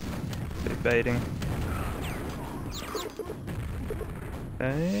 Debating.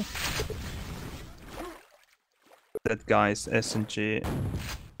 Okay. That guy's SNG.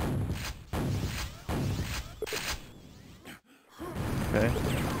 Okay.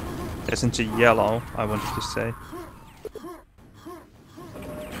 SNG yellow, I wanted to say.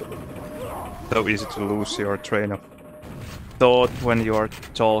 So easy to lose your train of thought when you're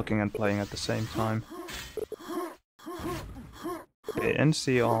talking and playing at the same time. Okay,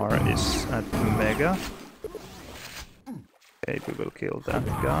 NCR is at Mega. Okay, we will kill that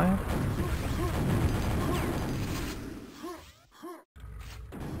guy.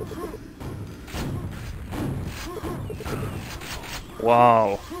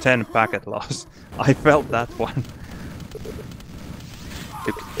 Wow, 10 packet loss. I felt that one.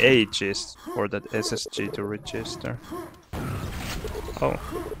 Took ages for that SSG to register. Oh.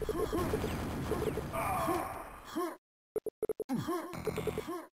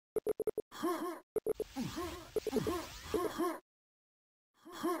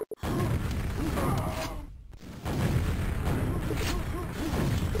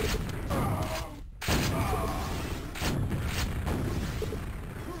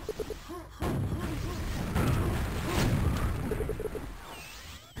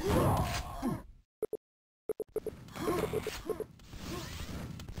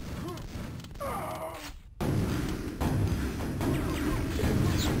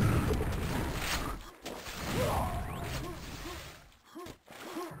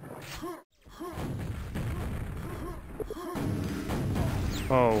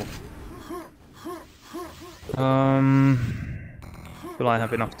 Oh. Will I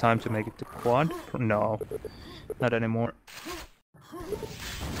have enough time to make it to quad? No, not anymore.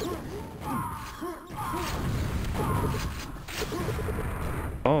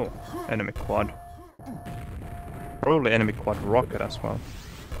 Oh, enemy quad. Probably enemy quad rocket as well.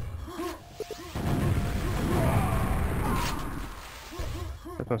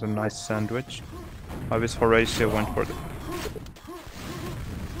 That was a nice sandwich. I wish Horatio went for the...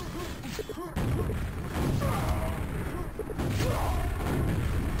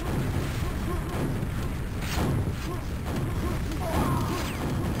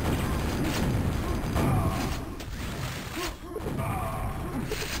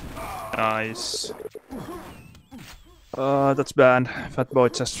 Nice. That's bad. Fat Boy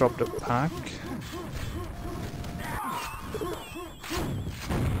just dropped a pack.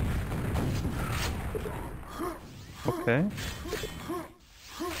 Okay.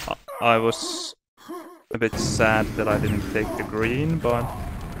 I was a bit sad that I didn't take the green, but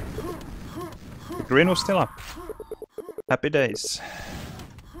the green was still up. Happy days.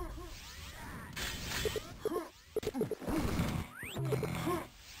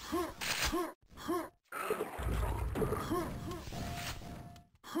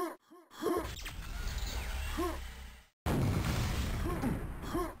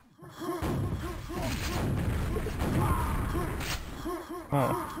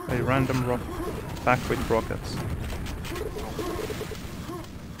 Oh, a random rock back with rockets.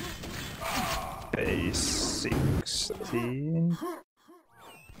 A 16.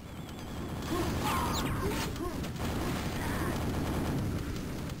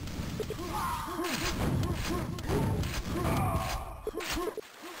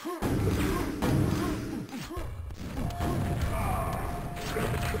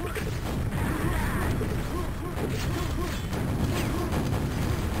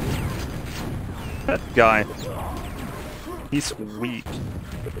 That guy, he's weak.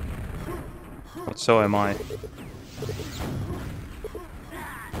 But so am I.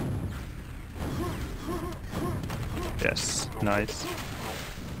 Yes, nice.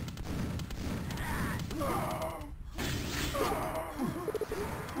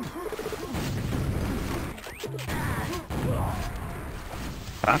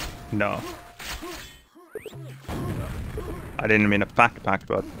 Huh? No. I didn't mean a backpack,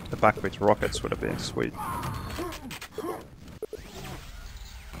 but the back with rockets would have been sweet.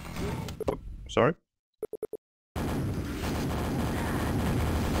 Oh, sorry?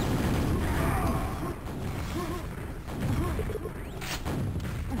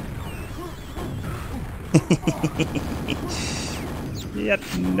 He had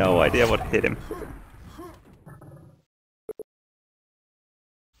no idea what hit him.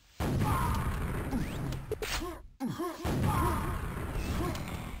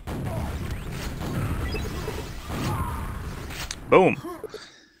 Boom!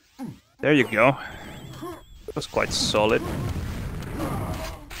 There you go. That was quite solid.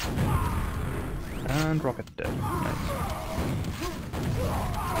 And rocket dead. Nice.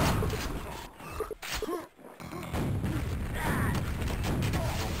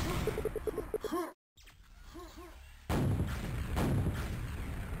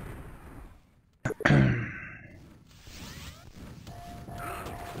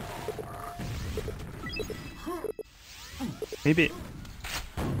 Maybe.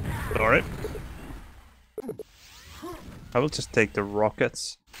 Alright. I will just take the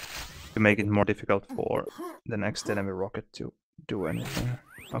rockets to make it more difficult for the next enemy rocket to do anything.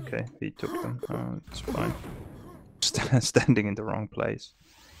 Okay, he took them. It's fine. Standing in the wrong place.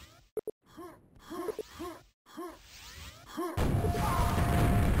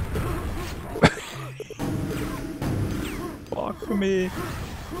 Fuck me.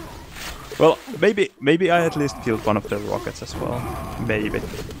 Well, maybe I at least killed one of the rockets as well. Maybe.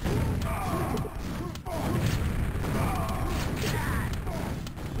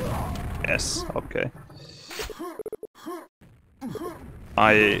 Yes, okay.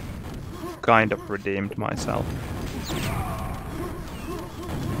 I kind of redeemed myself.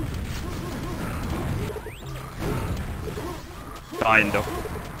 Kind of.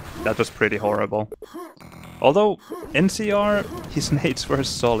 That was pretty horrible. Although, NCR, his nades were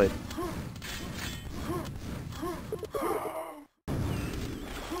solid.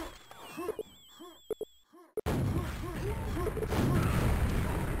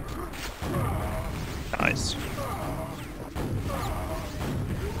 Nice.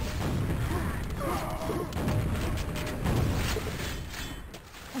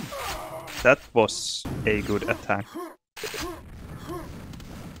 That was a good attack.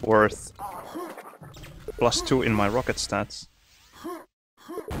 Worth +2 in my rocket stats.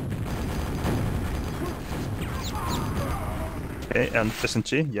 Okay, and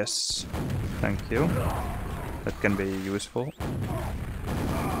SNG, yes. Thank you. That can be useful.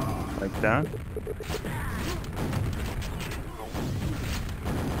 Like that.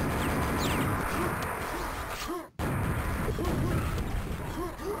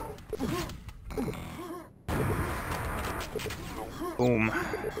 Boom.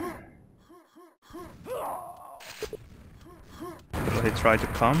 Will he try to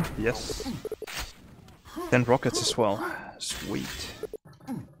come? Yes. 10 rockets as well. Sweet.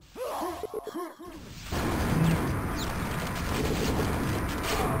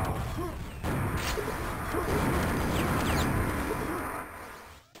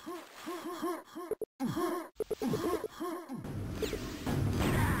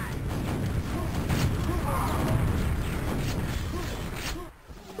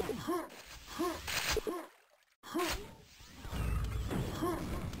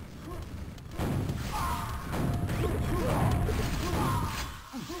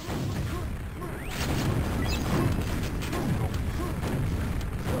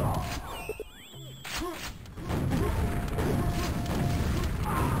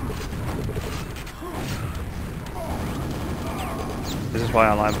 This is why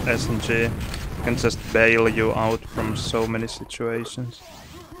I like SNG. You can just bail you out from so many situations.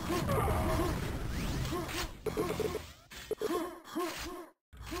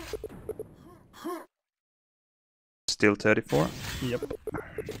 Still 34. Yep.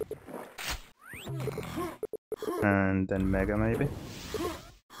 And then Mega maybe.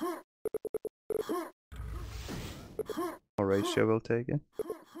 Horatio will take it.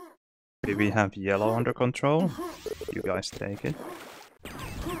 We have yellow under control. You guys take it.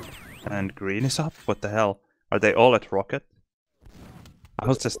 And green is up. What the hell? Are they all at rocket?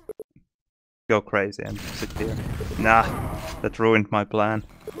 I'll just go crazy and sit here. Nah, that ruined my plan.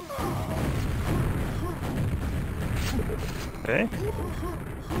 Okay.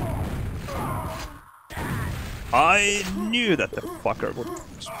 I knew that the fucker would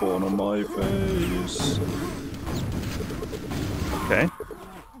spawn on my face. Okay.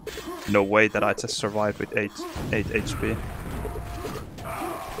 No way that I just survived with 8 HP.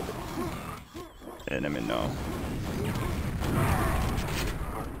 Enemy, no.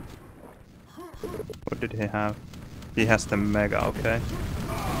 What did he have? He has the Mega, okay.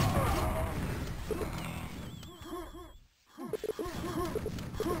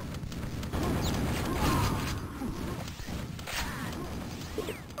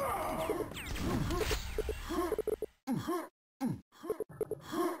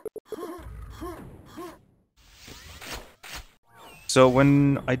 So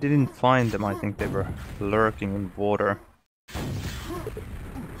when I didn't find them, I think they were lurking in water.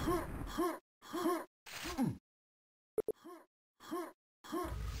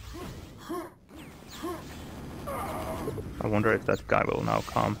 I wonder if that guy will now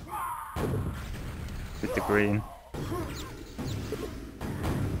come with the green.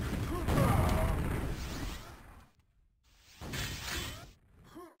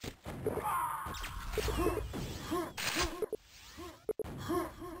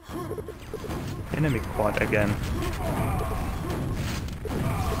 Enemy quad again.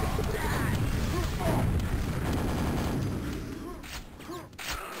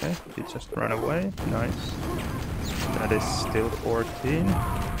 Okay, he just ran away. Nice. That is still 14.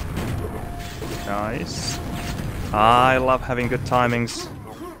 Nice. I love having good timings.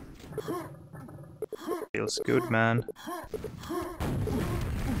 Feels good, man.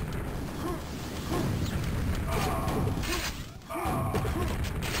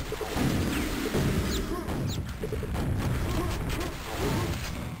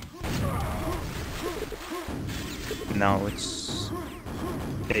 Now it's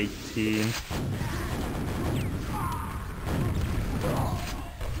 18.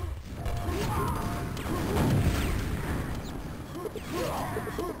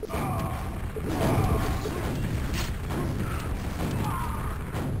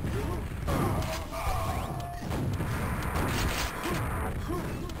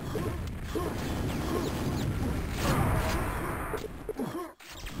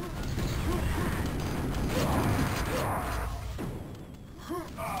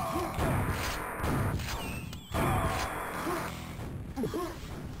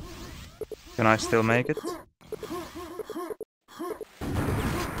 Can I still make it?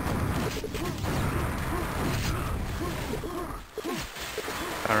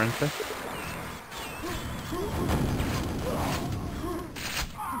 Apparently.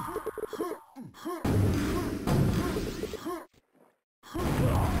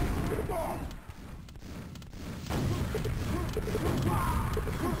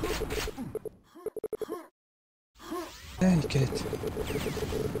 Take it.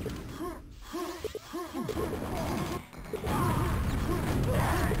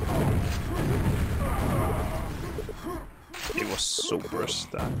 It was super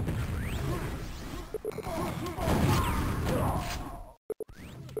stuck.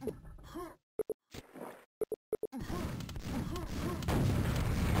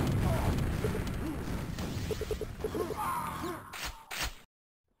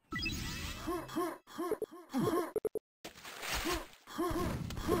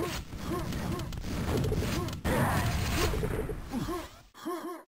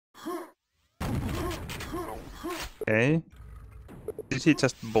 Okay. Did he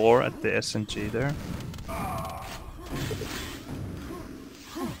just bore at the SNG there?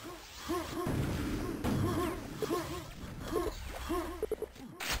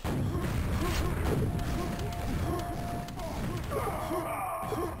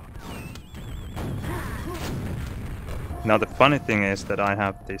 Now the funny thing is that I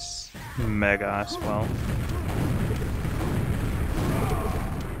have this Mega as well.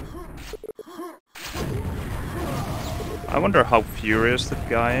 I wonder how furious that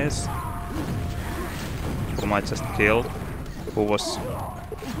guy is, whom I just killed, who was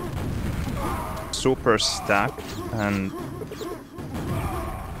super stacked and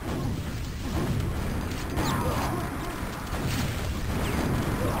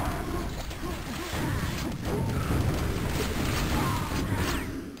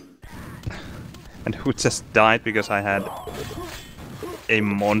And who just died because I had a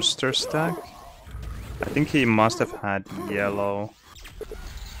monster stack? I think he must have had yellow.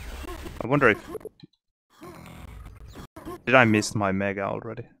 I wonder if... Did I miss my mega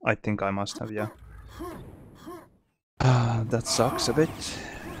already? I think I must have, yeah. That sucks a bit.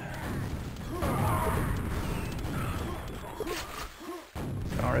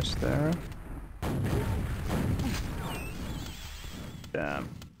 Car is there. Damn.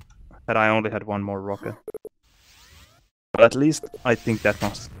 Had I only had one more rocket. But at least I think that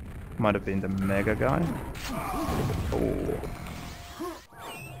might have been the mega guy. Oh.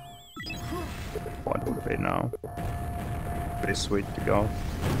 What would it be now? Pretty sweet to go.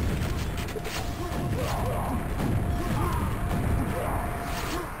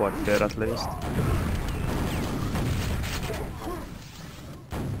 What, dead at least?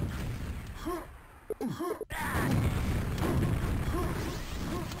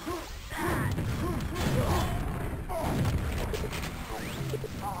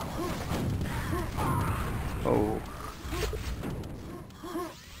 Oh.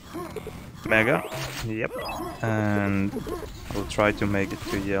 Mega. Yep. And I'll try to make it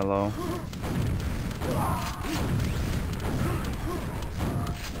to yellow.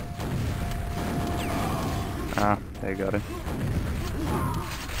 Ah, they got it.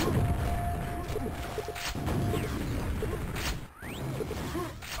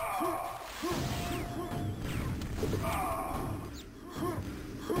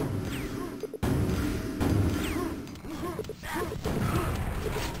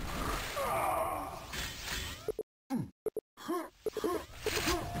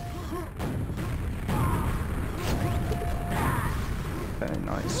 Very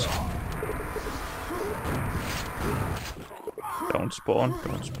nice. Don't spawn,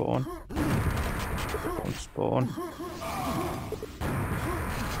 don't spawn. Don't spawn.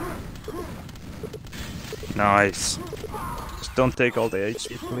 Nice. Just don't take all the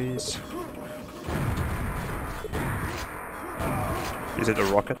HP, please. Is it a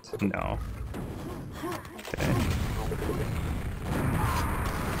rocket? No. Okay.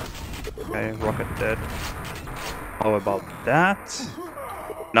 Okay, rocket dead. How about that?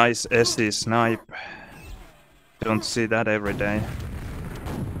 Nice SC snipe. Don't see that every day.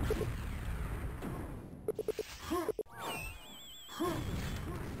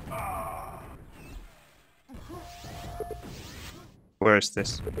 Where is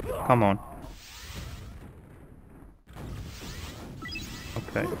this? Come on.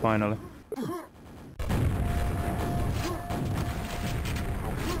 Okay, finally.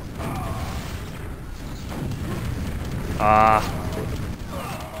 Ah.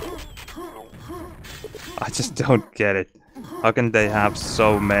 I just don't get it. How can they have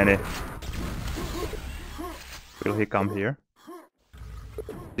so many? Will he come here?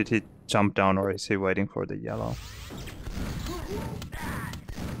 Did he jump down or is he waiting for the yellow?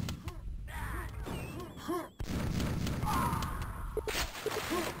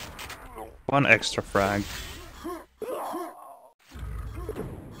 One extra frag.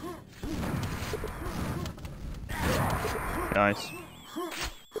 Nice.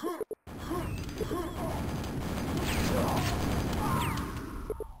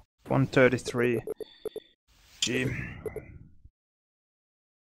 $133. G.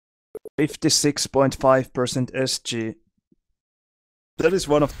 56.5% SG. That is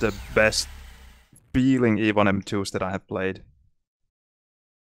one of the best feeling E1 M2s that I have played.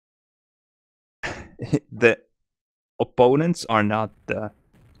 The opponents are not the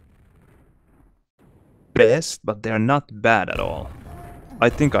best, but they're not bad at all. I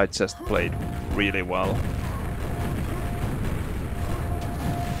think I just played really well.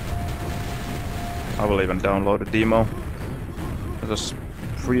 I will even download a demo. It was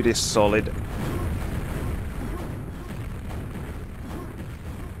pretty solid.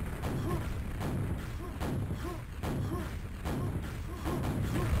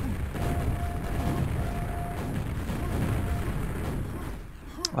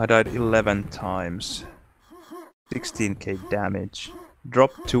 I died 11 times. 16k damage.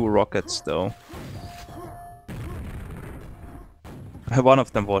 Dropped 2 rockets though. One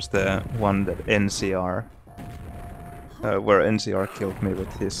of them was the one that NCR, where NCR killed me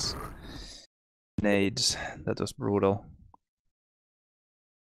with his nades. That was brutal.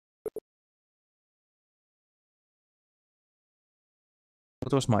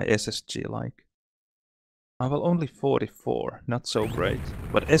 What was my SSG like? Well, only 44, not so great,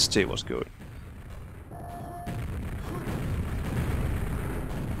 but SG was good.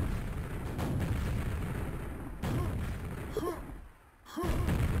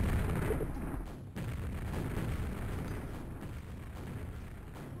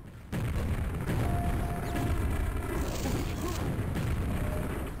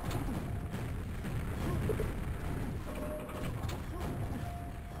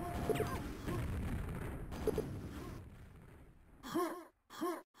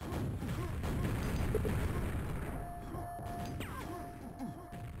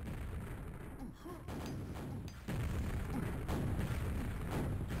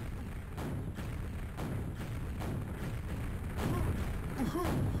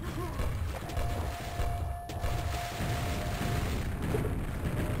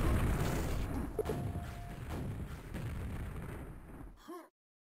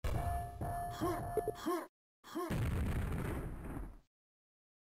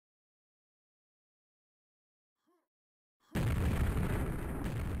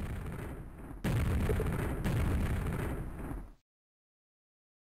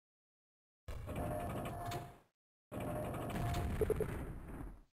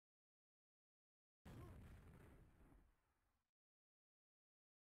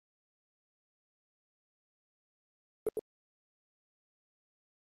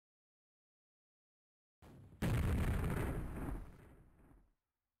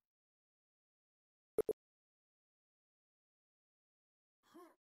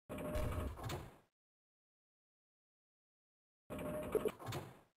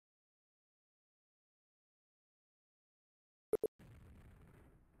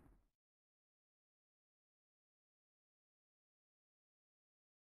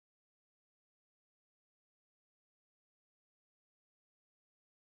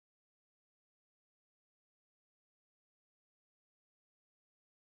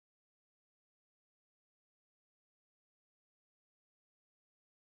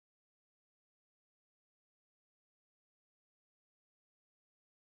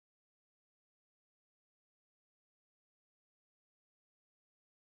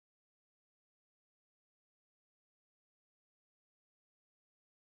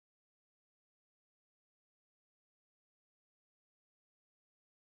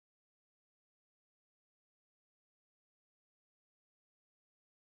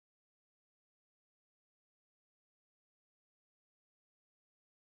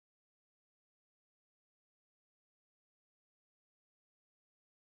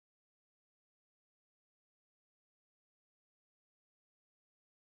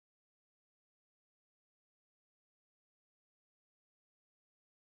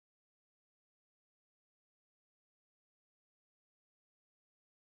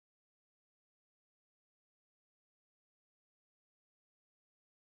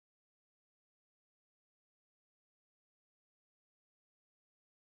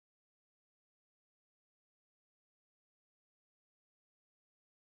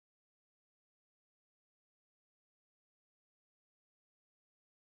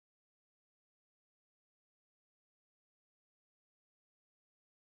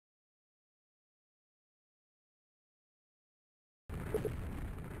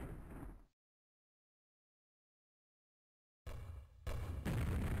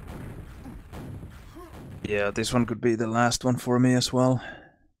 Yeah, this one could be the last one for me as well.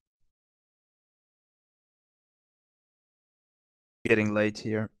 Getting late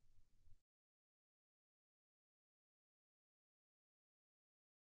here.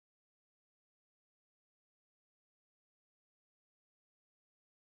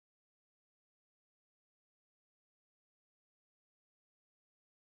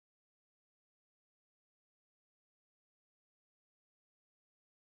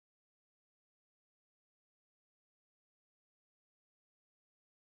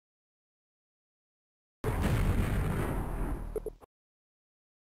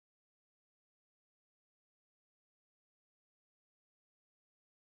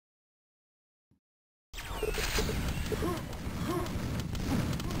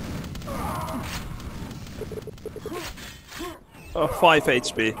 Oh, 5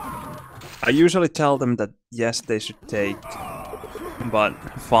 HP. I usually tell them that yes, they should take, but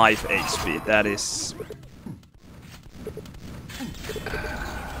 5 HP, that is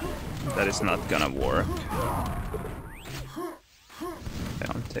not gonna work. Okay,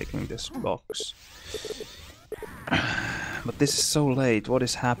 I'm taking this box. But this is so late, what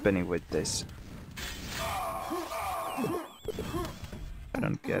is happening with this? I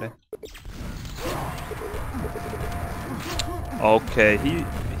don't get it. Okay, he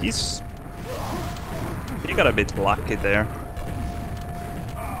got a bit lucky there,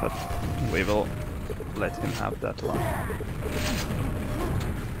 but we will let him have that luck.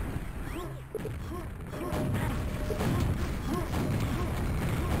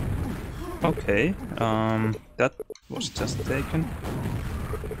 Okay, that was just taken.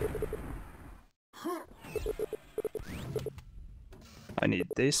 I need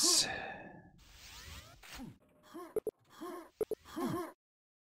this.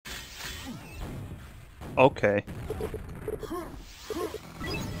 Okay.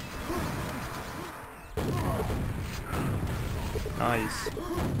 Nice.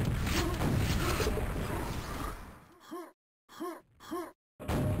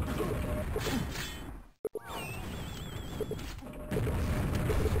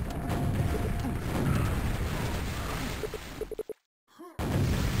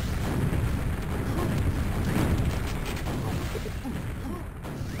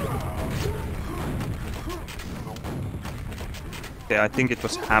 Okay, I think it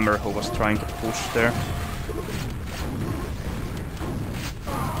was Hammer who was trying to push there.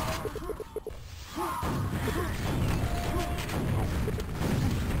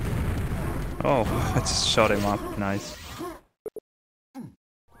 Oh, I just shot him up. Nice.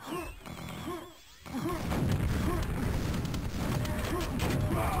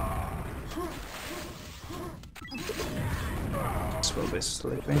 This will be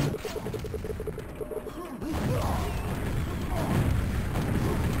sleeping.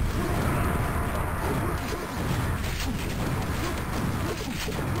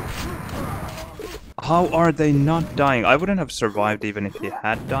 How are they not dying? I wouldn't have survived even if he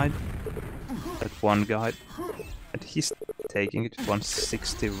had died. That one guy. And he's taking it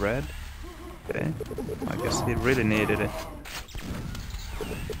 160 red. Okay. I guess he really needed it.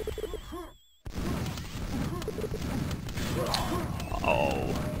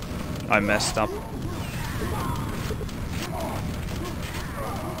 Oh. I messed up.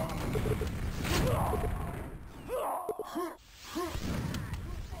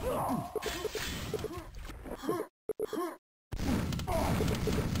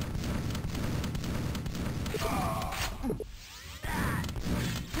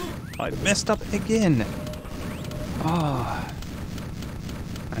 I messed up again. Ah.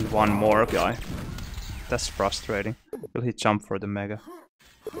 And one more guy. That's frustrating. Will he jump for the mega?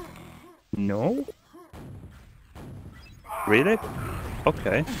 No? Really?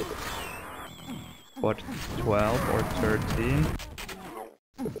 Okay. What, 12 or 13?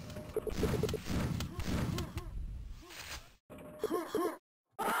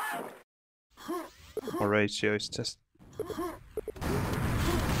 Our ratio is just...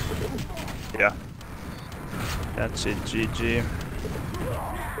 Yeah. That's it, GG.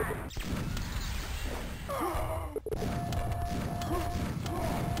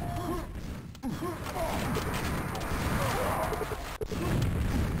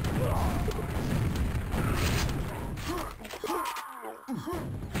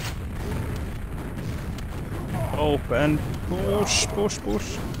 Open. Push, push,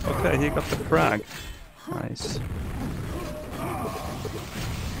 push. Okay, he got the frag. Nice.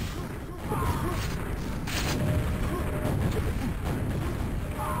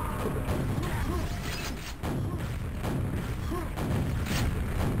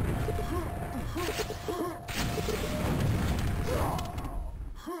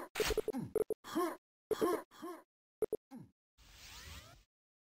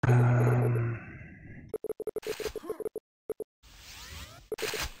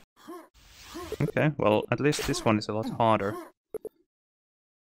 Okay, well, at least this one is a lot harder.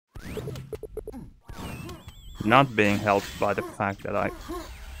 Not being helped by the fact that I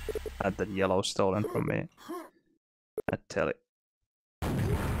had that yellow stolen from me. I tell it.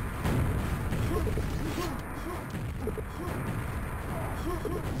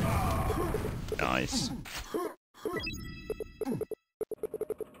 Nice.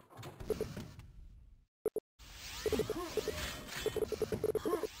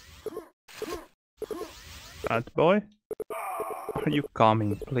 Bad boy? Are you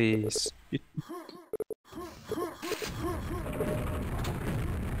coming, please?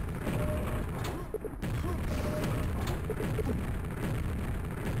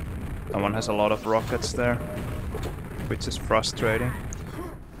 Someone has a lot of rockets there, which is frustrating.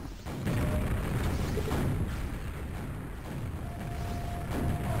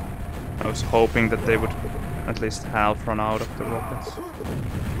 I was hoping that they would at least half run out of the rockets.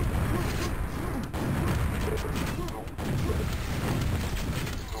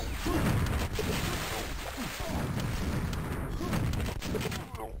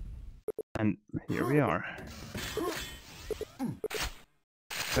 And here we are.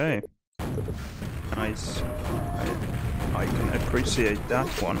 Okay. Nice. I can appreciate that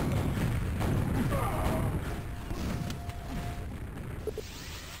one.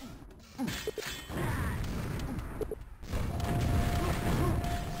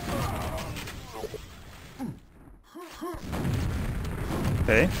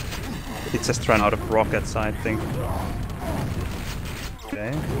 Okay. He just ran out of rockets, I think.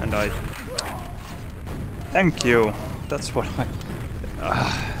 Okay, and I... Thank you! That's what I...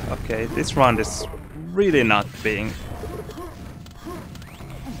 okay, this round is really not being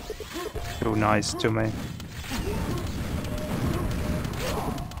Too nice to me.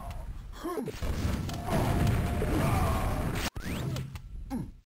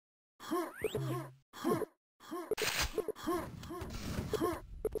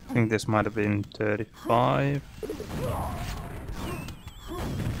 I think this might have been 35.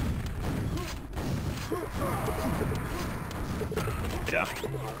 Yeah.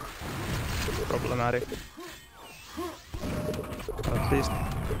 Problematic. At least.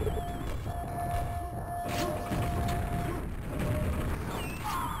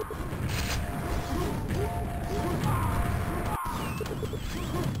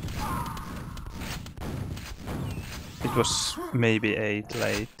 It was maybe 8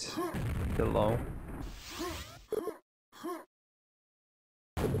 late, below.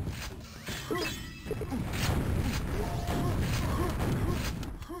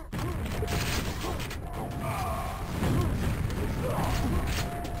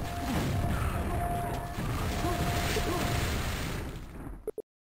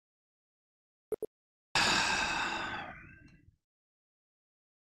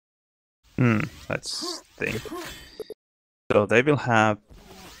 Let's think. So they will have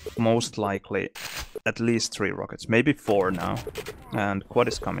most likely at least 3 rockets, maybe 4 now. And Quad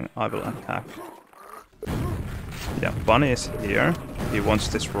is coming, I will attack. Yeah, Bunny is here. He wants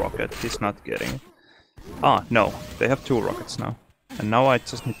this rocket, he's not getting it. Ah, no, they have 2 rockets now. And now I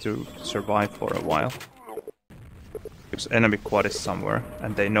just need to survive for a while. Because enemy Quad is somewhere,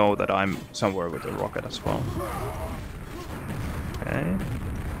 and they know that I'm somewhere with the rocket as well. Okay.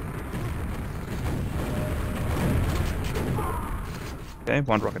 Okay,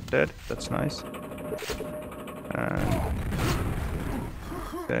 1 rocket dead, that's nice. And...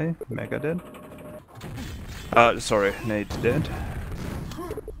 okay, Mega dead. Sorry, Nade's dead.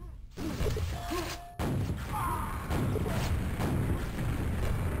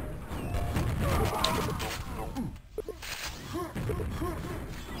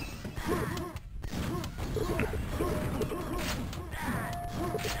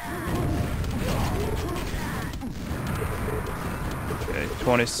 Okay,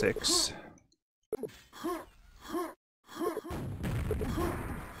 26.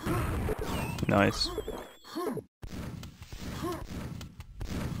 Nice.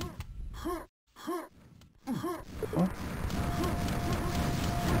 Oh.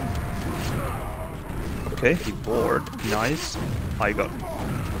 Okay, he bored. Nice. I got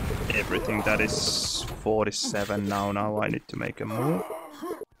everything. That is 47 now. Now I need to make a move.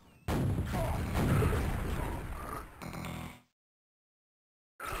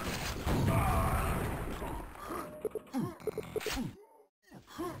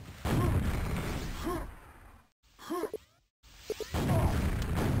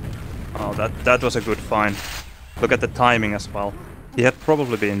 Oh, that was a good find. Look at the timing as well. He had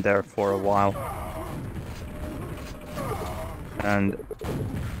probably been there for a while. And...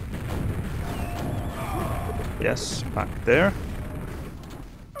 yes, back there.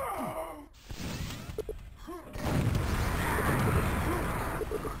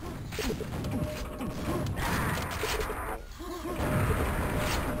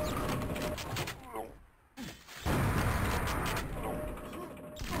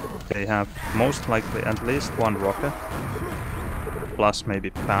 They have most likely at least 1 rocket, plus maybe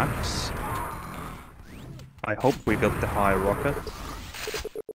packs. I hope we got the high rocket.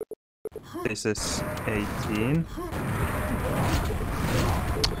 This is 18.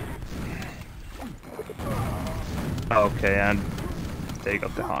 Okay, and they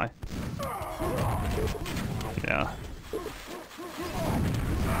got the high. Yeah.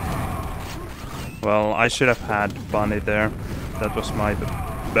 Well, I should have had Bunny there. That was my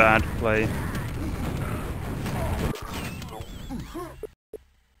bad play.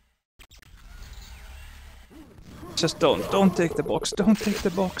 Just don't take the box, don't take the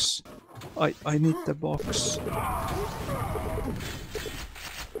box. I need the box.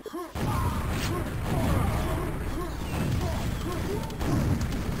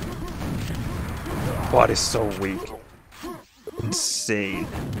 What is so weak? Insane.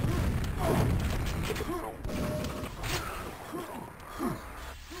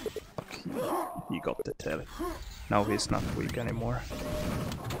 He got the telly. Now he's not weak anymore.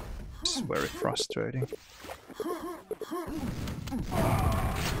 It's very frustrating.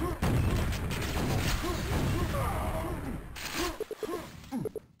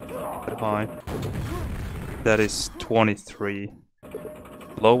 High. That is 23.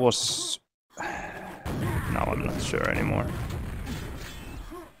 Low was... now I'm not sure anymore.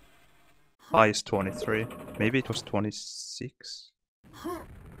 High is 23. Maybe it was 26?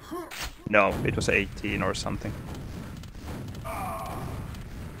 No, it was 18 or something.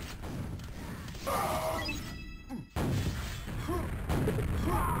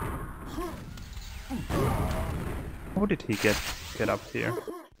 How did he get up here?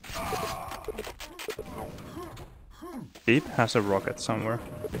 Deep has a rocket somewhere.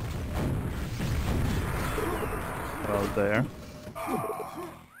 Well, there.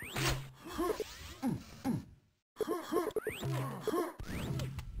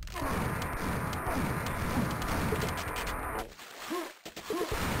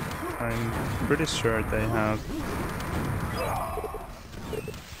 I'm pretty sure they have...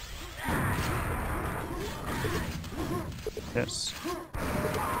 Yes.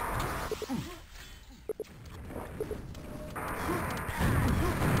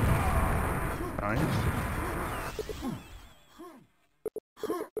 Nice.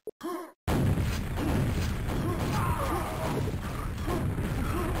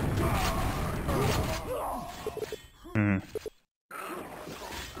 Hmm.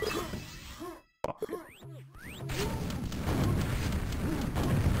 Fuck.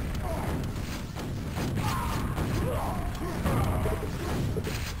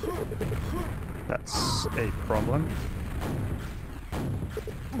 That's a problem.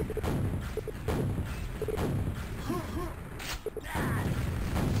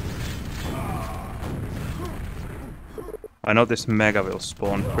 I know this mega will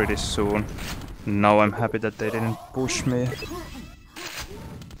spawn pretty soon. Now I'm happy that they didn't push me. Of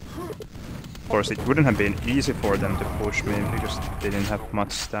course, it wouldn't have been easy for them to push me because they didn't have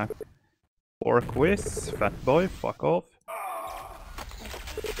much stack to work with. Fat boy, fuck off.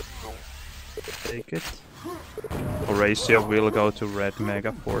 Take it. Horatio will go to red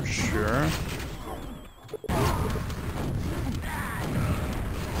mega for sure.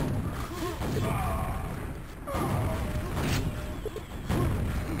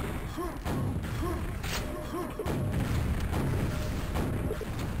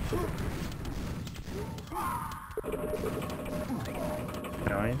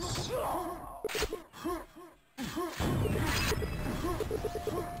 Nice.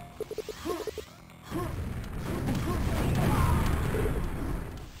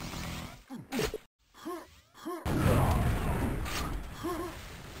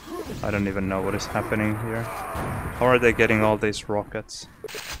 I don't even know what is happening here. How are they getting all these rockets?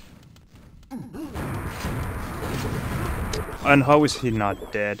 And how is he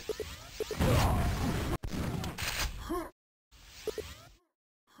not dead?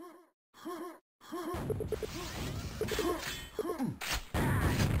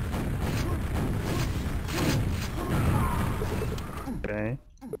 Okay.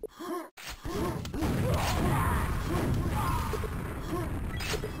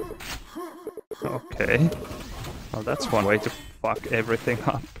 Okay. Well, that's one way to fuck everything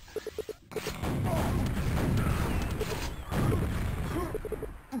up.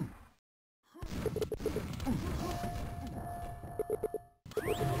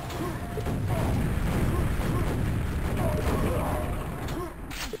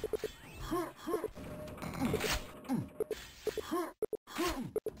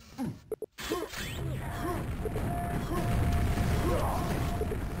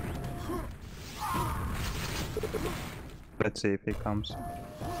 Let's see if he comes.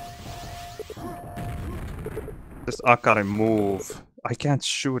 Just Akari, move. I can't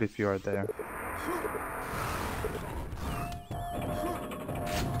shoot if you are there.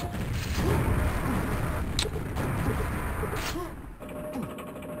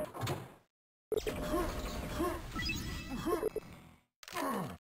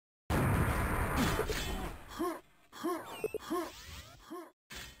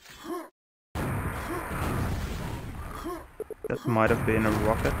 That might have been a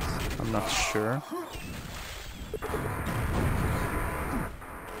rocket, I'm not sure.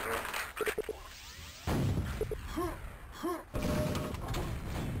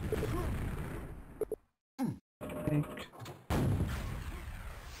 I think.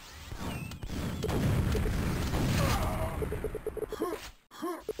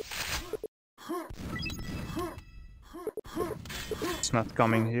 It's not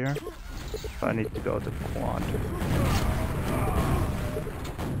coming here. I need to go to quad.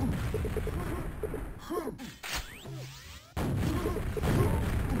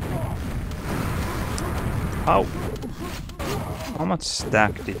 How? How much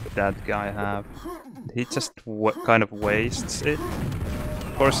stack did that guy have? He just kind of wastes it.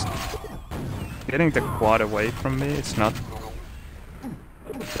 Of course, getting the quad away from me is not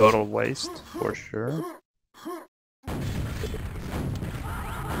total waste, for sure.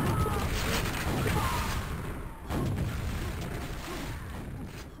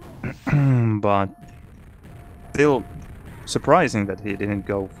 But still surprising that he didn't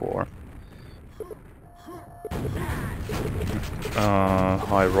go for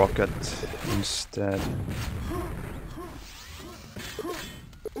high rocket instead.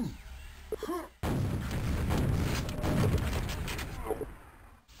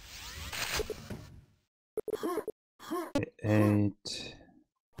 8.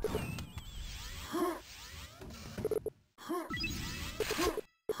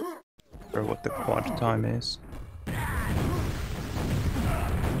 Or what the quad time is.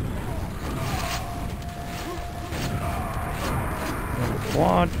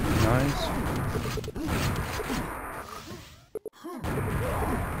 Quad, nice.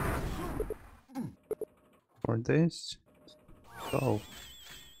 For this, go.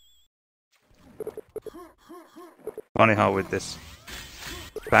 Funny how with this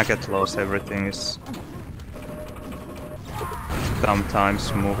packet loss everything is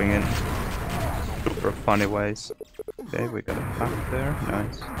sometimes moving in super funny ways. Okay, we got a pack there,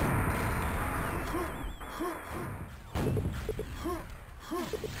 nice.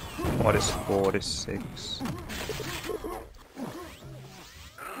 What is 46?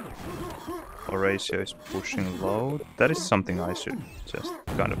 Horatio is pushing low. That is something I should just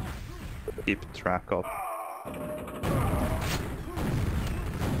kind of keep track of.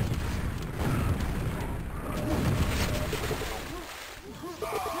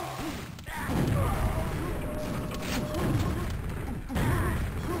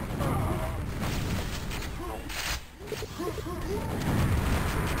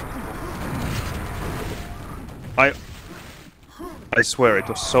 I swear it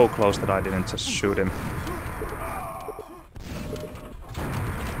was so close that I didn't just shoot him.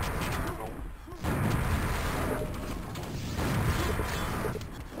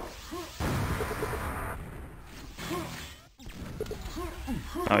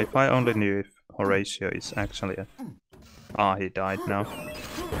 Now, if I only knew if Horatio is actually a... Ah, he died now.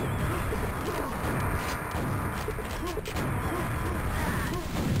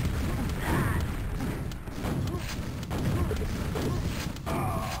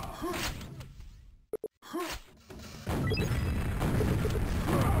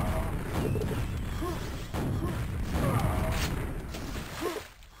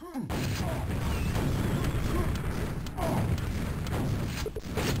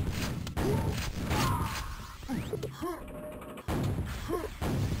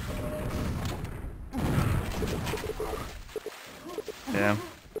 Yeah.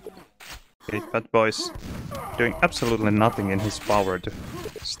 Okay, Fat Boy's doing absolutely nothing in his power to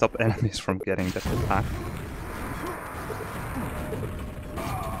stop enemies from getting that attack.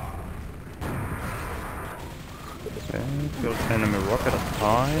 Okay, killed enemy rocket at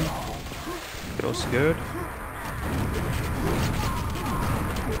time. Feels good.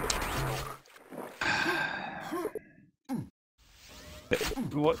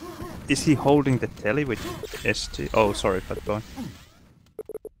 What? Is he holding the telly with SG? Oh, sorry, Fat Boy.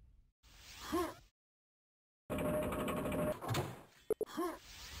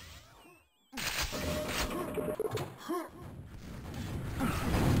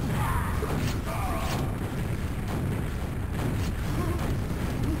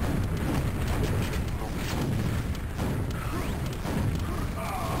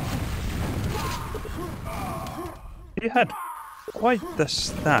 He had quite the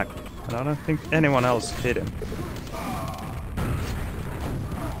stack, and I don't think anyone else hit him.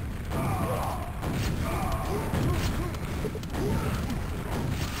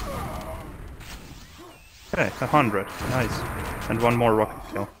 Okay, 100, nice. And one more rocket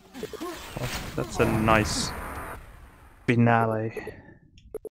kill. Well, that's a nice finale.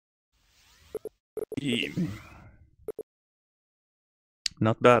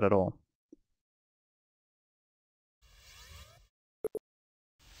 Not bad at all.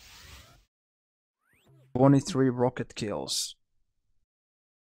 "23 rocket kills.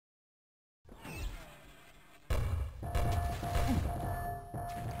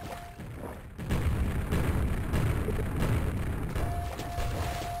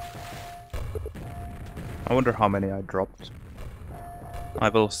 I wonder how many I dropped. I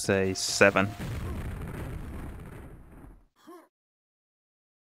will say 7.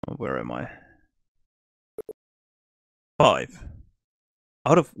 Where am I? 5.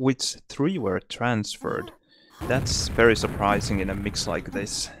 Out of which 3 were transferred. That's very surprising in a mix like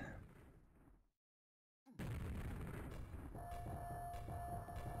this.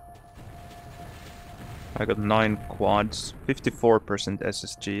 I got 9 quads, 54%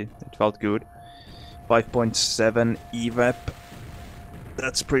 SSG, it felt good. 5.7 evap,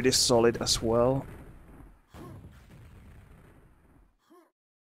 that's pretty solid as well.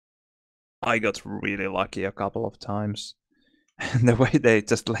 I got really lucky a couple of times. And the way they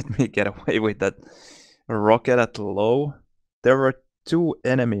just let me get away with that rocket at low. There were 2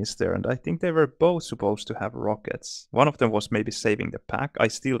 enemies there, and I think they were both supposed to have rockets. One of them was maybe saving the pack. I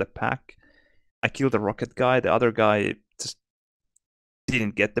steal the pack. I kill the rocket guy. The other guy just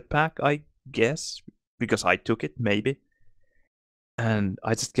didn't get the pack, I guess. because I took it, maybe. And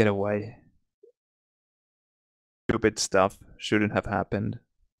I just get away. Stupid stuff shouldn't have happened.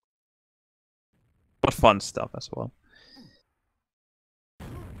 But fun stuff as well. I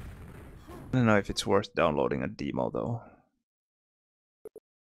don't know if it's worth downloading a demo though.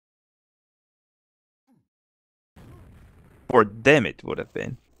 For them it would have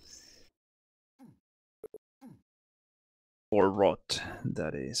been. Or rot,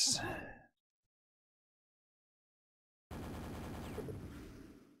 that is.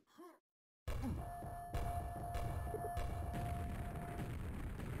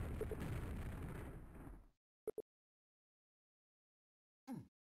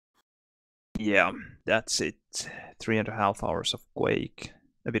 Yeah, that's it. 3.5 hours of Quake.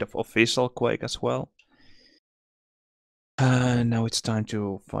 A bit of official Quake as well. Now it's time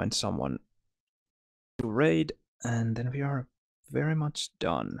to find someone to raid, and then we are very much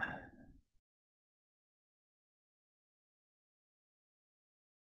done.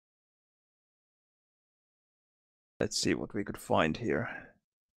 Let's see what we could find here.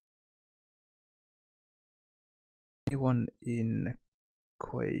 Anyone in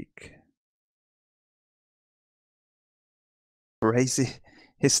Quake? Crazy.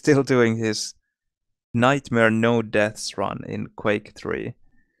 He's still doing his Nightmare No Deaths run in Quake 3.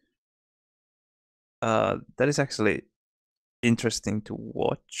 That is actually interesting to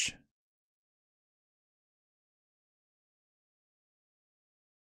watch.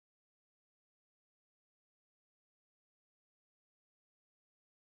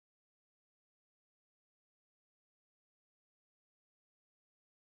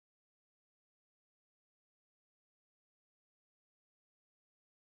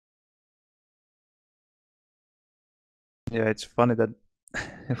 Yeah, it's funny that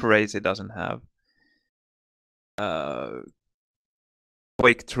Crazy doesn't have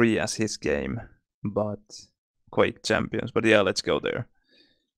Quake 3 as his game, but Quake Champions. But yeah, let's go there.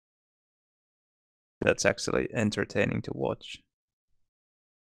 That's actually entertaining to watch.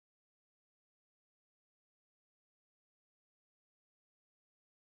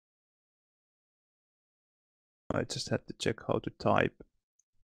 I just had to check how to type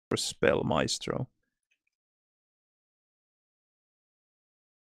for Spell Maestro.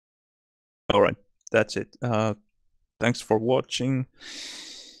 Alright, that's it. Thanks for watching.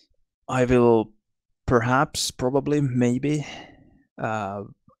 I will perhaps, probably, maybe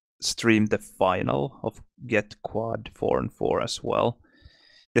stream the final of GetQuad 4 and 4 as well.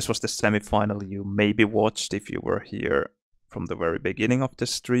 This was the semi-final you maybe watched if you were here from the very beginning of the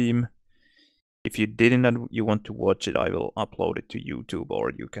stream. If you didn't and you want to watch it, I will upload it to YouTube,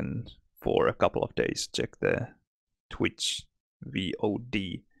 or you can, for a couple of days, check the Twitch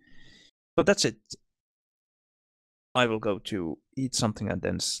VOD. But that's it. I will go to eat something and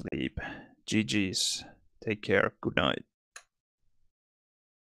then sleep. GG's. Take care. Good night.